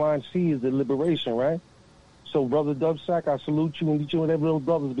bottom line C is the liberation, right? So, Brother Dubsack, I salute you and each and every little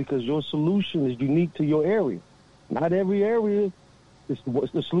brothers because your solution is unique to your area. Not every area.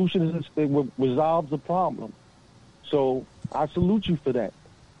 The solution is it resolves the problem. So I salute you for that.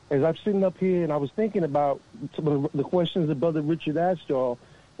 As I'm sitting up here and I was thinking about some of the questions that Brother Richard asked y'all,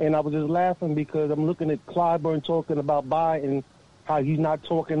 and I was just laughing because I'm looking at Clyburn talking about Biden, how he's not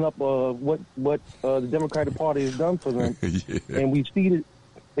talking up what the Democratic Party has done for them. Yeah. And we see it,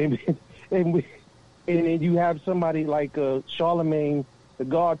 and then you have somebody like Charlemagne the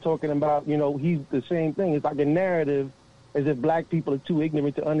God talking about, he's the same thing. It's like a narrative as if black people are too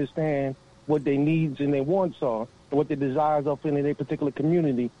ignorant to understand what their needs and their wants are and what their desires are in their particular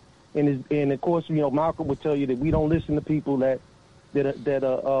community. And of course, Malcolm would tell you that we don't listen to people that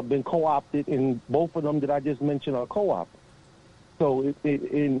are been co-opted, and both of them that I just mentioned are co-opted. So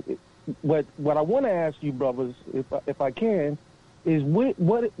what I want to ask you, brothers, if I can, is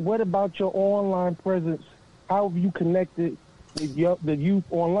what about your online presence? How have you connected with the youth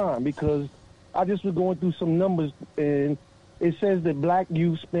online? Because I just was going through some numbers, and it says that black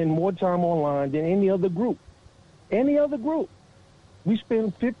youth spend more time online than any other group. Any other group. We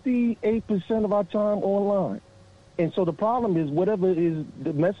spend 58% of our time online. And so the problem is whatever is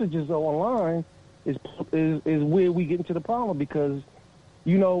the messages are online is where we get into the problem because,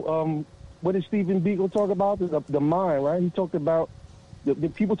 what did Stephen Beagle talk about? The mind, right? He talked about, the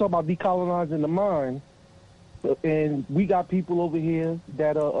people talk about decolonizing the mind. And we got people over here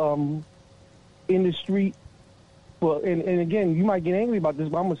that are in the street. Well, and again, you might get angry about this,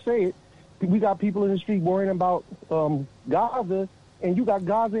 but I'm going to say it. We got people in the street worrying about Gaza, and you got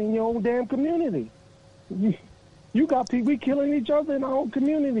Gaza in your own damn community. You got people, we killing each other in our own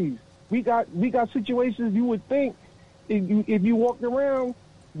communities. We got situations you would think if you walked around,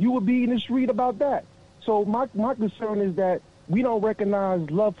 you would be in the street about that. So my concern is that we don't recognize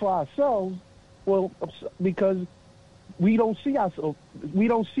love for ourselves, well, because we don't see ourselves. We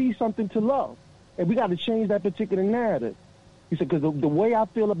don't see something to love. And we got to change that particular narrative. He said, because the way I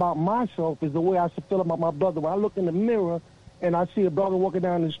feel about myself is the way I feel about my brother. When I look in the mirror and I see a brother walking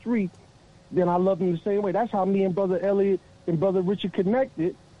down the street, then I love him the same way. That's how me and Brother Elliott and Brother Richard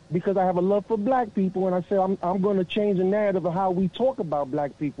connected, because I have a love for black people, and I said I'm going to change the narrative of how we talk about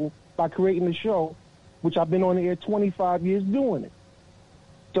black people by creating a show, which I've been on the air 25 years doing it.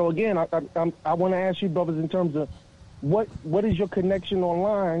 So again, I want to ask you, brothers, in terms of what is your connection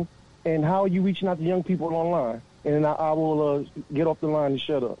online, and how are you reaching out to young people online? And I will get off the line and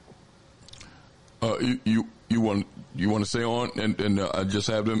shut up. You want to stay on and I just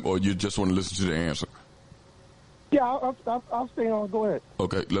have them, or you just want to listen to the answer? Yeah, I'll stay on. Go ahead.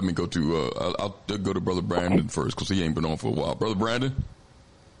 Okay, let me go to, I'll go to Brother Brandon first because he ain't been on for a while. Brother Brandon?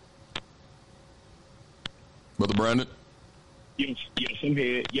 Brother Brandon? Yes, I'm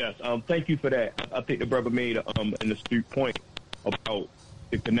here. Yes, thank you for that. I think the brother made an astute point about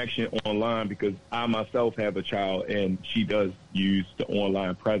the connection online, because I myself have a child and she does use the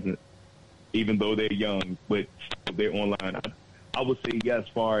online presence, even though they're young, but they're online. I would say yes, as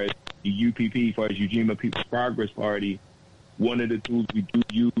far as the UPP, as far as Ujima People's Progress Party, one of the tools we do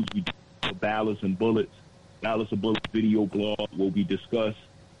use, we do Ballots and Bullets video blog where we discuss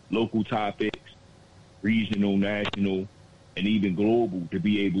local topics, regional, national, and even global, to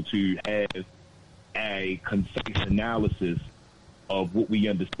be able to have a concise analysis of what we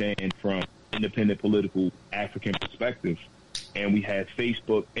understand from independent political African perspective. And we have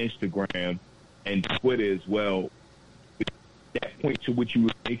Facebook, Instagram, and Twitter as well. That point to what you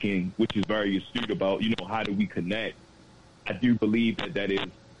were making, which is very astute about, how do we connect? I do believe that is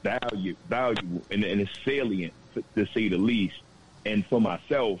valuable and it's salient, to say the least. And for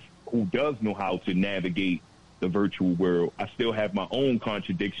myself, who does know how to navigate the virtual world, I still have my own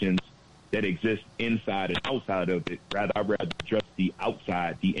contradictions that exist inside and outside of it. I'd rather address the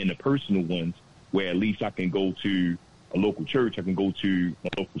outside, the interpersonal ones, where at least I can go to a local church, I can go to my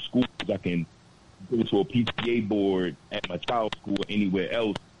local schools, I can go to a PTA board at my child's school or anywhere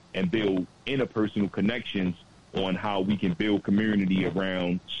else and build interpersonal connections on how we can build community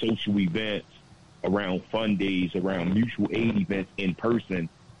around social events, around fun days, around mutual aid events in person,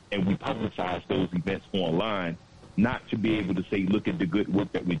 and we publicize those events online, not to be able to say, look at the good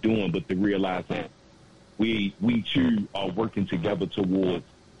work that we're doing, but to realize that we too are working together towards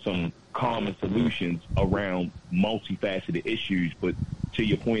some common solutions around multifaceted issues. But to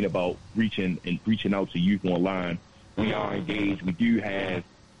your point about reaching out to youth online, we are engaged. We do have,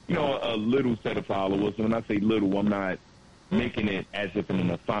 a little set of followers. And when I say little, I'm not making it as if in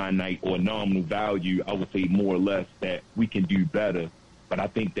a finite or nominal value. I would say more or less that we can do better. But I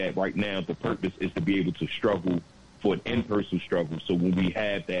think that right now the purpose is to be able to struggle for an in-person struggle. So when we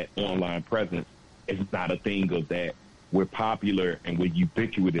have that online presence, it's not a thing of that we're popular and we're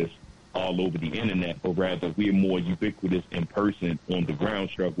ubiquitous all over the internet, but rather we're more ubiquitous in person on the ground,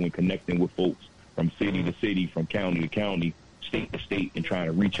 struggling, connecting with folks from city to city, from county to county, state to state, and trying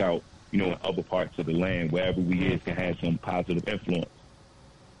to reach out, in other parts of the land, wherever we is, can have some positive influence.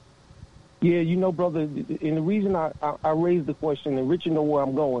 Yeah, brother, and the reason I raised the question, and Richard know where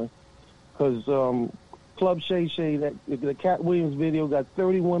I'm going, because Club Shay Shay, the Cat Williams video got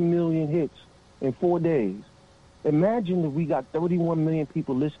 31 million hits in 4 days. Imagine if we got 31 million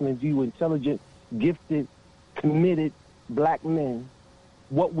people listening to you, intelligent, gifted, committed black men,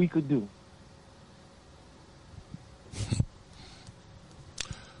 what we could do.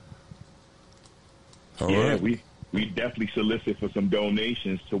 We definitely solicit for some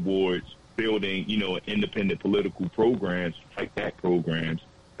donations towards building, independent political programs, like that programs,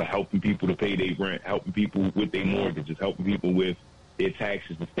 for helping people to pay their rent, helping people with their mortgages, helping people with their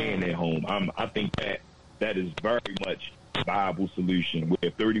taxes to stay in their home. I think that is very much a viable solution.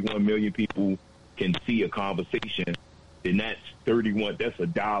 Where 31 million people can see a conversation, then that's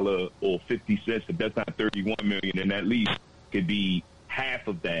 $1 or 50 cents. If that's not 31 million, then at least could be half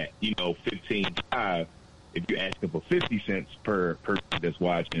of that, 15.5. If you're asking for 50 cents per person that's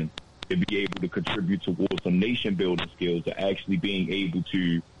watching, to be able to contribute towards some nation building skills, to actually being able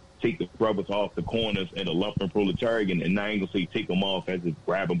to take the brothers off the corners and the lumpen proletarian, and I ain't gonna say take them off as if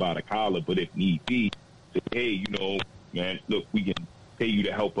grab them by the collar, but if need be, say, hey, man, look, we can pay you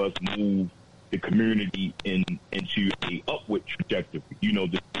to help us move the community into a upward trajectory, to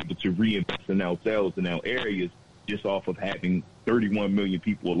be able to reinvest in ourselves in our areas, just off of having 31 million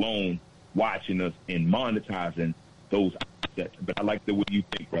people alone watching us and monetizing those assets. But I like the way you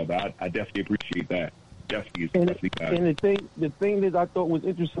think, brother. I definitely appreciate that. And the thing that I thought was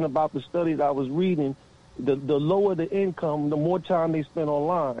interesting about the study that I was reading, the lower the income, the more time they spend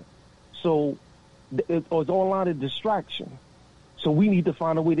online. So it's online a distraction. So we need to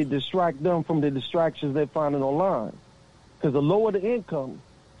find a way to distract them from the distractions they're finding online. Because the lower the income,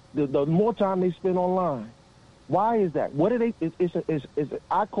 the more time they spend online. Why is that? What are they?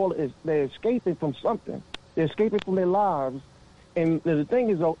 I call it, they're escaping from something. They're escaping from their lives. And the thing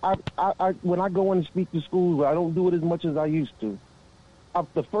is, though, I when I go in and speak to schools, I don't do it as much as I used to.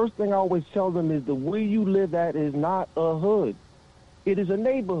 The first thing I always tell them is the way you live at is not a hood. It is a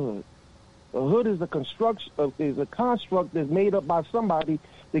neighborhood. A hood is a construct that's made up by somebody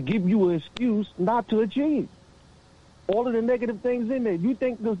to give you an excuse not to achieve. All of the negative things in there. You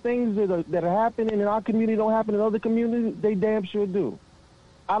think the things that are happening in our community don't happen in other communities? They damn sure do.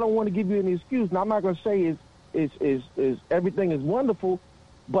 I don't want to give you any excuse. Now, I'm not going to say is everything is wonderful,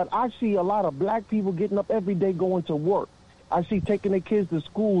 but I see a lot of black people getting up every day going to work. I see taking their kids to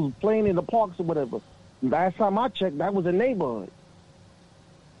schools, playing in the parks or whatever. Last time I checked, that was a neighborhood.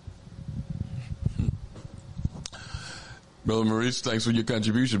 Brother Maurice, thanks for your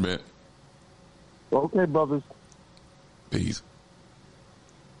contribution, man. Okay, brothers. Peace.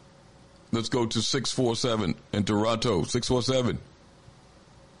 Let's go to 647 in Toronto. 647.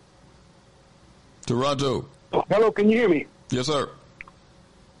 Toronto. Hello, can you hear me? Yes, sir.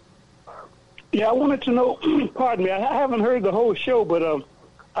 Yeah, I wanted to know, pardon me, I haven't heard the whole show, but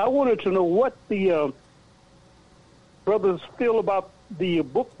I wanted to know what the brothers feel about the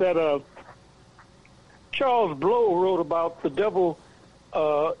book that Charles Blow wrote about, The Devil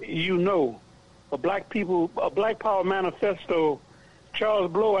You Know, a Black Power Manifesto.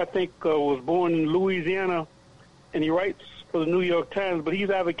 Charles Blow, I think, was born in Louisiana, and he writes for the New York Times, but he's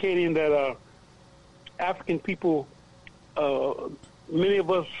advocating that African people, many of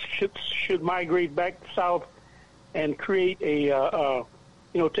us should migrate back south and create a,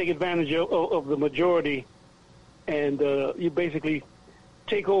 take advantage of the majority, and you basically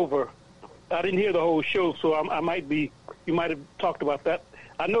take over. I didn't hear the whole show, so you might have talked about that.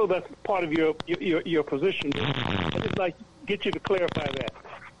 I know that's part of your position. I'd just like to get you to clarify that.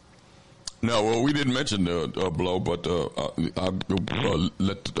 No, well, we didn't mention Blow, but I'll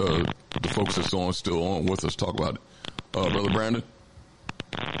let the folks that's still on with us talk about it. Brother Brandon?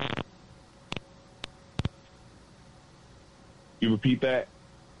 You repeat that?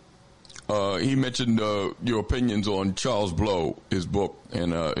 He mentioned your opinions on Charles Blow, his book,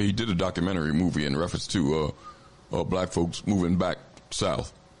 and he did a documentary movie in reference to black folks moving back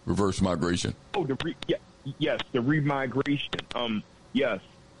south, reverse migration. Oh, yes, the remigration. Yes.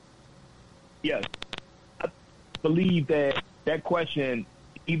 I believe that question,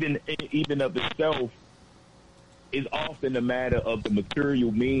 even of itself, is often a matter of the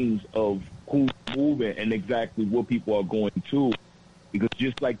material means of who's moving and exactly what people are going to. Because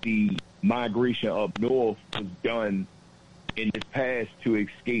just like the migration up north was done in the past to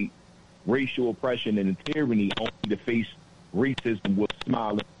escape racial oppression and tyranny, only to face racism with a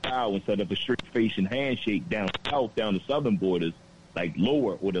smile and bow instead of a straight-facing handshake down south, down the southern borders, like the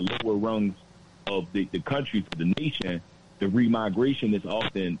lower rungs of the country to the nation. The remigration is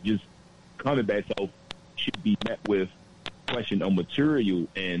often just coming back south should be met with a question of material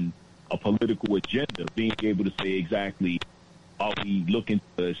and a political agenda, being able to say exactly, are we looking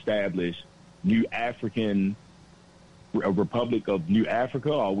to establish a Republic of New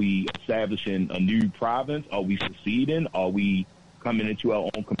Africa? Are we establishing a new province? Are we seceding? Are we coming into our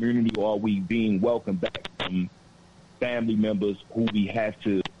own community? Or are we being welcomed back from family members who we have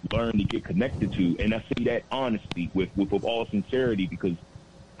to learn to get connected to? And I say that honestly, with all sincerity, because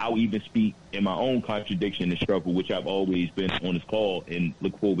I'll even speak in my own contradiction and struggle, which I've always been on this call and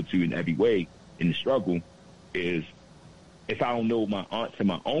look forward to in every way in the struggle, is if I don't know my aunts and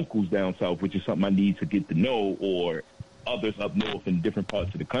my uncles down south, which is something I need to get to know, or others up north in different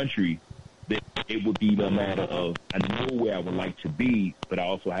parts of the country, then it would be a matter of, I know where I would like to be, but I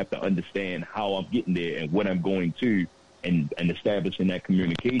also have to understand how I'm getting there and what I'm going to, and establishing that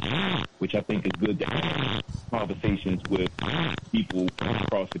communication, which I think is good to have conversations with people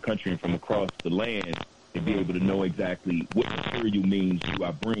across the country and from across the land to be able to know exactly what material means do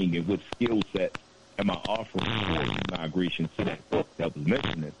I bring and what skill sets am I offering for migration to that was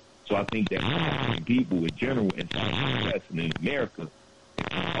mentioning. So I think that people in general in South and in America,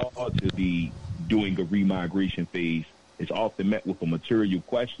 it's hard to be doing a remigration phase. It's often met with a material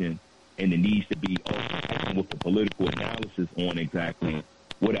question, and it needs to be also with a political analysis on exactly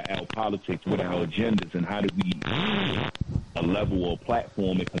what are our politics, what are our agendas, and how do we a level or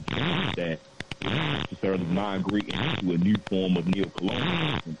platform and conditions that is necessarily migrating into a new form of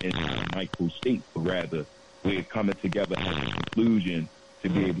neocolonialism and micro states, but rather we're coming together as a conclusion to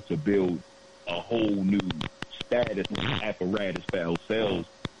be able to build a whole new status and apparatus for ourselves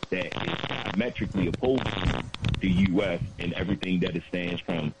that is diametrically opposed to the U.S. and everything that it stands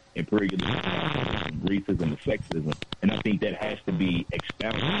from imperialism, racism, and sexism. And I think that has to be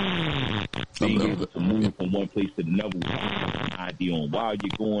expounded. Being able to move from one place to another with an idea on why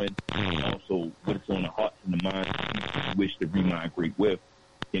you're going, and also what's on the hearts and the minds of people you wish to remigrate with,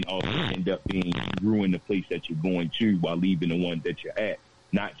 can also end up being ruin the place that you're going to while leaving the one that you're at,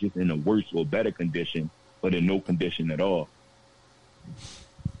 not just in a worse or better condition, but in no condition at all.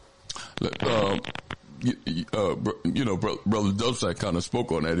 Brother Dubsack kind of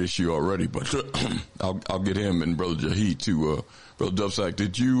spoke on that issue already, but I'll get him and Brother Jaheed to Brother Dubsack.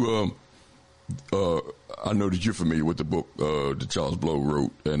 I know that you're familiar with the book that Charles Blow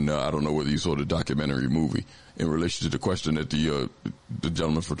wrote, and I don't know whether you saw the documentary movie in relation to the question that the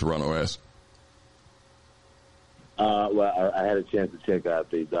gentleman from Toronto asked. Well, I had a chance to check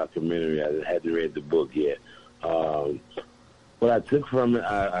out the documentary. I hadn't read the book yet. What I took from it,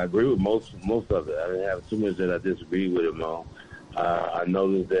 I agree with most of it. I didn't have too much that I disagreed with him on. I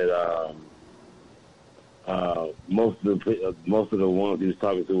noticed that most of the ones he was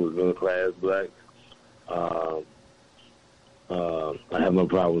talking to was middle class black. I have no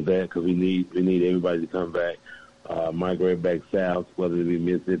problem with that because we need everybody to come back, migrate back south, whether it be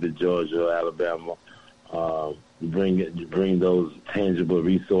Mississippi, Georgia, or Alabama. Bring those tangible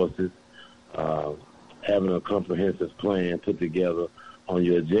resources. Having a comprehensive plan put together on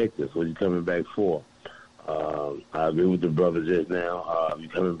your objectives, what you're coming back for. I agree with the brother just now.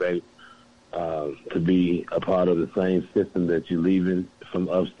 You're coming back to be a part of the same system that you're leaving from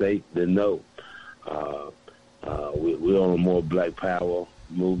upstate, then no. We're on a more black power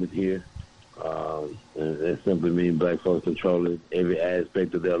movement here. And that simply means black folks controlling every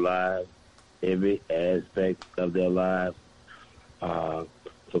aspect of their lives.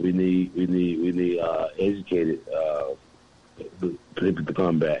 So we need educated people to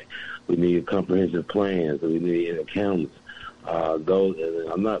come back. We need comprehensive plans. We need accountants.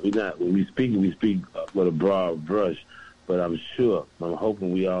 When we speak with a broad brush, but I'm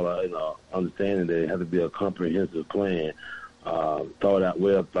hoping we all are understanding that it has to be a comprehensive plan, well thought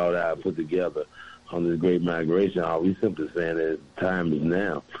out, put together on this great migration. All we simply saying is time is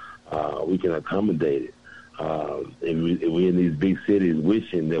now. We can accommodate it. If we're in these big cities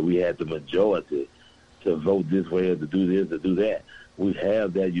wishing that we had the majority to vote this way or to do this or do that, we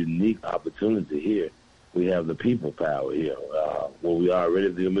have that unique opportunity here. We have the people power here, where we are already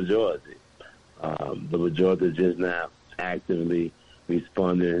the majority. The majority is just now actively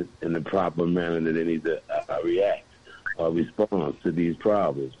responding in the proper manner that they need to react or respond to these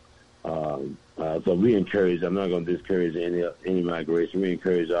problems. So we encourage, I'm not going to discourage any migration. We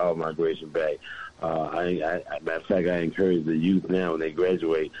encourage all migration back. Matter of fact, I encourage the youth now when they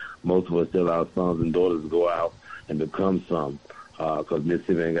graduate, most of us tell our sons and daughters to go out and become some, because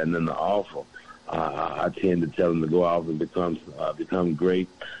Mississippi ain't got nothing to offer. I tend to tell them to go out and become great,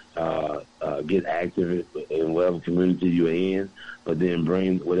 get active in whatever community you're in, but then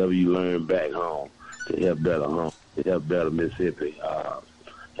bring whatever you learn back home to help better home, to help better Mississippi.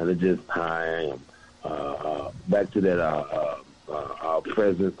 And it's just how I am. Back to that our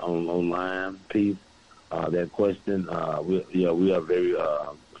presence online piece, that question, we are very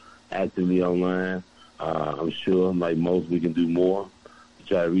actively online. I'm sure, like most, we can do more to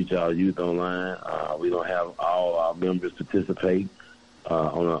try to reach our youth online. We don't have all our members participate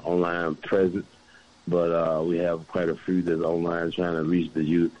on an online presence, but we have quite a few that's online trying to reach the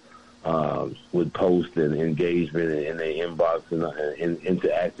youth with posts and engagement in their inbox and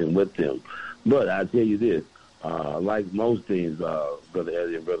interacting with them. But I tell you this, like most things, Brother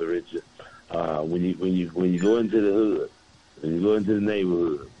Elliott and Brother Richard, when you go into the hood, when you go into the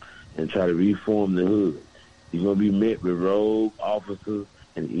neighborhood and try to reform the hood, you're going to be met with rogue officers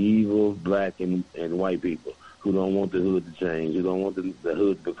and evil black and white people who don't want the hood to change, who don't want the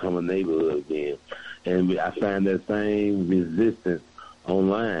hood to become a neighborhood again. And I find that same resistance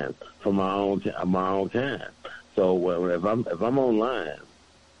online from my own kind. So if I'm online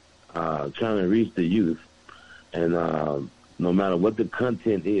trying to reach the youth, and no matter what the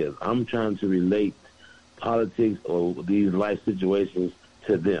content is, I'm trying to relate politics or these life situations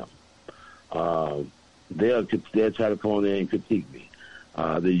to them. They'll try to come on there and critique me.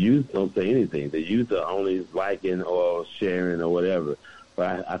 The youth don't say anything. The youth are only liking or sharing or whatever.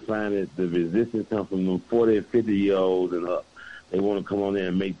 But I find that the resistance comes from them 40 or 50-year-olds and up. They want to come on there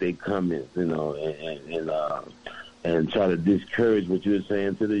and make their comments, and try to discourage what you're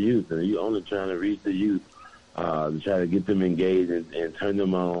saying to the youth. And you're only trying to reach the youth to try to get them engaged and turn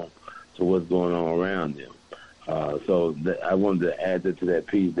them on to what's going on around them. So I wanted to add that to that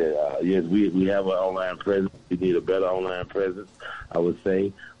piece that, yes, we have an online presence. We need a better online presence, I would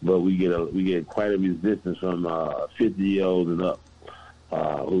say. But we get quite a resistance from 50-year-olds and up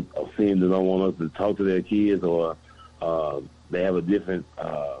who seem to don't want us to talk to their kids, or they have a different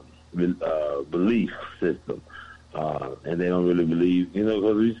belief system. And they don't really believe,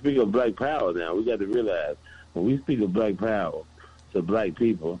 because we speak of black power now. We got to realize when we speak of black power to black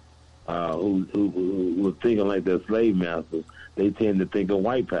people who were thinking like they're slave masters, they tend to think of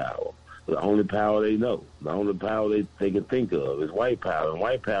white power. The only power they know, the only power they can think of is white power. And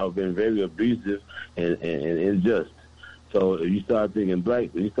white power has been very abusive and unjust. So if you start saying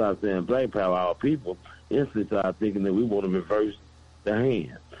black power, our people instantly start thinking that we want to reverse the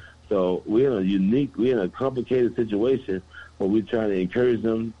hand. So we're in a complicated situation where we're trying to encourage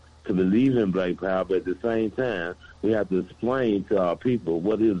them to believe in Black Power, but at the same time, we have to explain to our people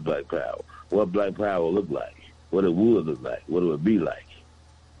what is Black Power, what Black Power will look like, what it would look like, what it would be like.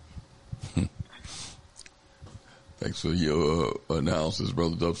 Thanks for your analysis,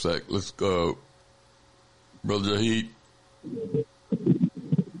 Brother Dubsack. Let's go, Brother Jaheed.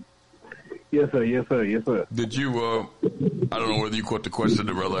 Yes, sir. Yes, sir. Yes, sir. Did you, I don't know whether you caught the question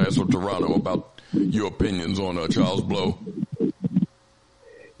the brother asked from Toronto about your opinions on Charles Blow.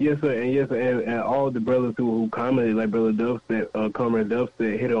 Yes, sir. And yes, sir. And all the brothers who commented, like Brother Dubsack, Comrade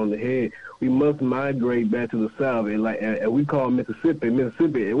Dubsack, hit it on the head. We must migrate back to the South. And we call Mississippi.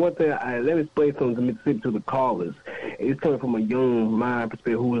 And one thing, let me explain something to Mississippi to the callers. It's coming from a young mind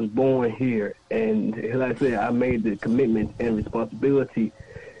perspective who was born here. And like I said, I made the commitment and responsibility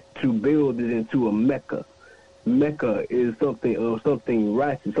to build it into a Mecca. Mecca is something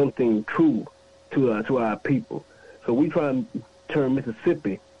righteous, something true to our people. So we try and turn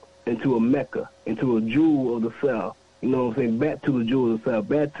Mississippi into a Mecca, into a jewel of the South. You know what I'm saying? Back to the jewel of the South,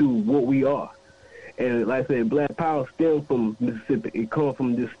 back to what we are. And like I said, Black Power stems from Mississippi. It comes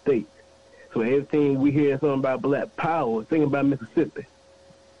from this state. So everything we hear something about Black Power, think about Mississippi.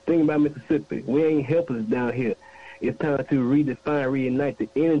 Think about Mississippi. We ain't helpless down here. It's time to redefine, reignite the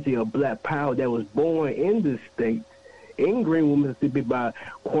energy of Black Power that was born in this state, in Greenwood, Mississippi, by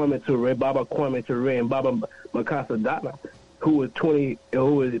Baba Kwame Ture, and Baba Makasa Dada, who was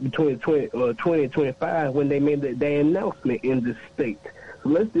between 20 and 25 when they made their announcement in this state. So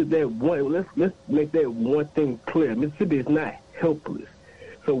let's make that one thing clear. Mississippi is not helpless.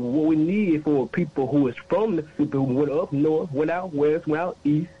 So what we need for people who is from Mississippi, who went up north, went out west, went out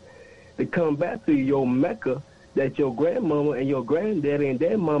east, to come back to your Mecca that your grandmama and your granddaddy and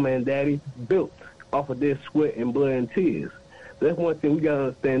their mama and daddy built off of their sweat and blood and tears. That's one thing we got to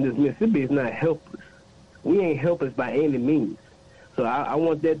understand. This Mississippi is not helpless. We ain't helpless by any means. So I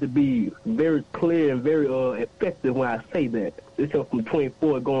want that to be very clear and very effective when I say that. This comes from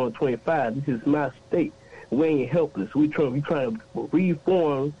 24 going to 25. This is my state. We ain't helpless. We trying to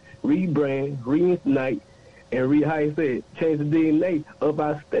reform, rebrand, reunite, and change the DNA of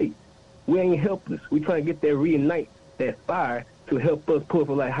our state. We ain't helpless. We trying to get that reunite, that fire, to help us pull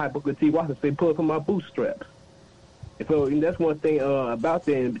from, like Hippocrates Watson said, pull from our bootstraps. And so and that's one thing about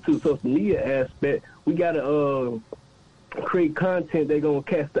that. And to the social media aspect, we got to create content that's going to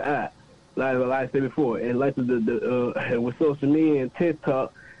catch the eye, like I said before. And like with social media and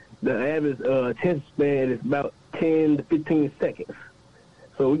TikTok, the average attention span is about 10 to 15 seconds.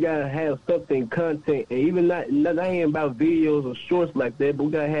 So we got to have something, content, and even not ain't about videos or shorts like that, but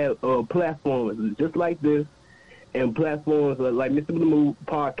we got to have platforms just like this and platforms like Mr. Blue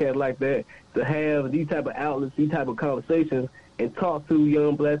podcast like that to have these type of outlets, these type of conversations, and talk to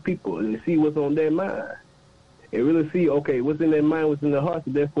young Black people and see what's on their mind. And really see, okay, what's in their mind, what's in their hearts,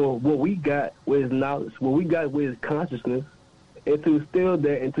 and therefore what we got with is knowledge, what we got with is consciousness, and to instill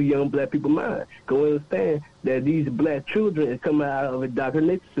that into young Black people's mind. Go understand that these Black children is coming out of a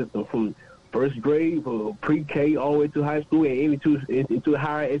indoctrination system from first grade, or pre-K, all the way to high school, and even into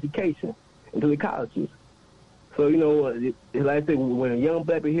higher education, into the colleges. So, you know, like I said, when young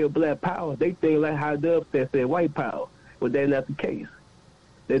Black people hear Black Power, they think like how Dub said white power, but that's not the case.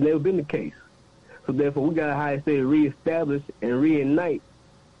 That's never been the case. So therefore, we got to, how I say, reestablish and reunite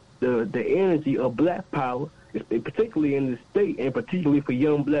the energy of Black Power, particularly in the state, and particularly for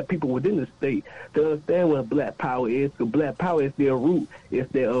young Black people within the state, to understand what Black Power is. Because Black Power is their root, it's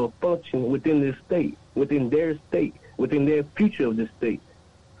their function within this state, within their future of the state.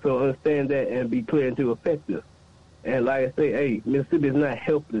 So understand that and be clear and to effective. And like I say, hey, Mississippi is not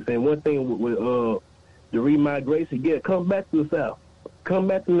helpless. And one thing with the remigration, come back to the South. Come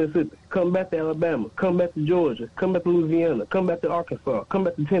back to Mississippi. Come back to Alabama. Come back to Georgia. Come back to Louisiana. Come back to Arkansas. Come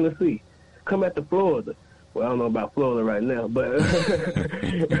back to Tennessee. Come back to Florida. Well, I don't know about Florida right now, but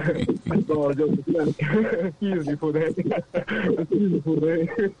that's all I go to. Excuse me for that.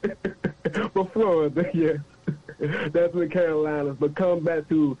 But Florida, yes. That's the Carolinas. But come back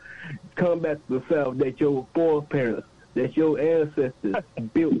to the South that your foreparents, that your ancestors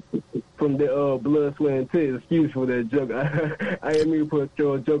built from their blood, sweat, and tears. Excuse me for that joke. I didn't mean to put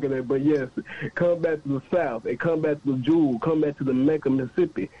your joke in there, but yes, come back to the South and come back to the jewel, come back to the Mecca,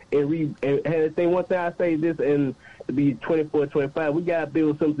 Mississippi, and one thing I say this, and to be 24, 25, we gotta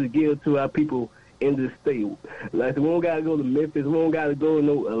build something to give to our people in this state. Like we don't gotta go to Memphis, we don't gotta go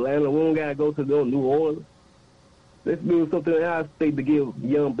to Atlanta, we don't gotta go to New Orleans. Let's build something in our state to give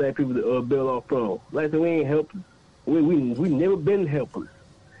young Black people to build off from. Like I said, we ain't helpless. We never been helpless.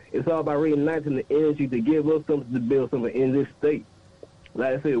 It's all about reuniting the energy to give us something to build something in this state.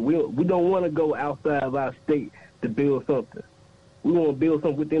 Like I said, we don't want to go outside of our state to build something. We want to build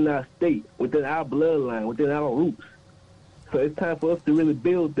something within our state, within our bloodline, within our roots. So it's time for us to really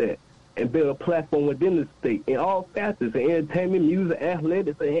build that and build a platform within the state in all facets, in entertainment, music,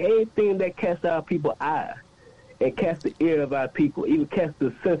 athletics, and anything that catches our people's eye and catch the ear of our people, even catch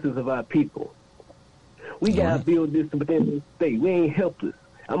the senses of our people. We got to build this within the state. We ain't helpless.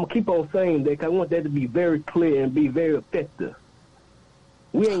 I'm going to keep on saying that because I want that to be very clear and be very effective.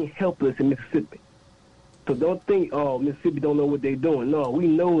 We ain't helpless in Mississippi. So don't think, oh, Mississippi don't know what they're doing. No, we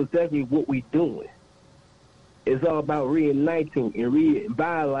know exactly what we're doing. It's all about reigniting and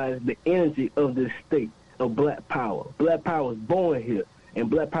revitalizing the energy of this state of black power. Black power is born here, and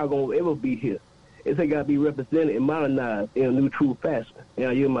black power won't ever be here. It's got to be represented and modernized in a new, true fashion. And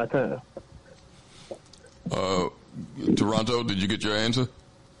I use my time. Toronto, did you get your answer?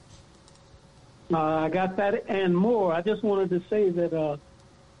 I got that and more. I just wanted to say that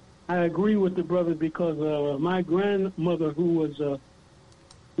I agree with the brother because my grandmother, who was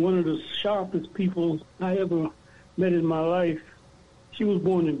one of the sharpest people I ever met in my life, she was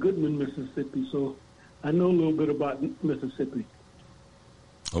born in Goodman, Mississippi, so I know a little bit about Mississippi.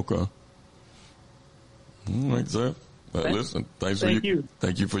 Okay. All right, sir. Listen, thank you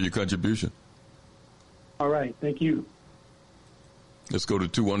for your contribution. All right, thank you. Let's go to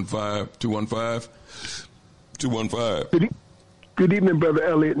 215. Good evening, Brother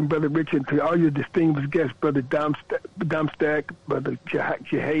Elliott and Brother Richard, to all your distinguished guests, Brother Domstack, Brother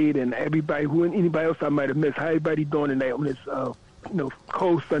Jahade, and anybody else I might have missed. How everybody doing tonight on this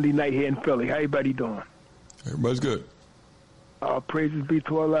cold Sunday night here in Philly? How everybody doing? Everybody's good. Praises be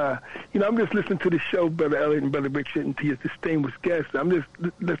to Allah. I'm just listening to the show, Brother Elliott and Brother Richard, and to your distinguished guests. I'm just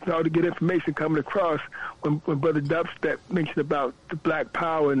listening to get information coming across when Brother Dubstep mentioned about the Black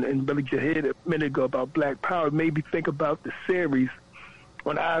Power and Brother Jahid a minute ago about Black Power. It made me think about the series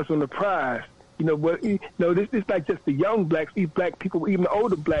on Eyes on the Prize. This is like just the young blacks, these black people, even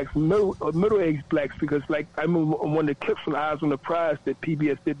older blacks, middle-aged blacks, because like I remember one of the clips from Eyes on the Prize that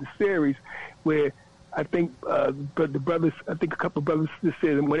PBS did the series where I think a couple of brothers just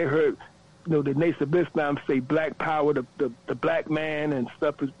said when they heard, the Nation of Islam say Black Power, the black man and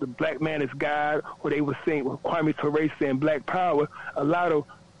stuff is the black man is God, or they were saying Kwame Ture saying Black Power. A lot of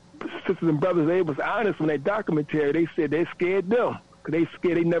sisters and brothers, they was honest when that documentary. They said they scared them because they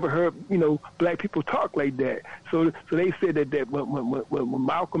scared they never heard black people talk like that. So they said that when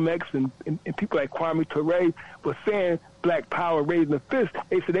Malcolm X and people like Kwame Ture were saying Black Power, raising a fist,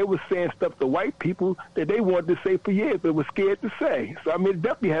 they said they were saying stuff to white people that they wanted to say for years but were scared to say. So, it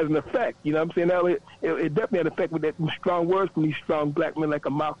definitely has an effect. You know what I'm saying? It definitely had an effect with that strong words from these strong black men like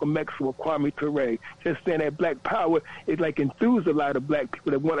a Malcolm X or Kwame Ture. Just saying that Black Power, it like enthused a lot of black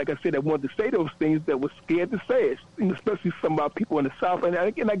people that like I said, that wanted to say those things that were scared to say it, especially some of our people in the South, and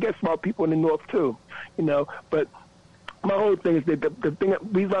I guess some of our people in the North too. But my whole thing is that the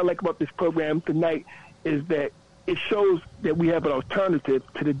reason I like about this program tonight is that it shows that we have an alternative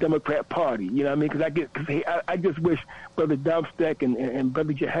to the Democrat Party. You know what I mean? Because I just wish Brother Domstack and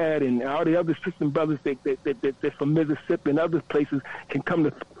Brother Jihad and all the other system brothers that from Mississippi and other places can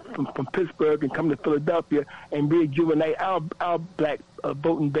come from Pittsburgh and come to Philadelphia and rejuvenate our black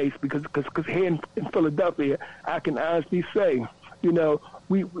voting base. Because here in Philadelphia, I can honestly say, too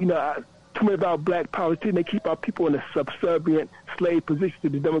many of our black politicians, they keep our people in a subservient slave position to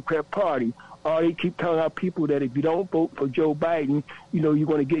the Democrat Party. Or they keep telling our people that if you don't vote for Joe Biden, you're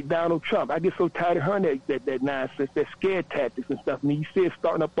going to get Donald Trump. I get so tired of hearing that nonsense, that scare tactics and stuff. You see it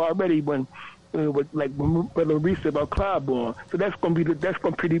starting up already when Brother Reese said about Clyburn. So that's going to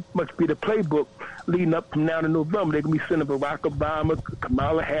pretty much be the playbook leading up from now to November. They're going to be sending Barack Obama,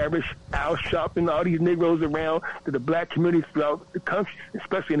 Kamala Harris, Al Sharpton, all these Negroes around to the black communities throughout the country,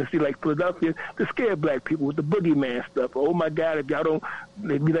 especially in a city like Philadelphia, to scare black people with the boogeyman stuff. Oh my God, if y'all don't,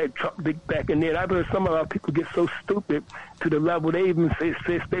 they be like Trump back in there. I've heard some of our people get so stupid to the level they even say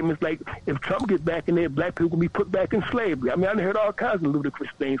statements like, if Trump gets back in there, black people will be put back in slavery. I heard all kinds of ludicrous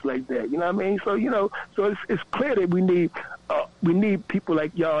things like that. You know what I mean? So, so it's clear that we need people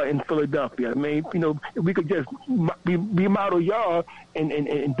like y'all in Philadelphia. If we could just remodel y'all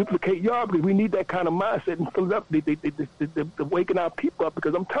and duplicate y'all, because we need that kind of mindset in Philadelphia to waken our people up,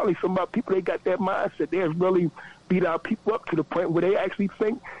 because I'm telling you, some of our people, they got that mindset. They have really beat our people up to the point where they actually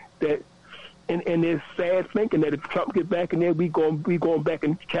think that, and they're sad thinking that if Trump gets back in there, we going back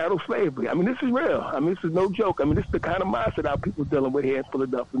in chattel slavery. This is real. This is no joke. This is the kind of mindset our people dealing with here in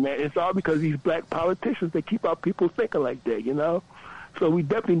Philadelphia, man. It's all because these black politicians, they keep our people thinking like that, So we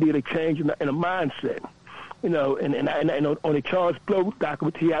definitely need a change in a mindset. And on the Charles Blow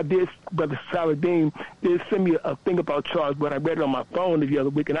documentary, I did, Brother Saladin did send me a thing about Charles, but I read it on my phone the other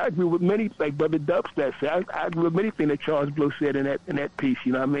week, and I agree with many, like Brother Dubstep said. I agree with many things that Charles Blow said in that piece.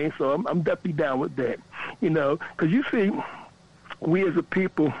 You know what I mean? So I'm definitely down with that. Because you see, we as a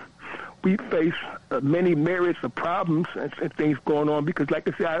people, we face many myriads of problems and things going on. Because, like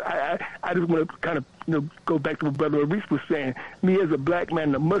I said, I just want to kind of go back to what Brother Reese was saying. Me as a black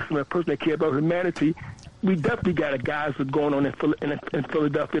man, a Muslim, a person that cares about humanity, we definitely got a guys that's going on in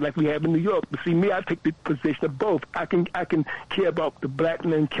Philadelphia like we have in New York. But see, me, I take the position of both. I can care about the black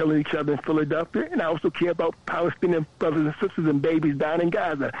men killing each other in Philadelphia, and I also care about Palestinian brothers and sisters and babies dying in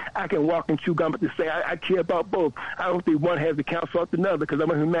Gaza. I can walk and chew gum to say I care about both. I don't think one has to cancel out the other because I'm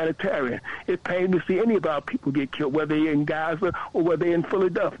a humanitarian. It pains me to see any of our people get killed, whether they're in Gaza or whether they're in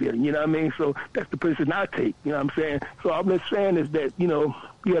Philadelphia. You know what I mean? So that's the position I take. You know what I'm saying? So all I'm just saying is that,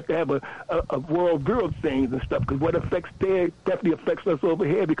 you have to have a world view of things and stuff, because what affects there definitely affects us over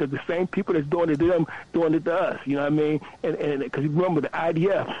here, because the same people that's doing it to them doing it to us. You know what I mean? And because remember the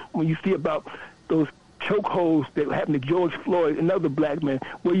IDF, when you see about those chokeholds that happened to George Floyd and other black men,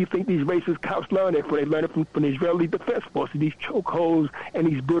 where you think these racist cops learn it from? They learn it from the Israeli Defense Force. These chokeholds and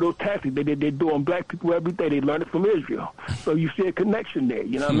these brutal tactics they're doing black people every day. They learn it from Israel. So you see a connection there.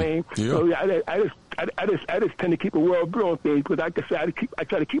 You know what I mean? Yeah. So I just tend to keep a world view on things, because like I said, I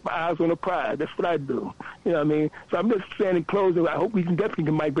try to keep my eyes on the prize. That's what I do. You know what I mean? So I'm just saying in closing, I hope we can definitely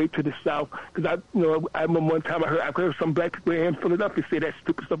migrate to the South, because I remember one time I heard some black people in Philadelphia say that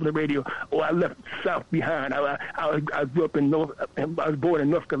stupid stuff on the radio. Oh, I left the South behind. I grew up in I was born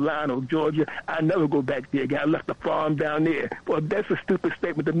in North Carolina or Georgia. I never go back there again. I left the farm down there. Well, that's a stupid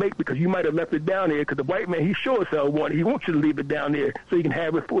statement to make, because you might have left it down there because the white man, he sure as hell wanted. He wants you to leave it down there so he can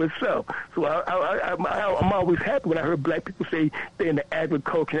have it for himself. So I'm always happy when I heard black people say they're in the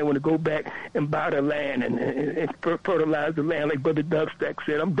agriculture and they want to go back and buy the land and fertilize the land, like Brother Dubstack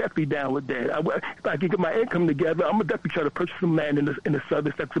said. I'm definitely down with that. If I can get my income together, I'm going to definitely try to purchase some land in the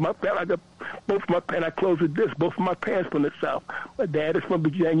southern section. My family, I got both of my parents, I close with this, both of my parents from the South. My dad is from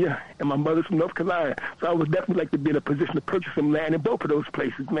Virginia and my mother's from North Carolina. So I would definitely like to be in a position to purchase some land in both of those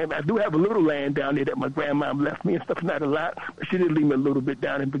places, man. I do have a little land down there that my grandma left me and stuff, not a lot, but she did leave me a little bit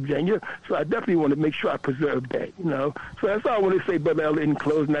down in Virginia. So I definitely want to make sure I preserve that, So that's all I want to say, Brother Elliott, in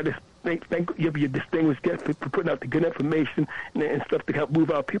closing. I just thank you for your distinguished guest for putting out the good information and stuff to help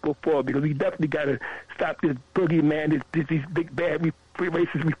move our people forward, because we definitely got to stop this boogeyman, these big bad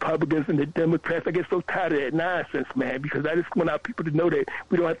racist Republicans and the Democrats. I get so tired of that nonsense, man, because I just want our people to know that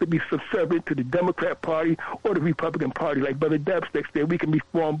we don't have to be subservient to the Democrat Party or the Republican Party. Like Brother Dubstack said, we can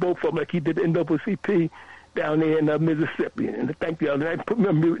reform both of them like he did the NAACP down there in Mississippi. And thank you. And I put me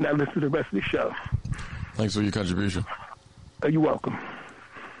on mute and I listen to the rest of the show. Thanks for your contribution. You're welcome.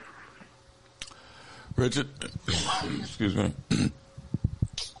 Richard, excuse me.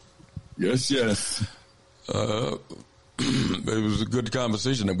 Yes. It was a good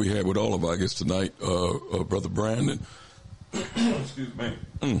conversation that we had with all of our guests tonight. Brother Brandon, excuse me.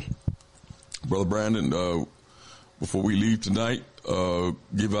 Brother Brandon, before we leave tonight,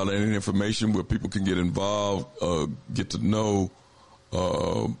 give out any information where people can get involved, get to know,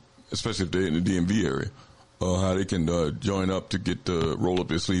 especially if they're in the DMV area, how they can join up to get roll up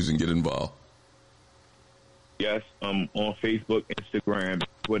their sleeves and get involved. Yes, on Facebook, Instagram,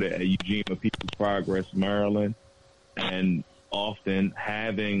 Twitter at Ujima People's Progress, Maryland, and often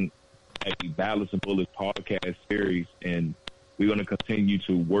having a Ballots and Bullets podcast series. And we're going to continue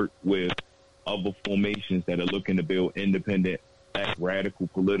to work with other formations that are looking to build independent, black, radical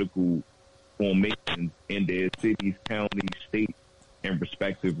political formations in their cities, counties, states, and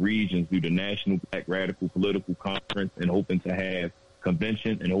respective regions through the National Black Radical Political Conference, and hoping to have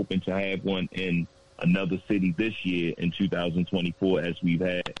convention and hoping to have one in another city this year in 2024, as we've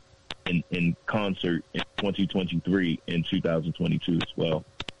had in concert in 2023 and 2022 as well.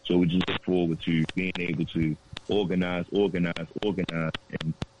 So we just look forward to being able to organize,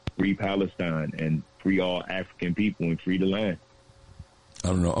 and free Palestine and free all African people and free the land. I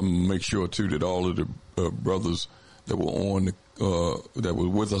don't know. I'm going to make sure, too, that all of the brothers that were on that were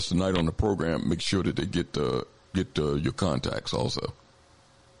with us tonight on the program, make sure that they get your contacts also.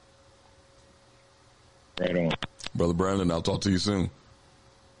 Right on. Brother Brandon, I'll talk to you soon.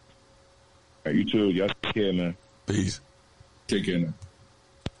 All right, you too. Y'all take care, man. Peace. Take care, man.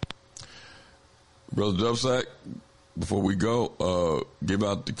 Brother Dubstack, before we go, give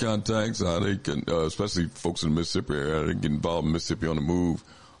out the contacts, how they can, especially folks in the Mississippi area, how they get involved in Mississippi on the Move.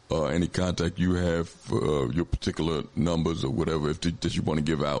 Any contact you have for your particular numbers or whatever that you want to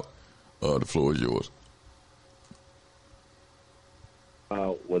give out, the floor is yours.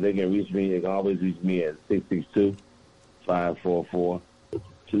 Well, they can reach me. They can always reach me at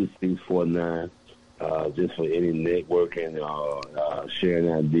 662-544-2649. Just for any networking, sharing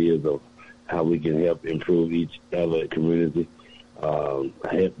ideas of how we can help improve each other community,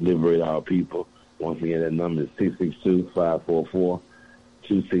 help liberate our people. Once again, that number is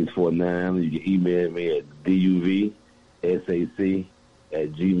 662-544-2649. You can email me at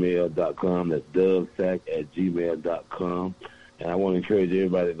duvsac@gmail.com. That's duvsac@gmail.com. And I want to encourage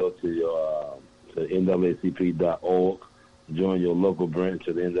everybody to go to your to NAACP.org, join your local branch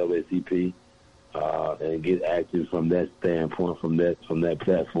of the NAACP, and get active from that standpoint, from that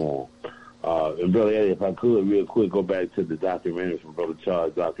platform. And Brother Eddie, if I could, real quick, go back to the documentary from Brother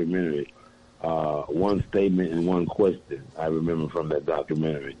Charles' documentary. One statement and one question I remember from that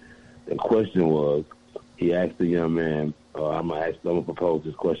documentary. The question was, he asked the young man, I'm going to propose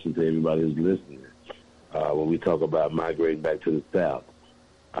this question to everybody who's listening. When we talk about migrating back to the South,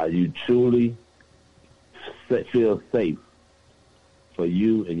 are you truly feel safe for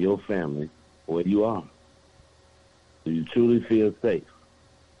you and your family where you are? Do you truly feel safe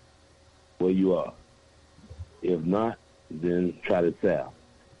where you are? If not, then try the South.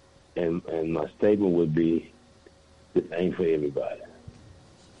 And my statement would be, this ain't for everybody.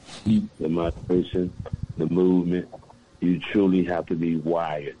 The migration, the movement, you truly have to be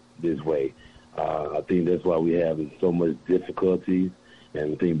wired this way. I think that's why we have so much difficulties.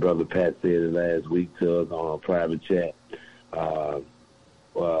 And I think Brother Pat said it last week to us on a private chat. Don't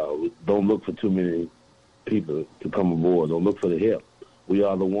look for too many people to come aboard. Don't look for the help. We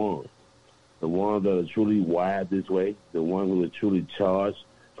are the ones that are truly wired this way, the ones who are truly charged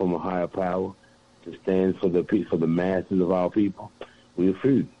from a higher power to stand for the masses of our people. We are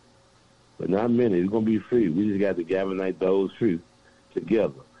free, but not many. It's going to be free. We just got to galvanize those free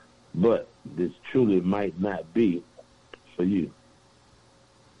together. But this truly might not be for you.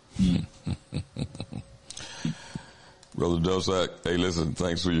 Brother Dovsack, hey, listen,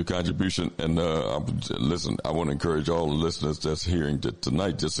 thanks for your contribution. And listen, I want to encourage all the listeners that's hearing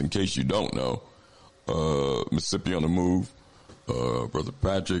tonight, just in case you don't know, Mississippi on the Move, Brother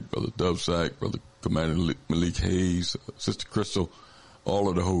Patrick, Brother Dovsack, Brother Commander Malik Hayes, Sister Crystal, all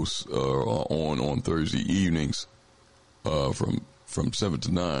of the hosts are on Thursday evenings from 7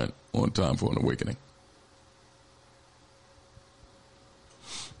 to 9 on Time for an Awakening.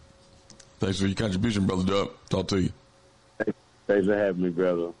 Thanks for your contribution, Brother Dub. Talk to you. Thanks for having me,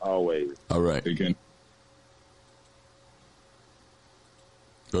 brother. Always. All right. Again.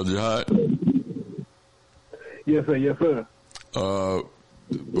 Brother Jihad? Yes, sir. Yes, sir.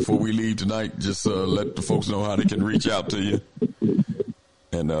 Before we leave tonight, just let the folks know how they can reach out to you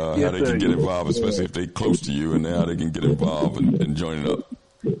and how they can get involved, especially if they're close to you, and how they can get involved and join it up.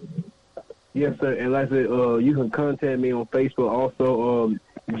 Yes, sir. And like I said, you can contact me on Facebook. Also,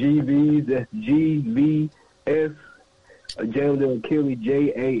 GVs, that's GVS, Jamdale Killy,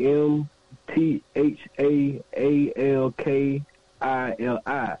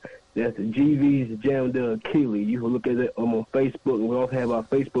 JAMTHAALKILI. That's GV's Jamdale Keeley. You can look at it on Facebook. And we also have our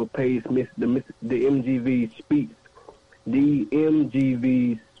Facebook page, the MGV Speaks. The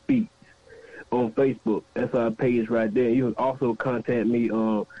MGV Speaks on Facebook. That's our page right there. You can also contact me.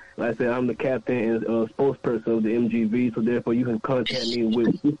 Like I said, I'm the captain and spokesperson of the MGV, so therefore you can contact me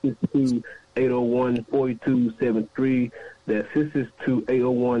with 662-801-4273. That's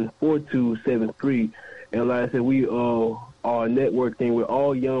 662-801-4273. And like I said, we are networking with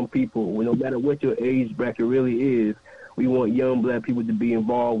all young people. No matter what your age bracket really is, we want young black people to be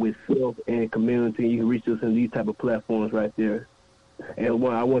involved with self and community. You can reach us in these type of platforms right there. And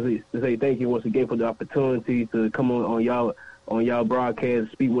I want to say thank you once again for the opportunity to come on y'all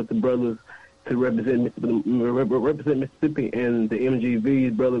broadcast, speak with the brothers to represent Mississippi and the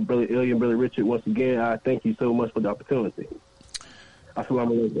MGVs, Bro.Elliott Bro.Richard. Once again, I thank you so much for the opportunity.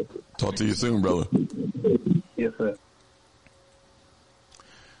 Assalamu alaikum. Talk to you soon, brother. Yes, sir.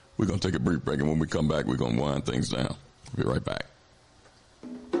 We're going to take a brief break, and when we come back, we're going to wind things down. We'll be right back.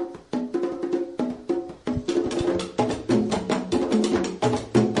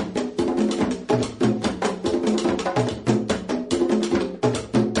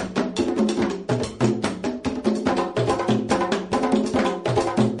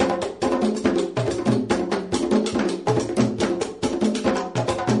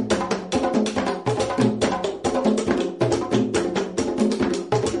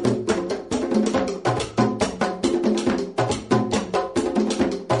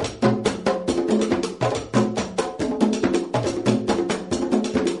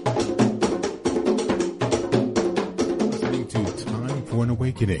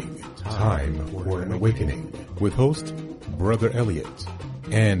 Time for an Awakening with host Brother Elliott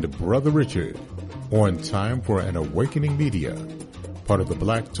and Brother Richard on Time for an Awakening Media, part of the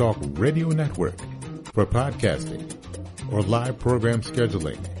Black Talk Radio Network. For podcasting or live program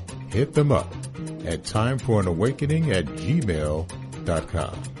scheduling, hit them up at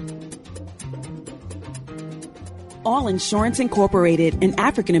timeforanawakening@gmail.com. All Insurance Incorporated, an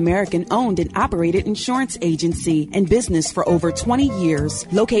African-American owned and operated insurance agency in business for over 20 years,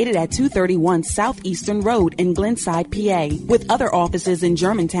 located at 231 Southeastern Road in Glenside, PA, with other offices in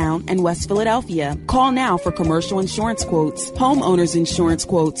Germantown and West Philadelphia. Call now for commercial insurance quotes, homeowners insurance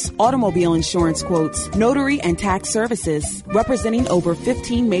quotes, automobile insurance quotes, notary and tax services, representing over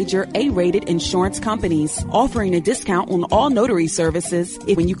 15 major A-rated insurance companies, offering a discount on all notary services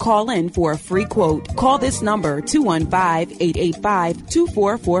when you call in for a free quote. Call this number,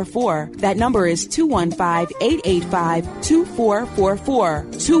 215-885-2444. That number is 215-885-2444.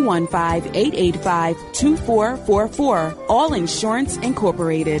 215-885-2444. All Insurance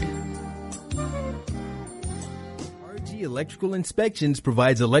Incorporated. RG Electrical Inspections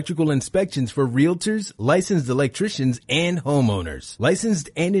provides electrical inspections for realtors, licensed electricians, and homeowners. Licensed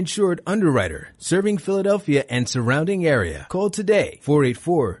and insured underwriter, serving Philadelphia and surrounding area. Call today,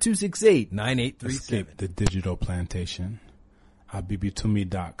 484-268-9837. Escape the digital plantation.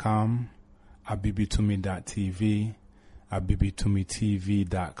 abibitumi.com, abibitumi.tv,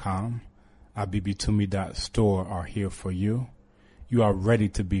 abibitumitv.com, abibitumi.store are here for you. You are ready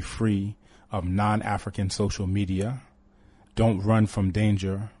to be free of non-African social media. Don't run from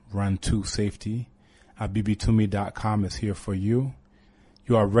danger, run to safety. abibitumi.com is here for you.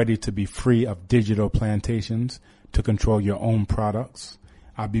 You are ready to be free of digital plantations to control your own products.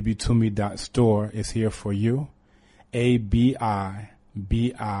 abibitumi.store is here for you. ABIBITUMI,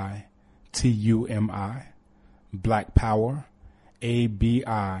 Black Power,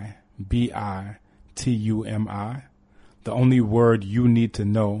 ABIBITUMI. The only word you need to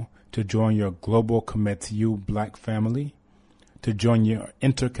know to join your global Commit to You Black family, to join your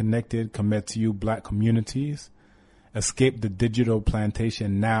interconnected Commit to You Black communities. Escape the digital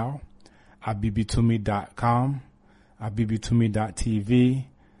plantation now. abibitumi.com, abibitumi.tv,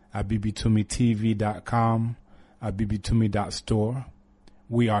 abibitumitv.com, abibitumi.store.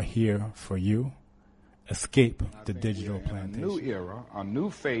 We are here for you. Escape the digital plantation. A new era, a new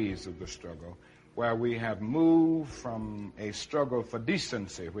phase of the struggle, where we have moved from a struggle for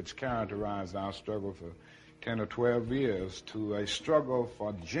decency, which characterized our struggle for 10 or 12 years, to a struggle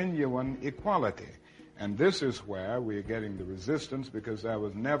for genuine equality. And this is where we're getting the resistance, because there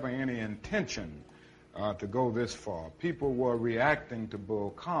was never any intention to go this far. People were reacting to Bull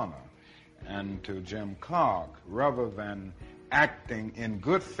Connor and to Jim Clark rather than acting in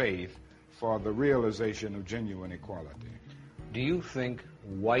good faith for the realization of genuine equality. Do you think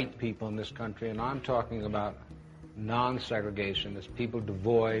white people in this country, and I'm talking about non-segregationists, people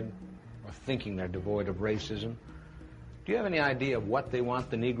devoid or thinking they're devoid of racism, do you have any idea of what they want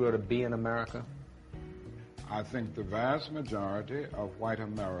the Negro to be in America? I think the vast majority of white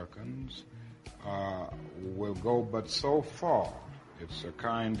Americans will go but so far. It's a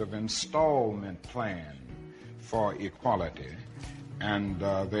kind of installment plan for equality, and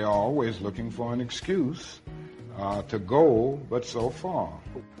they are always looking for an excuse to go but so far.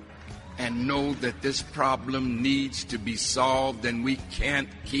 And know that this problem needs to be solved, and we can't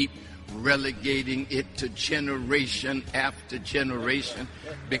keep relegating it to generation after generation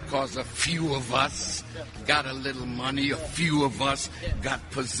because a few of us got a little money, a few of us got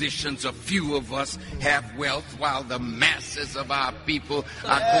positions, a few of us have wealth, while the masses of our people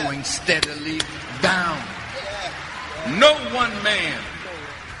are going steadily down. No one man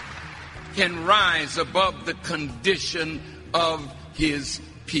can rise above the condition of his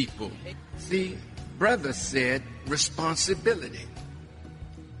people. See, brother said responsibility.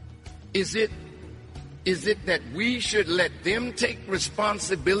 Is it that we should let them take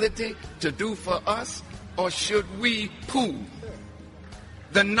responsibility to do for us, or should we pool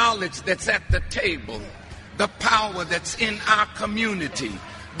the knowledge that's at the table, the power that's in our community,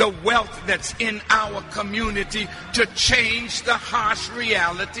 the wealth that's in our community to change the harsh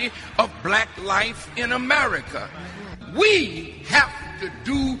reality of black life in America? We have to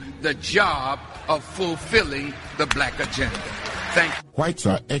do the job of fulfilling the black agenda. Thank you. Whites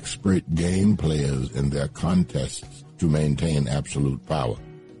are expert game players in their contests to maintain absolute power.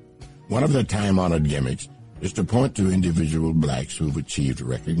 One of their time-honored gimmicks is to point to individual blacks who've achieved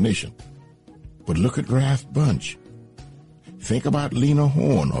recognition. But look at Ralph Bunche. Think about Lena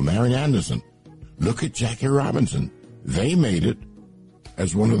Horne or Marian Anderson. Look at Jackie Robinson. They made it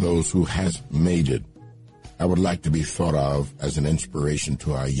as one of those who has made it. I would like to be thought of as an inspiration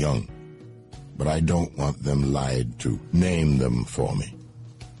to our young, but I don't want them lied to. Name them for me.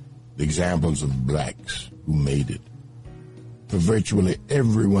 the examples of blacks who made it. For virtually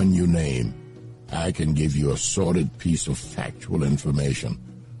everyone you name, I can give you a sorted piece of factual information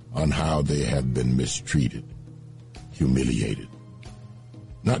on how they have been mistreated, humiliated.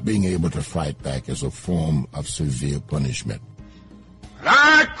 Not being able to fight back is a form of severe punishment. And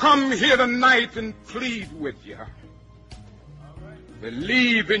I come here tonight and plead with you.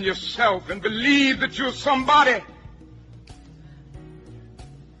 Believe in yourself and believe that you're somebody.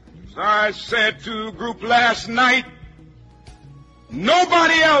 As I said to a group last night,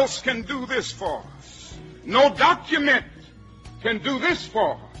 nobody else can do this for us. No document can do this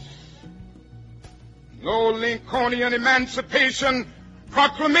for us. No Lincolnian Emancipation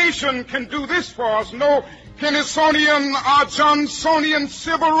Proclamation can do this for us. No Kennedysonian or Johnsonian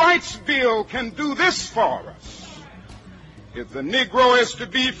Civil Rights Bill can do this for us. If the Negro is to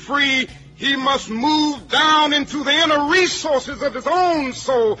be free, he must move down into the inner resources of his own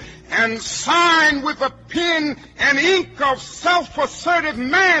soul and sign with a pen and ink of self-assertive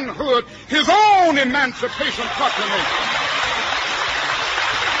manhood his own Emancipation Proclamation.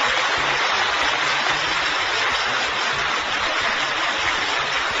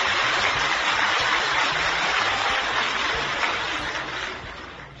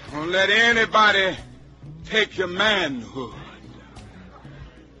 Don't let anybody take your manhood.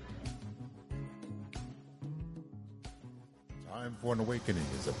 Time for an Awakening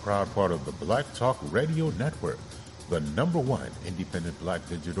is a proud part of the Black Talk Radio Network, the #1 independent black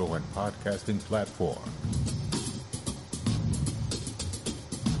digital and podcasting platform.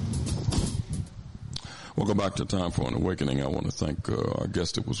 Welcome back to Time for an Awakening. I want to thank our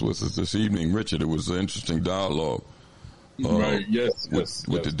guest that was with us this evening, Richard. It was an interesting dialogue. Right,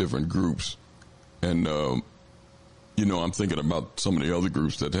 with the different groups. And, I'm thinking about some of the other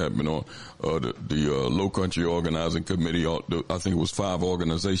groups that have been on the Low Country Organizing Committee. I think it was 5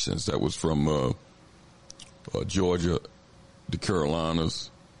 organizations that was from Georgia, the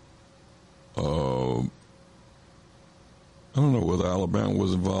Carolinas. I don't know whether Alabama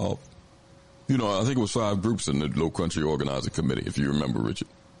was involved. I think it was 5 groups in the Low Country Organizing Committee, if you remember, Richard.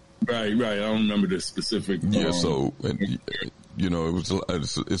 Right. I don't remember the specific. Yeah. So,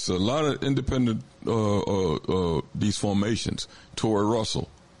 it's a lot of independent these formations. Torrey Russell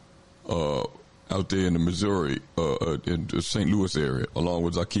out there in the Missouri, in the St. Louis area, along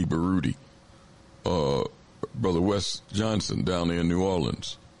with Zaki Baruti, Brother Wes Johnson down there in New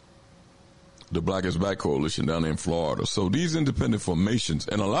Orleans, the Black is Back Coalition down there in Florida. So these independent formations,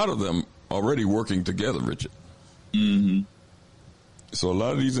 and a lot of them already working together, Richard. Mm-hmm. So a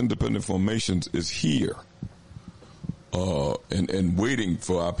lot of these independent formations is here, and waiting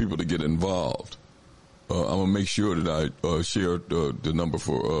for our people to get involved. I'm gonna make sure that I share the number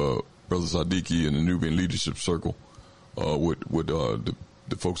for Brother Sadiki and the Nubian Leadership Circle with the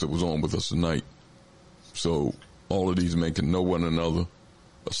folks that was on with us tonight. So all of these men can know one another.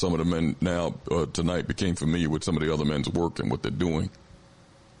 Some of the men now tonight became familiar with some of the other men's work and what they're doing.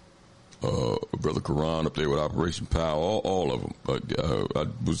 Brother Quran up there with Operation P.O.W.E.R, all of them. I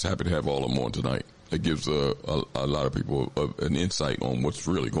was happy to have all of them on tonight. It gives a lot of people an insight on what's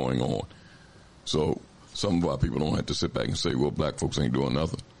really going on. So some of our people don't have to sit back and say, well, black folks ain't doing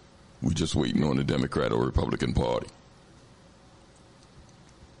nothing. We're just waiting on the Democrat or Republican Party.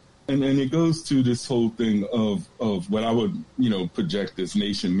 And it goes to this whole thing of what I would, project as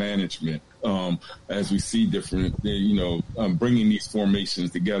nation management. As we see different, bringing these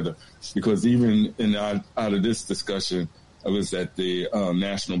formations together, because even out of this discussion, I was at the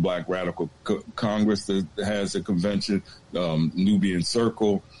National Black Radical Congress that has a convention, Nubian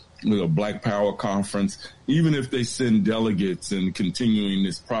Circle, Black Power Conference. Even if they send delegates and continuing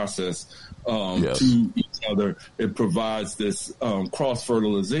this process to each other, it provides this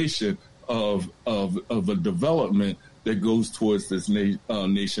cross-fertilization of a development that goes towards this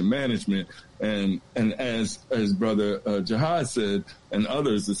nation management. And as Brother Jihad said, and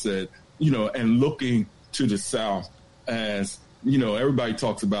others have said, and looking to the South as, everybody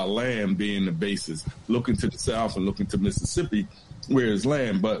talks about land being the basis, looking to the South and looking to Mississippi, where is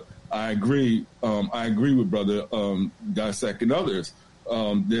land. But I agree with Brother Dissek and others.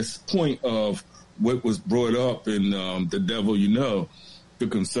 This point of what was brought up in The Devil You Know, the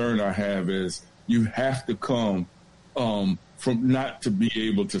concern I have is you have to come from not to be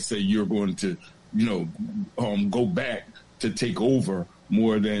able to say you're going to, go back to take over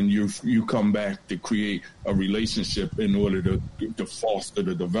more than you come back to create a relationship in order to foster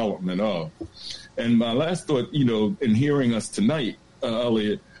the development of. And my last thought, in hearing us tonight,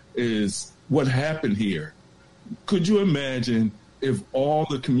 Elliott, is what happened here. Could you imagine if all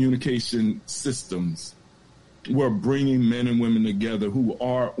the communication systems we're bringing men and women together who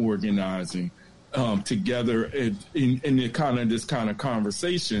are organizing together in this kind of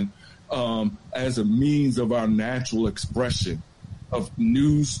conversation as a means of our natural expression of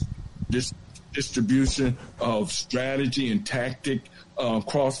news distribution, of strategy and tactic,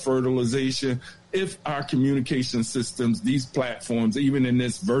 cross-fertilization. If our communication systems, these platforms, even in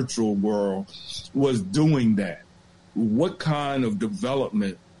this virtual world, was doing that, what kind of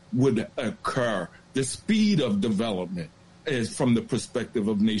development would occur? The speed of development, is from the perspective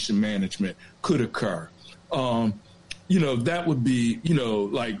of nation management, could occur. That would be,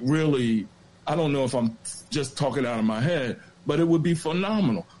 like really, I don't know if I'm just talking out of my head, but it would be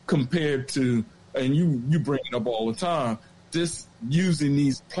phenomenal compared to, and you bring it up all the time, just using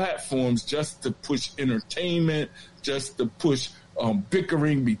these platforms just to push entertainment, just to push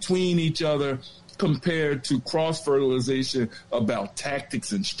bickering between each other, compared to cross-fertilization about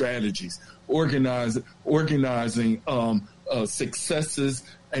tactics and strategies, organizing successes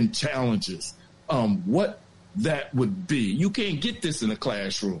and challenges. What that would be. You can't get this in a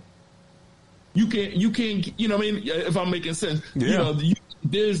classroom. You can't, if I'm making sense,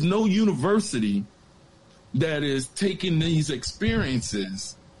 there's no university that is taking these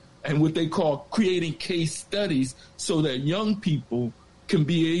experiences and what they call creating case studies so that young people can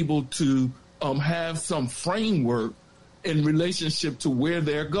be able to have some framework in relationship to where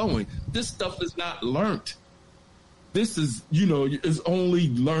they're going. This stuff is not learned. This is, is only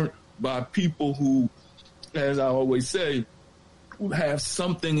learned by people who, as I always say, have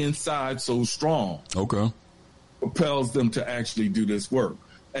something inside so strong. Okay. Propels them to actually do this work.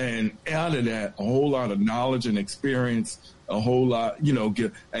 And out of that, a whole lot of knowledge and experience, a whole lot,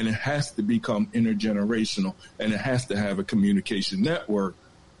 and it has to become intergenerational, and it has to have a communication network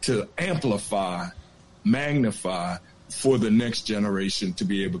to amplify, magnify for the next generation to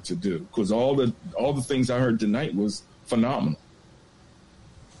be able to do. Because all the things I heard tonight was phenomenal.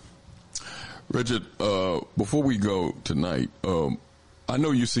 Richard, before we go tonight, I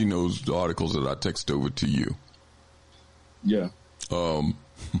know you've seen those articles that I texted over to you. Yeah.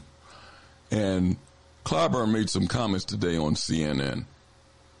 And Clyburn made some comments today on CNN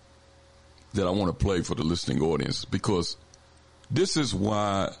that I want to play for the listening audience, because this is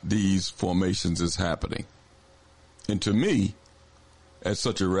why these formations is happening. And to me, at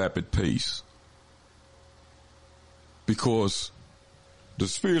such a rapid pace, because the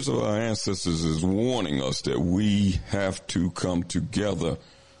spirits of our ancestors is warning us that we have to come together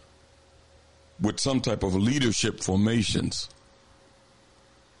with some type of leadership formations.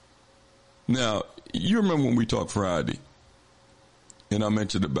 Now, you remember when we talked Friday, and I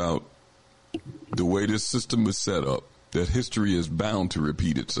mentioned about the way this system is set up, that history is bound to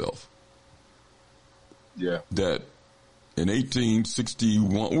repeat itself. Yeah. That in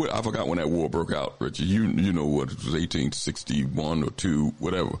 1861, I forgot when that war broke out, Richard. You know what, it was 1861 or 2,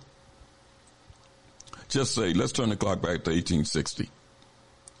 whatever. Just say, let's turn the clock back to 1860.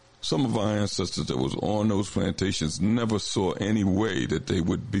 Some of our ancestors that was on those plantations never saw any way that they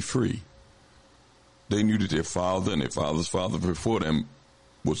would be free. They knew that their father and their father's father before them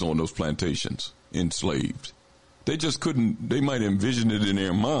was on those plantations, enslaved. They just couldn't, they might envision it in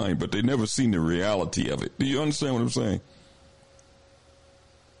their mind, but they never seen the reality of it. Do you understand what I'm saying?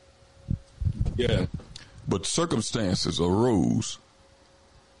 Yeah. But circumstances arose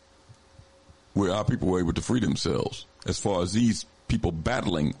where our people were able to free themselves as far as these people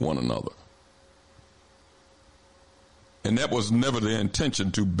battling one another. And that was never their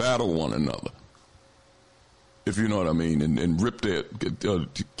intention, to battle one another. If you know what I mean, and rip their,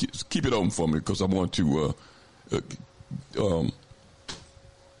 keep it open for me, because I want to,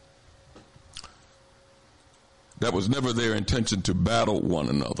 that was never their intention to battle one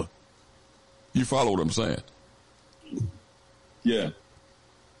another. You follow what I'm saying? Yeah.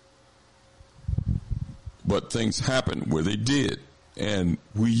 But things happened where they did, and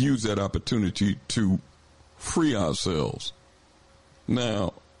we use that opportunity to free ourselves.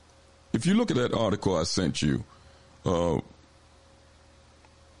 Now, if you look at that article I sent you, one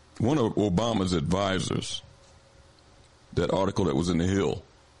of Obama's advisors, that article that was in the Hill,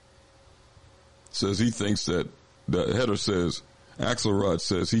 says he thinks that, the header says, Axelrod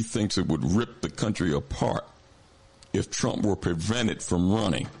says he thinks it would rip the country apart if Trump were prevented from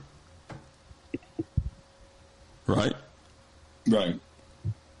running. Right? Right.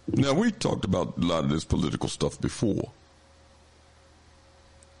 Now, we talked about a lot of this political stuff before,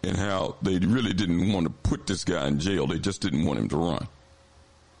 and how they really didn't want to put this guy in jail. They just didn't want him to run.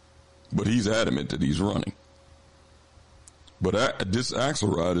 But he's adamant that he's running. But this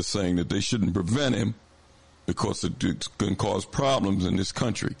Axelrod is saying that they shouldn't prevent him because it can cause problems in this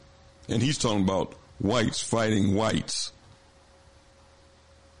country. And he's talking about whites fighting whites.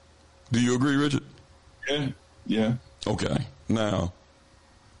 Do you agree, Richard? Yeah. Okay. Now,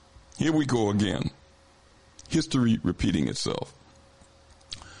 here we go again. History repeating itself.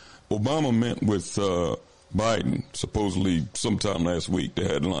 Obama met with Biden supposedly sometime last week. They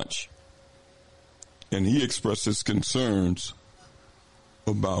had lunch. And he expressed his concerns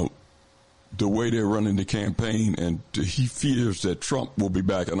about the way they're running the campaign, and he fears that Trump will be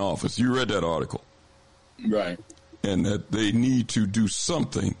back in office. You read that article. Right. And that they need to do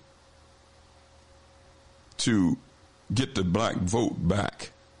something to get the black vote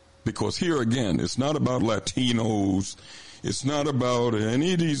back. Because here again, it's not about Latinos. It's not about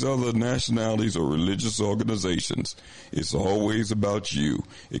any of these other nationalities or religious organizations. It's always about you.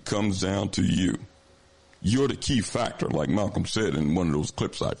 It comes down to you. You're the key factor, like Malcolm said in one of those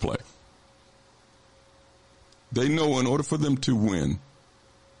clips I play. They know in order for them to win,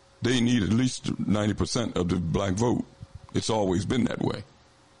 they need at least 90% of the black vote. It's always been that way.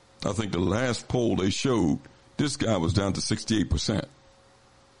 I think the last poll they showed, this guy was down to 68%.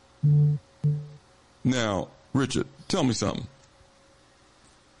 Now, Richard, tell me something.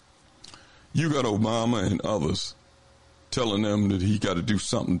 You got Obama and others telling them that he got to do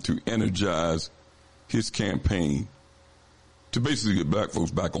something to energize his campaign to basically get black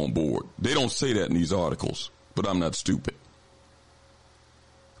folks back on board. They don't say that in these articles, but I'm not stupid.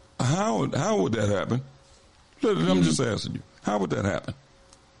 How would that happen? I'm just asking you. How would that happen?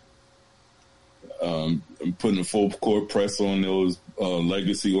 Putting a full court press on those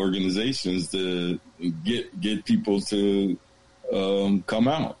legacy organizations to get people to come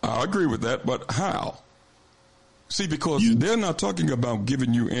out. I agree with that, but how? See, because they're not talking about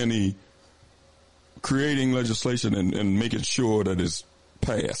giving you any creating legislation and making sure that it's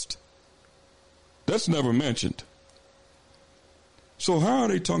passed. That's never mentioned. So how are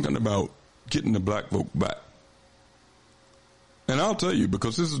they talking about getting the black vote back? And I'll tell you,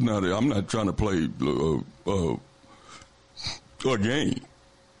 because this is not, I'm not trying to play a game.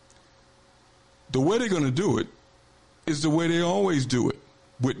 The way they're going to do it is the way they always do it,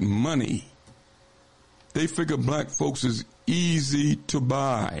 with money. They figure black folks is easy to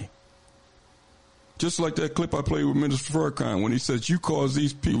buy. Just like that clip I played with Minister Farrakhan when he says, you cause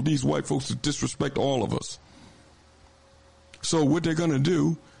these people, these white folks, to disrespect all of us. So what they're going to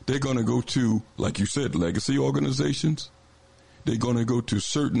do, they're going to go to, like you said, legacy organizations. They're going to go to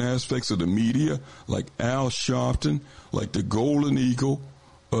certain aspects of the media, like Al Sharpton, like the Golden Eagle,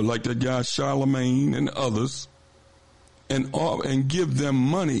 or like that guy Charlemagne and others, and give them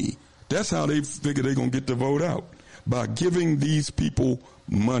money. That's how they figure they're going to get the vote out, by giving these people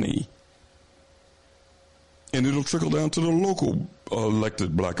money. And it'll trickle down to the local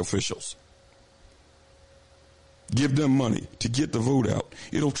elected black officials. Give them money to get the vote out.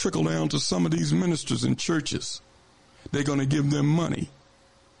 It'll trickle down to some of these ministers in churches. They're going to give them money.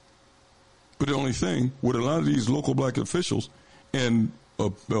 But the only thing with a lot of these local black officials and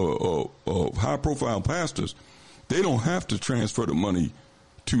high-profile pastors, they don't have to transfer the money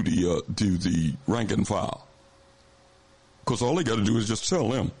to the rank and file, because all they got to do is just tell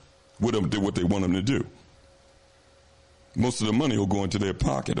them what they want them to do. Most of the money will go into their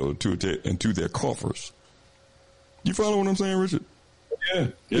pocket or into their coffers. You follow what I'm saying, Richard? Yeah.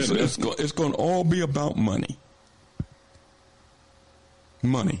 It's going to all be about money.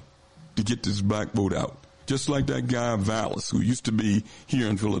 Money to get this black vote out. Just like that guy Vallis, who used to be here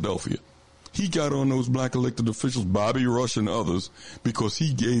in Philadelphia. He got on those black elected officials, Bobby Rush and others, because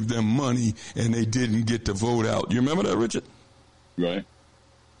he gave them money and they didn't get the vote out. You remember that, Richard? Right.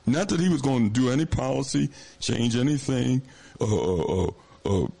 Not that he was going to do any policy, change anything,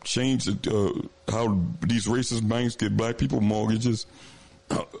 change how these racist banks give black people mortgages,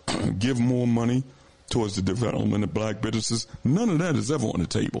 give more money towards the development of black businesses. None of that is ever on the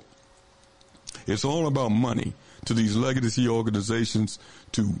table. It's all about money to these legacy organizations,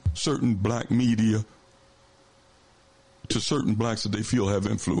 to certain black media, to certain blacks that they feel have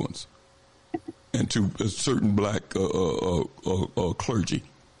influence, and to a certain black clergy.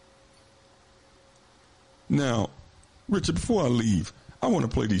 Now, Richard, before I leave, I want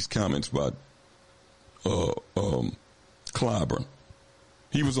to play these comments by Clyburn.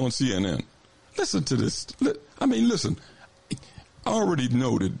 He was on CNN. Listen to this. Listen. I already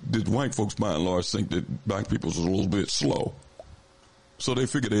know that white folks, by and large, think that black people's a little bit slow. So they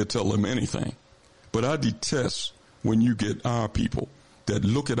figure they'll tell them anything. But I detest when you get our people that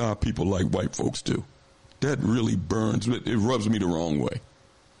look at our people like white folks do. That really burns. It rubs me the wrong way.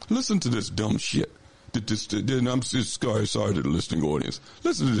 Listen to this dumb shit. I'm just sorry to the listening audience.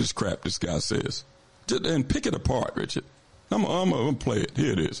 Listen to this crap this guy says. And pick it apart, Richard. I'm going to play it.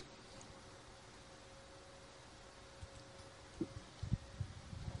 Here it is.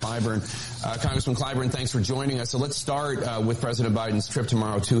 Clyburn. Congressman Clyburn, thanks for joining us. So let's start with President Biden's trip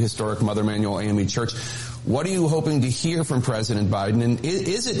tomorrow to historic Mother Emanuel AME Church. What are you hoping to hear from President Biden? And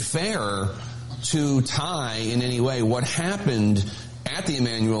is it fair to tie in any way what happened at the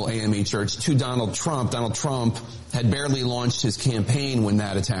Emanuel AME Church to Donald Trump? Donald Trump had barely launched his campaign when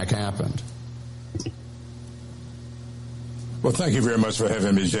that attack happened. Well, thank you very much for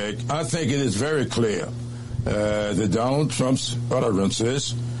having me, Jake. I think it is very clear that Donald Trump's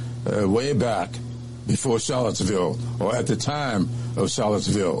utterances way back before Charlottesville, or at the time of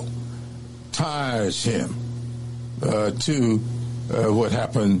Charlottesville, ties him to what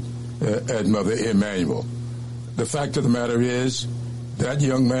happened at Mother Emanuel. The fact of the matter is, that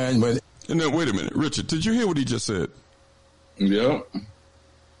young man went... And now, wait a minute, Richard, did you hear what he just said? Yeah.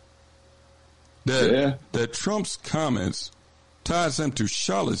 That Trump's comments ties him to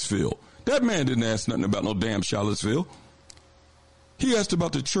Charlottesville. That man didn't ask nothing about no damn Charlottesville. He asked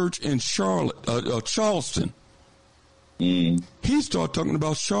about the church in Charleston. He started talking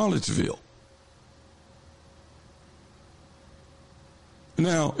about Charlottesville.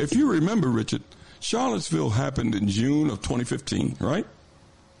 Now, if you remember, Richard, Charlottesville happened in June of 2015, right?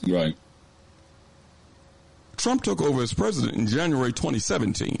 Right. Trump took over as president in January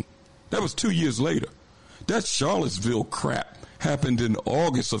 2017. That was 2 years later. That Charlottesville crap happened in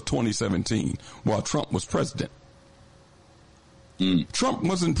August of 2017 while Trump was president. Trump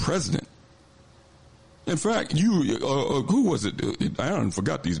wasn't president. In fact, who was it? I don't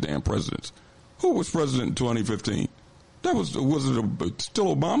forgot these damn presidents. Who was president in 2015? Was it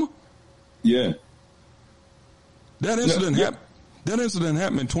still Obama? Yeah. That incident happened. That incident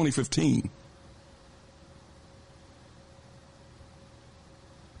happened in 2015.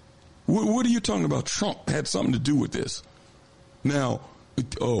 What are you talking about? Trump had something to do with this. Now,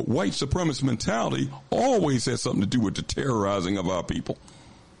 white supremacist mentality always has something to do with the terrorizing of our people.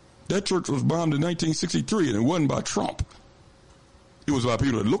 That church was bombed in 1963, and it wasn't by Trump. It was by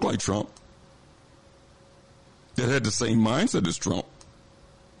people that looked like Trump, that had the same mindset as Trump.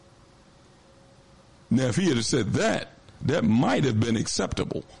 Now, if he had said that, that might have been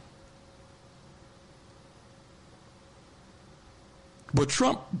acceptable. But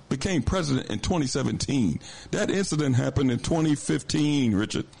Trump became president in 2017. That incident happened in 2015,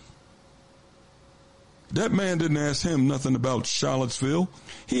 Richard. That man didn't ask him nothing about Charlottesville.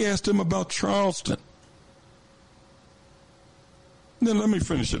 He asked him about Charleston. Then let me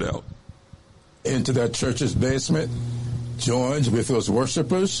finish it out. Into that church's basement, joined with those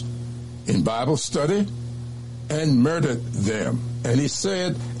worshipers in Bible study, and murdered them. And he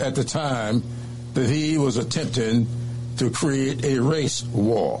said at the time that he was attempting to create a race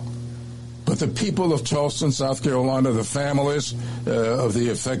war. But the people of Charleston, South Carolina, the families of the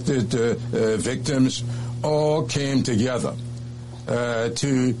affected victims, all came together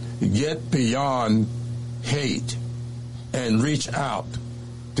to get beyond hate and reach out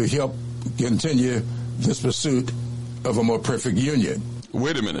to help continue this pursuit of a more perfect union.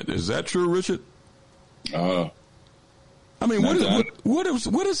 Wait a minute. Is that true, Richard? I mean,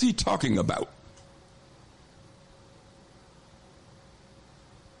 what is he talking about?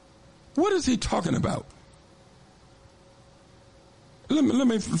 What is he talking about? Let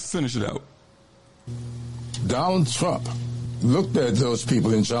me finish it out. Donald Trump looked at those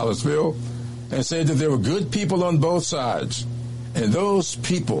people in Charlottesville and said that there were good people on both sides. And those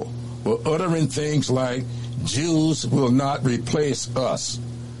people were uttering things like, Jews will not replace us.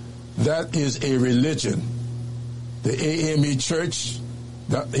 That is a religion. The AME Church,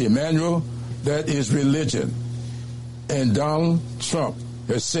 Emmanuel, that is religion. And Donald Trump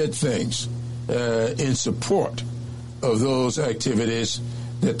has said things in support of those activities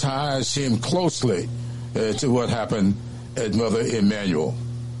that ties him closely to what happened at Mother Emanuel.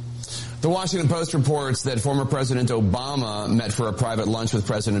 The Washington Post reports that former President Obama met for a private lunch with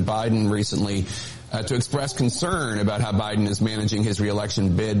President Biden recently to express concern about how Biden is managing his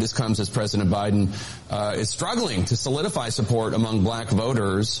reelection bid. This comes as President Biden is struggling to solidify support among black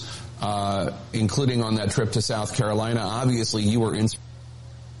voters, including on that trip to South Carolina. Obviously, you were instrumental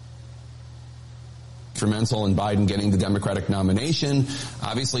in Biden getting the Democratic nomination.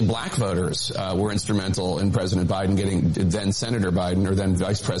 Obviously, black voters were instrumental in President Biden getting, then Senator Biden, or then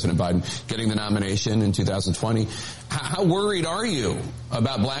Vice President Biden, getting the nomination in 2020. How worried are you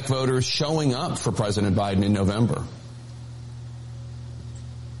about black voters showing up for President Biden in November?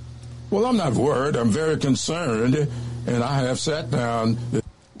 Well, I'm not worried. I'm very concerned, and I have sat down.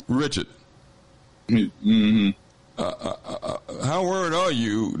 Richard, how worried are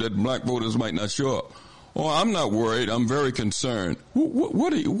you that black voters might not show up? Oh, I'm not worried. I'm very concerned.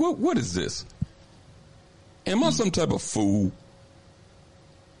 What is this? Am I some type of fool?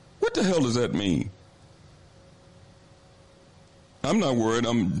 What the hell does that mean? I'm not worried.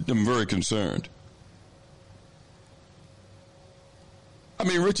 I'm very concerned. I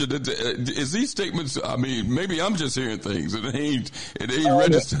mean, Richard, is these statements, I mean, maybe I'm just hearing things. It ain't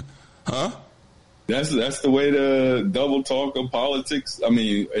registered. Huh? That's the way the double talk of politics. I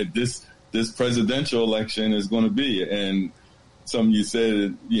mean, this presidential election is going to be. And something you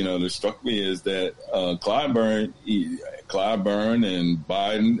said, that struck me is that Clyburn and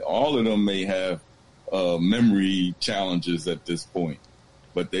Biden, all of them may have memory challenges at this point,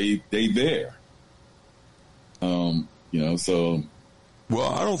 but they there. So.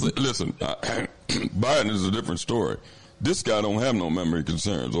 Well, I don't think. Listen, Biden is a different story. This guy don't have no memory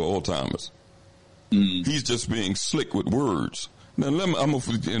concerns or Alzheimer's. He's just being slick with words. Now, I'm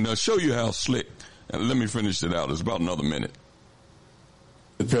gonna show you how slick. And let me finish it out. It's about another minute.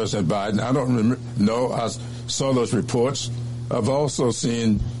 President Biden, I don't know. I saw those reports. I've also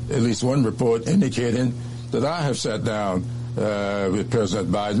seen at least one report indicating that I have sat down with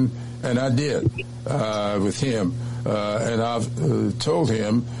President Biden, and I did with him. And I've told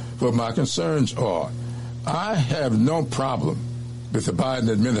him what my concerns are. I have no problem with the Biden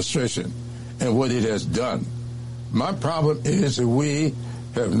administration and what it has done. My problem is that we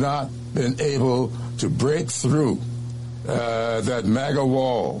have not been able to break through that MAGA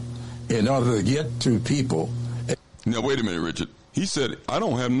wall in order to get to people. Now, wait a minute, Richard. He said, I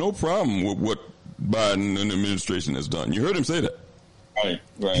don't have no problem with what Biden and the administration has done. You heard him say that.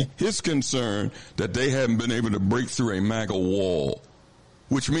 Right. His concern that they haven't been able to break through a MAGA wall,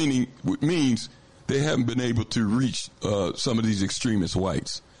 which means they haven't been able to reach some of these extremist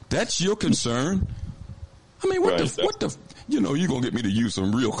whites. That's your concern? I mean, what the, you're going to get me to use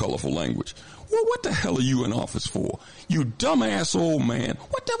some real colorful language. Well, what the hell are you in office for? You dumbass old man.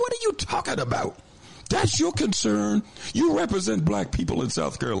 What are you talking about? That's your concern? You represent black people in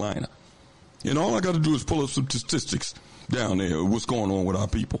South Carolina. And all I got to do is pull up some statistics down there, what's going on with our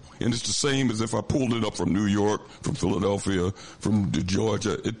people. And it's the same as if I pulled it up from New York, from Philadelphia, from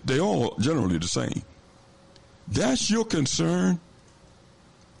Georgia. They all generally the same. That's your concern?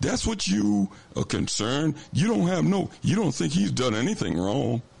 That's what you are concerned? You don't think he's done anything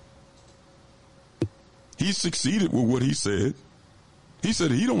wrong. He succeeded with what he said. He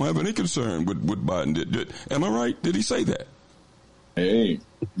said he don't have any concern with what Biden did. Am I right? Did he say that? Hey,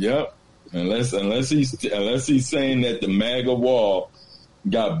 yep. Unless he's saying that the MAGA wall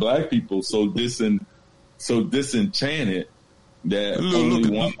got black people so disenchanted that only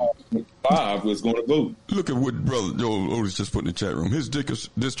 1.5 was going to vote. Look at what Brother Joel Otis just put in the chat room. His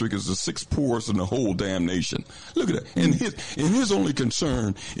district is the sixth poorest in the whole damn nation. Look at that. And his only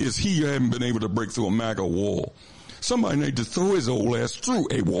concern is he hadn't been able to break through a MAGA wall. Somebody need to throw his old ass through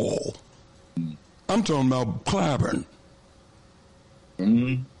a wall. I'm talking about Clyburn.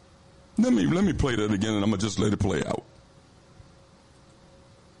 Mm-hmm. Let me play that again, and I'm gonna just let it play out.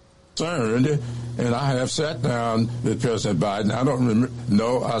 And I have sat down with President Biden. I don't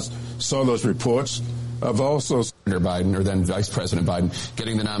know. I saw those reports. I've also Senator Biden, or then Vice President Biden,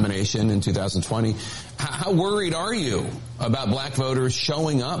 getting the nomination in 2020. How worried are you about black voters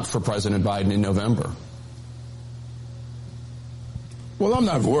showing up for President Biden in November? Well, I'm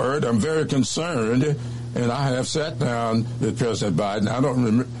not worried. I'm very concerned. And I have sat down with President Biden. I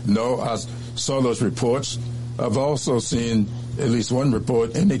don't know. I saw those reports. I've also seen at least one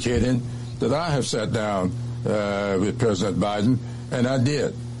report indicating that I have sat down with President Biden, and I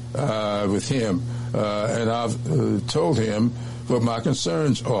did with him. And I've told him what my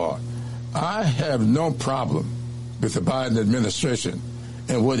concerns are. I have no problem with the Biden administration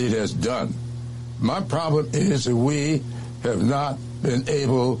and what it has done. My problem is that we have not been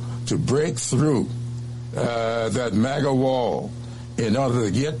able to break through that MAGA wall in order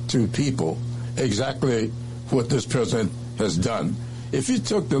to get to people exactly what this president has done. If you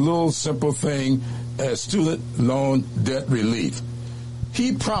took the little simple thing as student loan debt relief,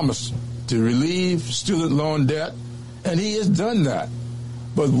 he promised to relieve student loan debt, and he has done that.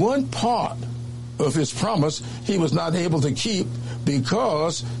 But one part of his promise he was not able to keep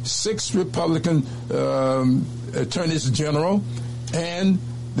because 6 Republican attorneys general and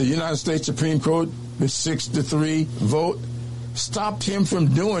the United States Supreme Court with 6-3 vote stopped him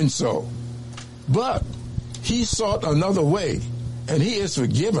from doing so. But he sought another way, and he has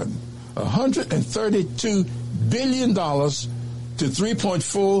forgiven $132 billion to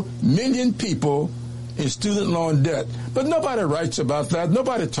 3.4 million people in student loan debt. But nobody writes about that.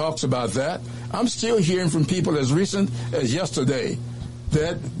 Nobody talks about that. I'm still hearing from people as recent as yesterday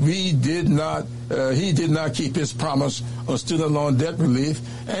that he did not keep his promise on student loan debt relief,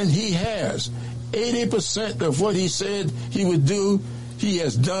 and he has. 80% of what he said he would do, he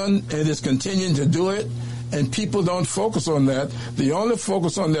has done and is continuing to do it, and people don't focus on that. They only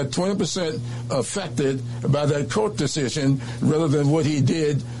focus on that 20% affected by that court decision rather than what he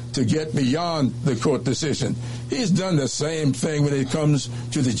did to get beyond the court decision. He's done the same thing when it comes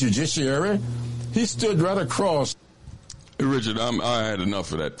to the judiciary. He stood right across. Hey, Richard, I had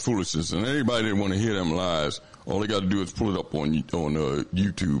enough of that foolishness, and anybody that want to hear them lies, all they got to do is pull it up on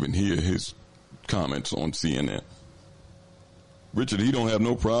YouTube and hear his comments on CNN. Richard, he don't have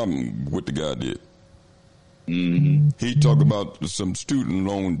no problem with what the guy did. Mm-hmm. He talked about some student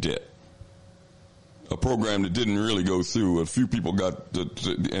loan debt, a program that didn't really go through. A few people got,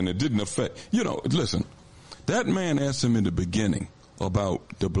 and it didn't affect. Listen, that man asked him in the beginning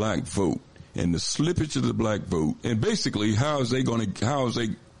about the black vote and the slippage of the black vote, and basically how is they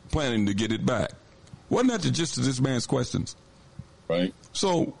planning to get it back? Wasn't that the gist of this man's questions? Right.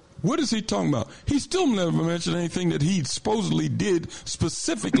 So what is he talking about? He still never mentioned anything that he supposedly did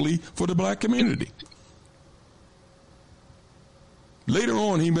specifically for the black community. Later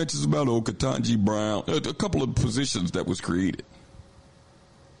on, he mentions about Ketanji Brown, a couple of positions that was created.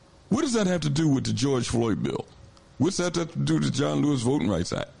 What does that have to do with the George Floyd bill? What's that have to do with the John Lewis Voting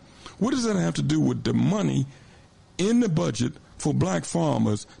Rights Act? What does that have to do with the money in the budget for black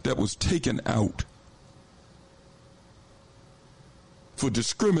farmers that was taken out for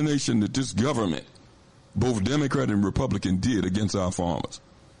discrimination that this government, both Democrat and Republican, did against our farmers?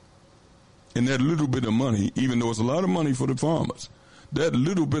 And that little bit of money, even though it's a lot of money for the farmers, that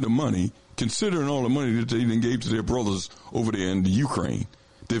little bit of money, considering all the money that they even gave to their brothers over there in the Ukraine,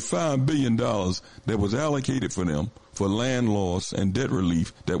 the $5 billion that was allocated for them for land loss and debt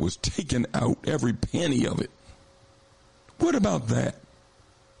relief that was taken out, every penny of it. What about that?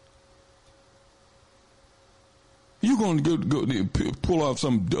 You're going to go pull out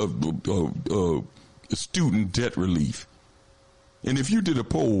some student debt relief. And if you did a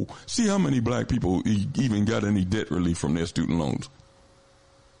poll, see how many black people even got any debt relief from their student loans.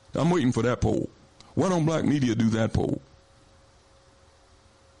 I'm waiting for that poll. Why don't black media do that poll?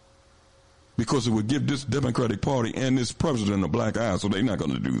 Because it would give this Democratic Party and this president a black eye, so they're not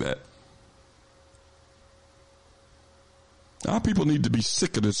going to do that. Our people need to be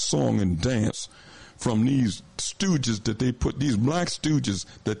sick of this song and dance from these stooges that they put, these black stooges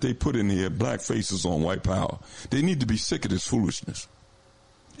that they put in here, black faces on white power. They need to be sick of this foolishness.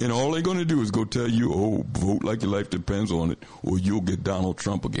 And all they're going to do is go tell you, oh, vote like your life depends on it, or you'll get Donald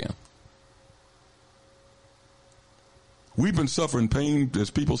Trump again. We've been suffering pain as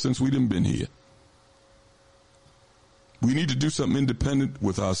people since we done been here. We need to do something independent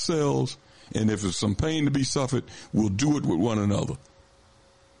with ourselves, and if there's some pain to be suffered, we'll do it with one another.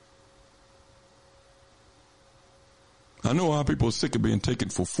 I know how people are sick of being taken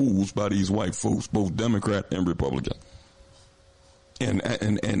for fools by these white folks, both Democrat and Republican,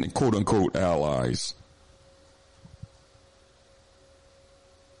 and quote-unquote allies.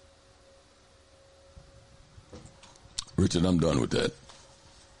 Richard, I'm done with that.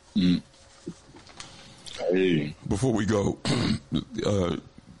 Hey. Before we go,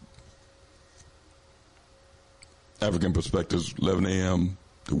 African Perspectives, 11 a.m.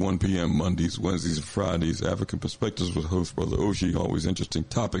 to 1 p.m. Mondays, Wednesdays, and Fridays. African Perspectives with host Brother Oshi. Always interesting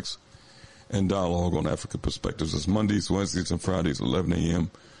topics and dialogue on African Perspectives. It's Mondays, Wednesdays, and Fridays, 11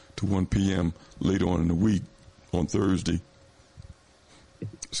 a.m. to 1 p.m. Later on in the week, on Thursday,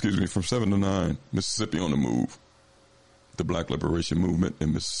 from 7 to 9, Mississippi on the Move. The Black Liberation Movement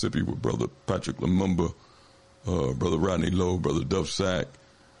in Mississippi with Brother Patrick Lumumba, Brother Rodney Lowe, Brother Dove Sack,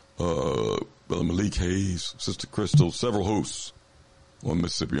 Brother Malik Hayes, Sister Crystal, several hosts on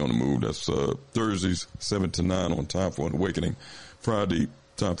Mississippi on the Move. That's Thursdays, 7 to 9 on Time for an Awakening. Friday,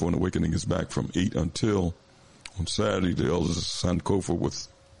 Time for an Awakening is back from 8 until. On Saturday, the Elders of Sankofa with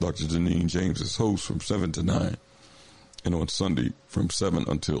Dr. Janine James as host from 7 to 9. And on Sunday, from 7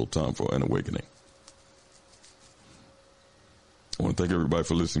 until Time for an Awakening. I want to thank everybody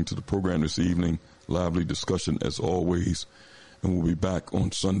for listening to the program this evening. Lively discussion as always. And we'll be back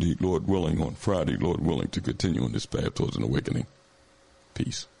on Sunday, Lord willing, on Friday, Lord willing, to continue on this path towards an awakening.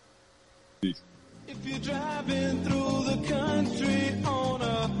 Peace. If you're driving through the country on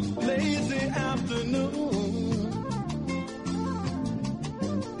a lazy afternoon,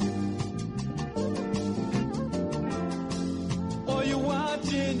 or you're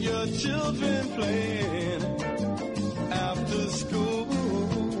watching your children playing after school,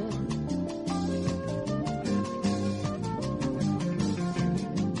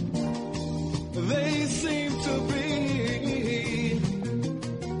 they seem to be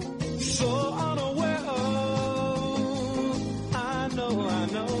so unaware of, I know,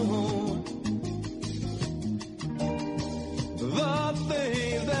 the things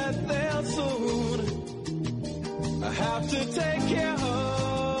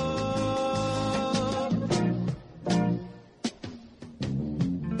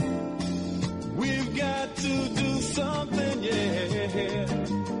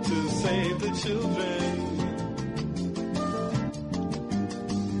children.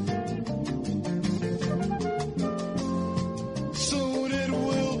 Soon it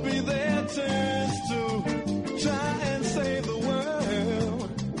will be their turns to try and save the world.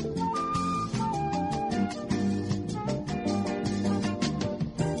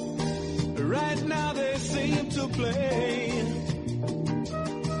 Right now they seem to play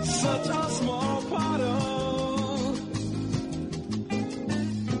such a small part of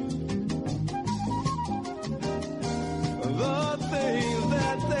the things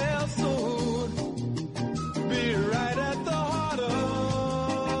that they'll soon be right at the heart of.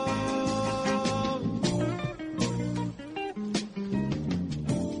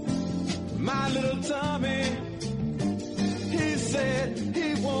 My little Tommy, he said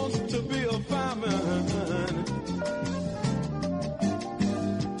he wants to be a fireman.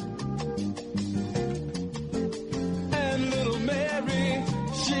 And little Mary,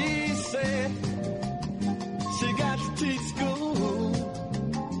 she said she got to teach school.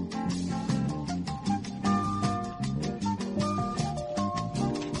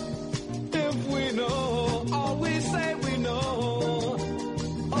 If we know, or we say we know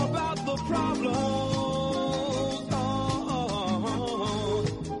about the problem,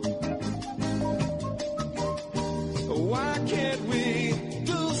 why can't we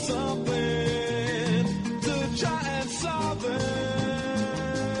do something to try and solve them?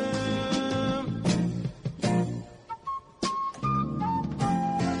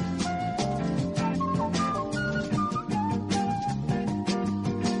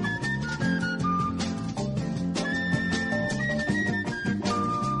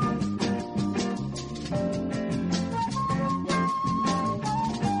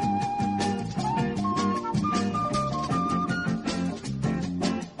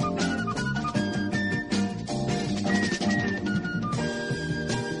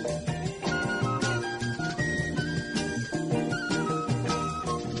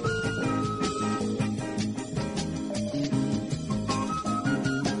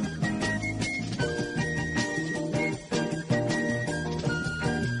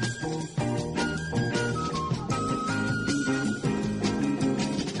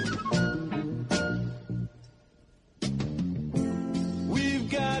 We've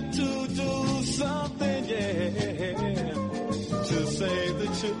got to do something, yeah, to save the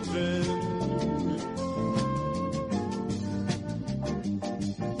children.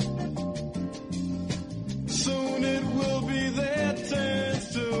 Soon it will be their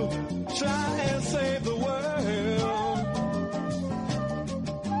turns to try and save the world.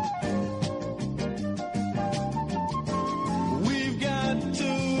 We've got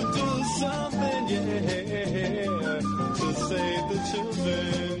to do something, yeah, to save the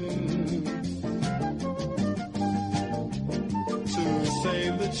children. To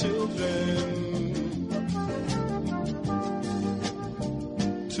save the children.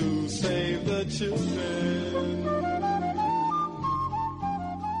 To save the children.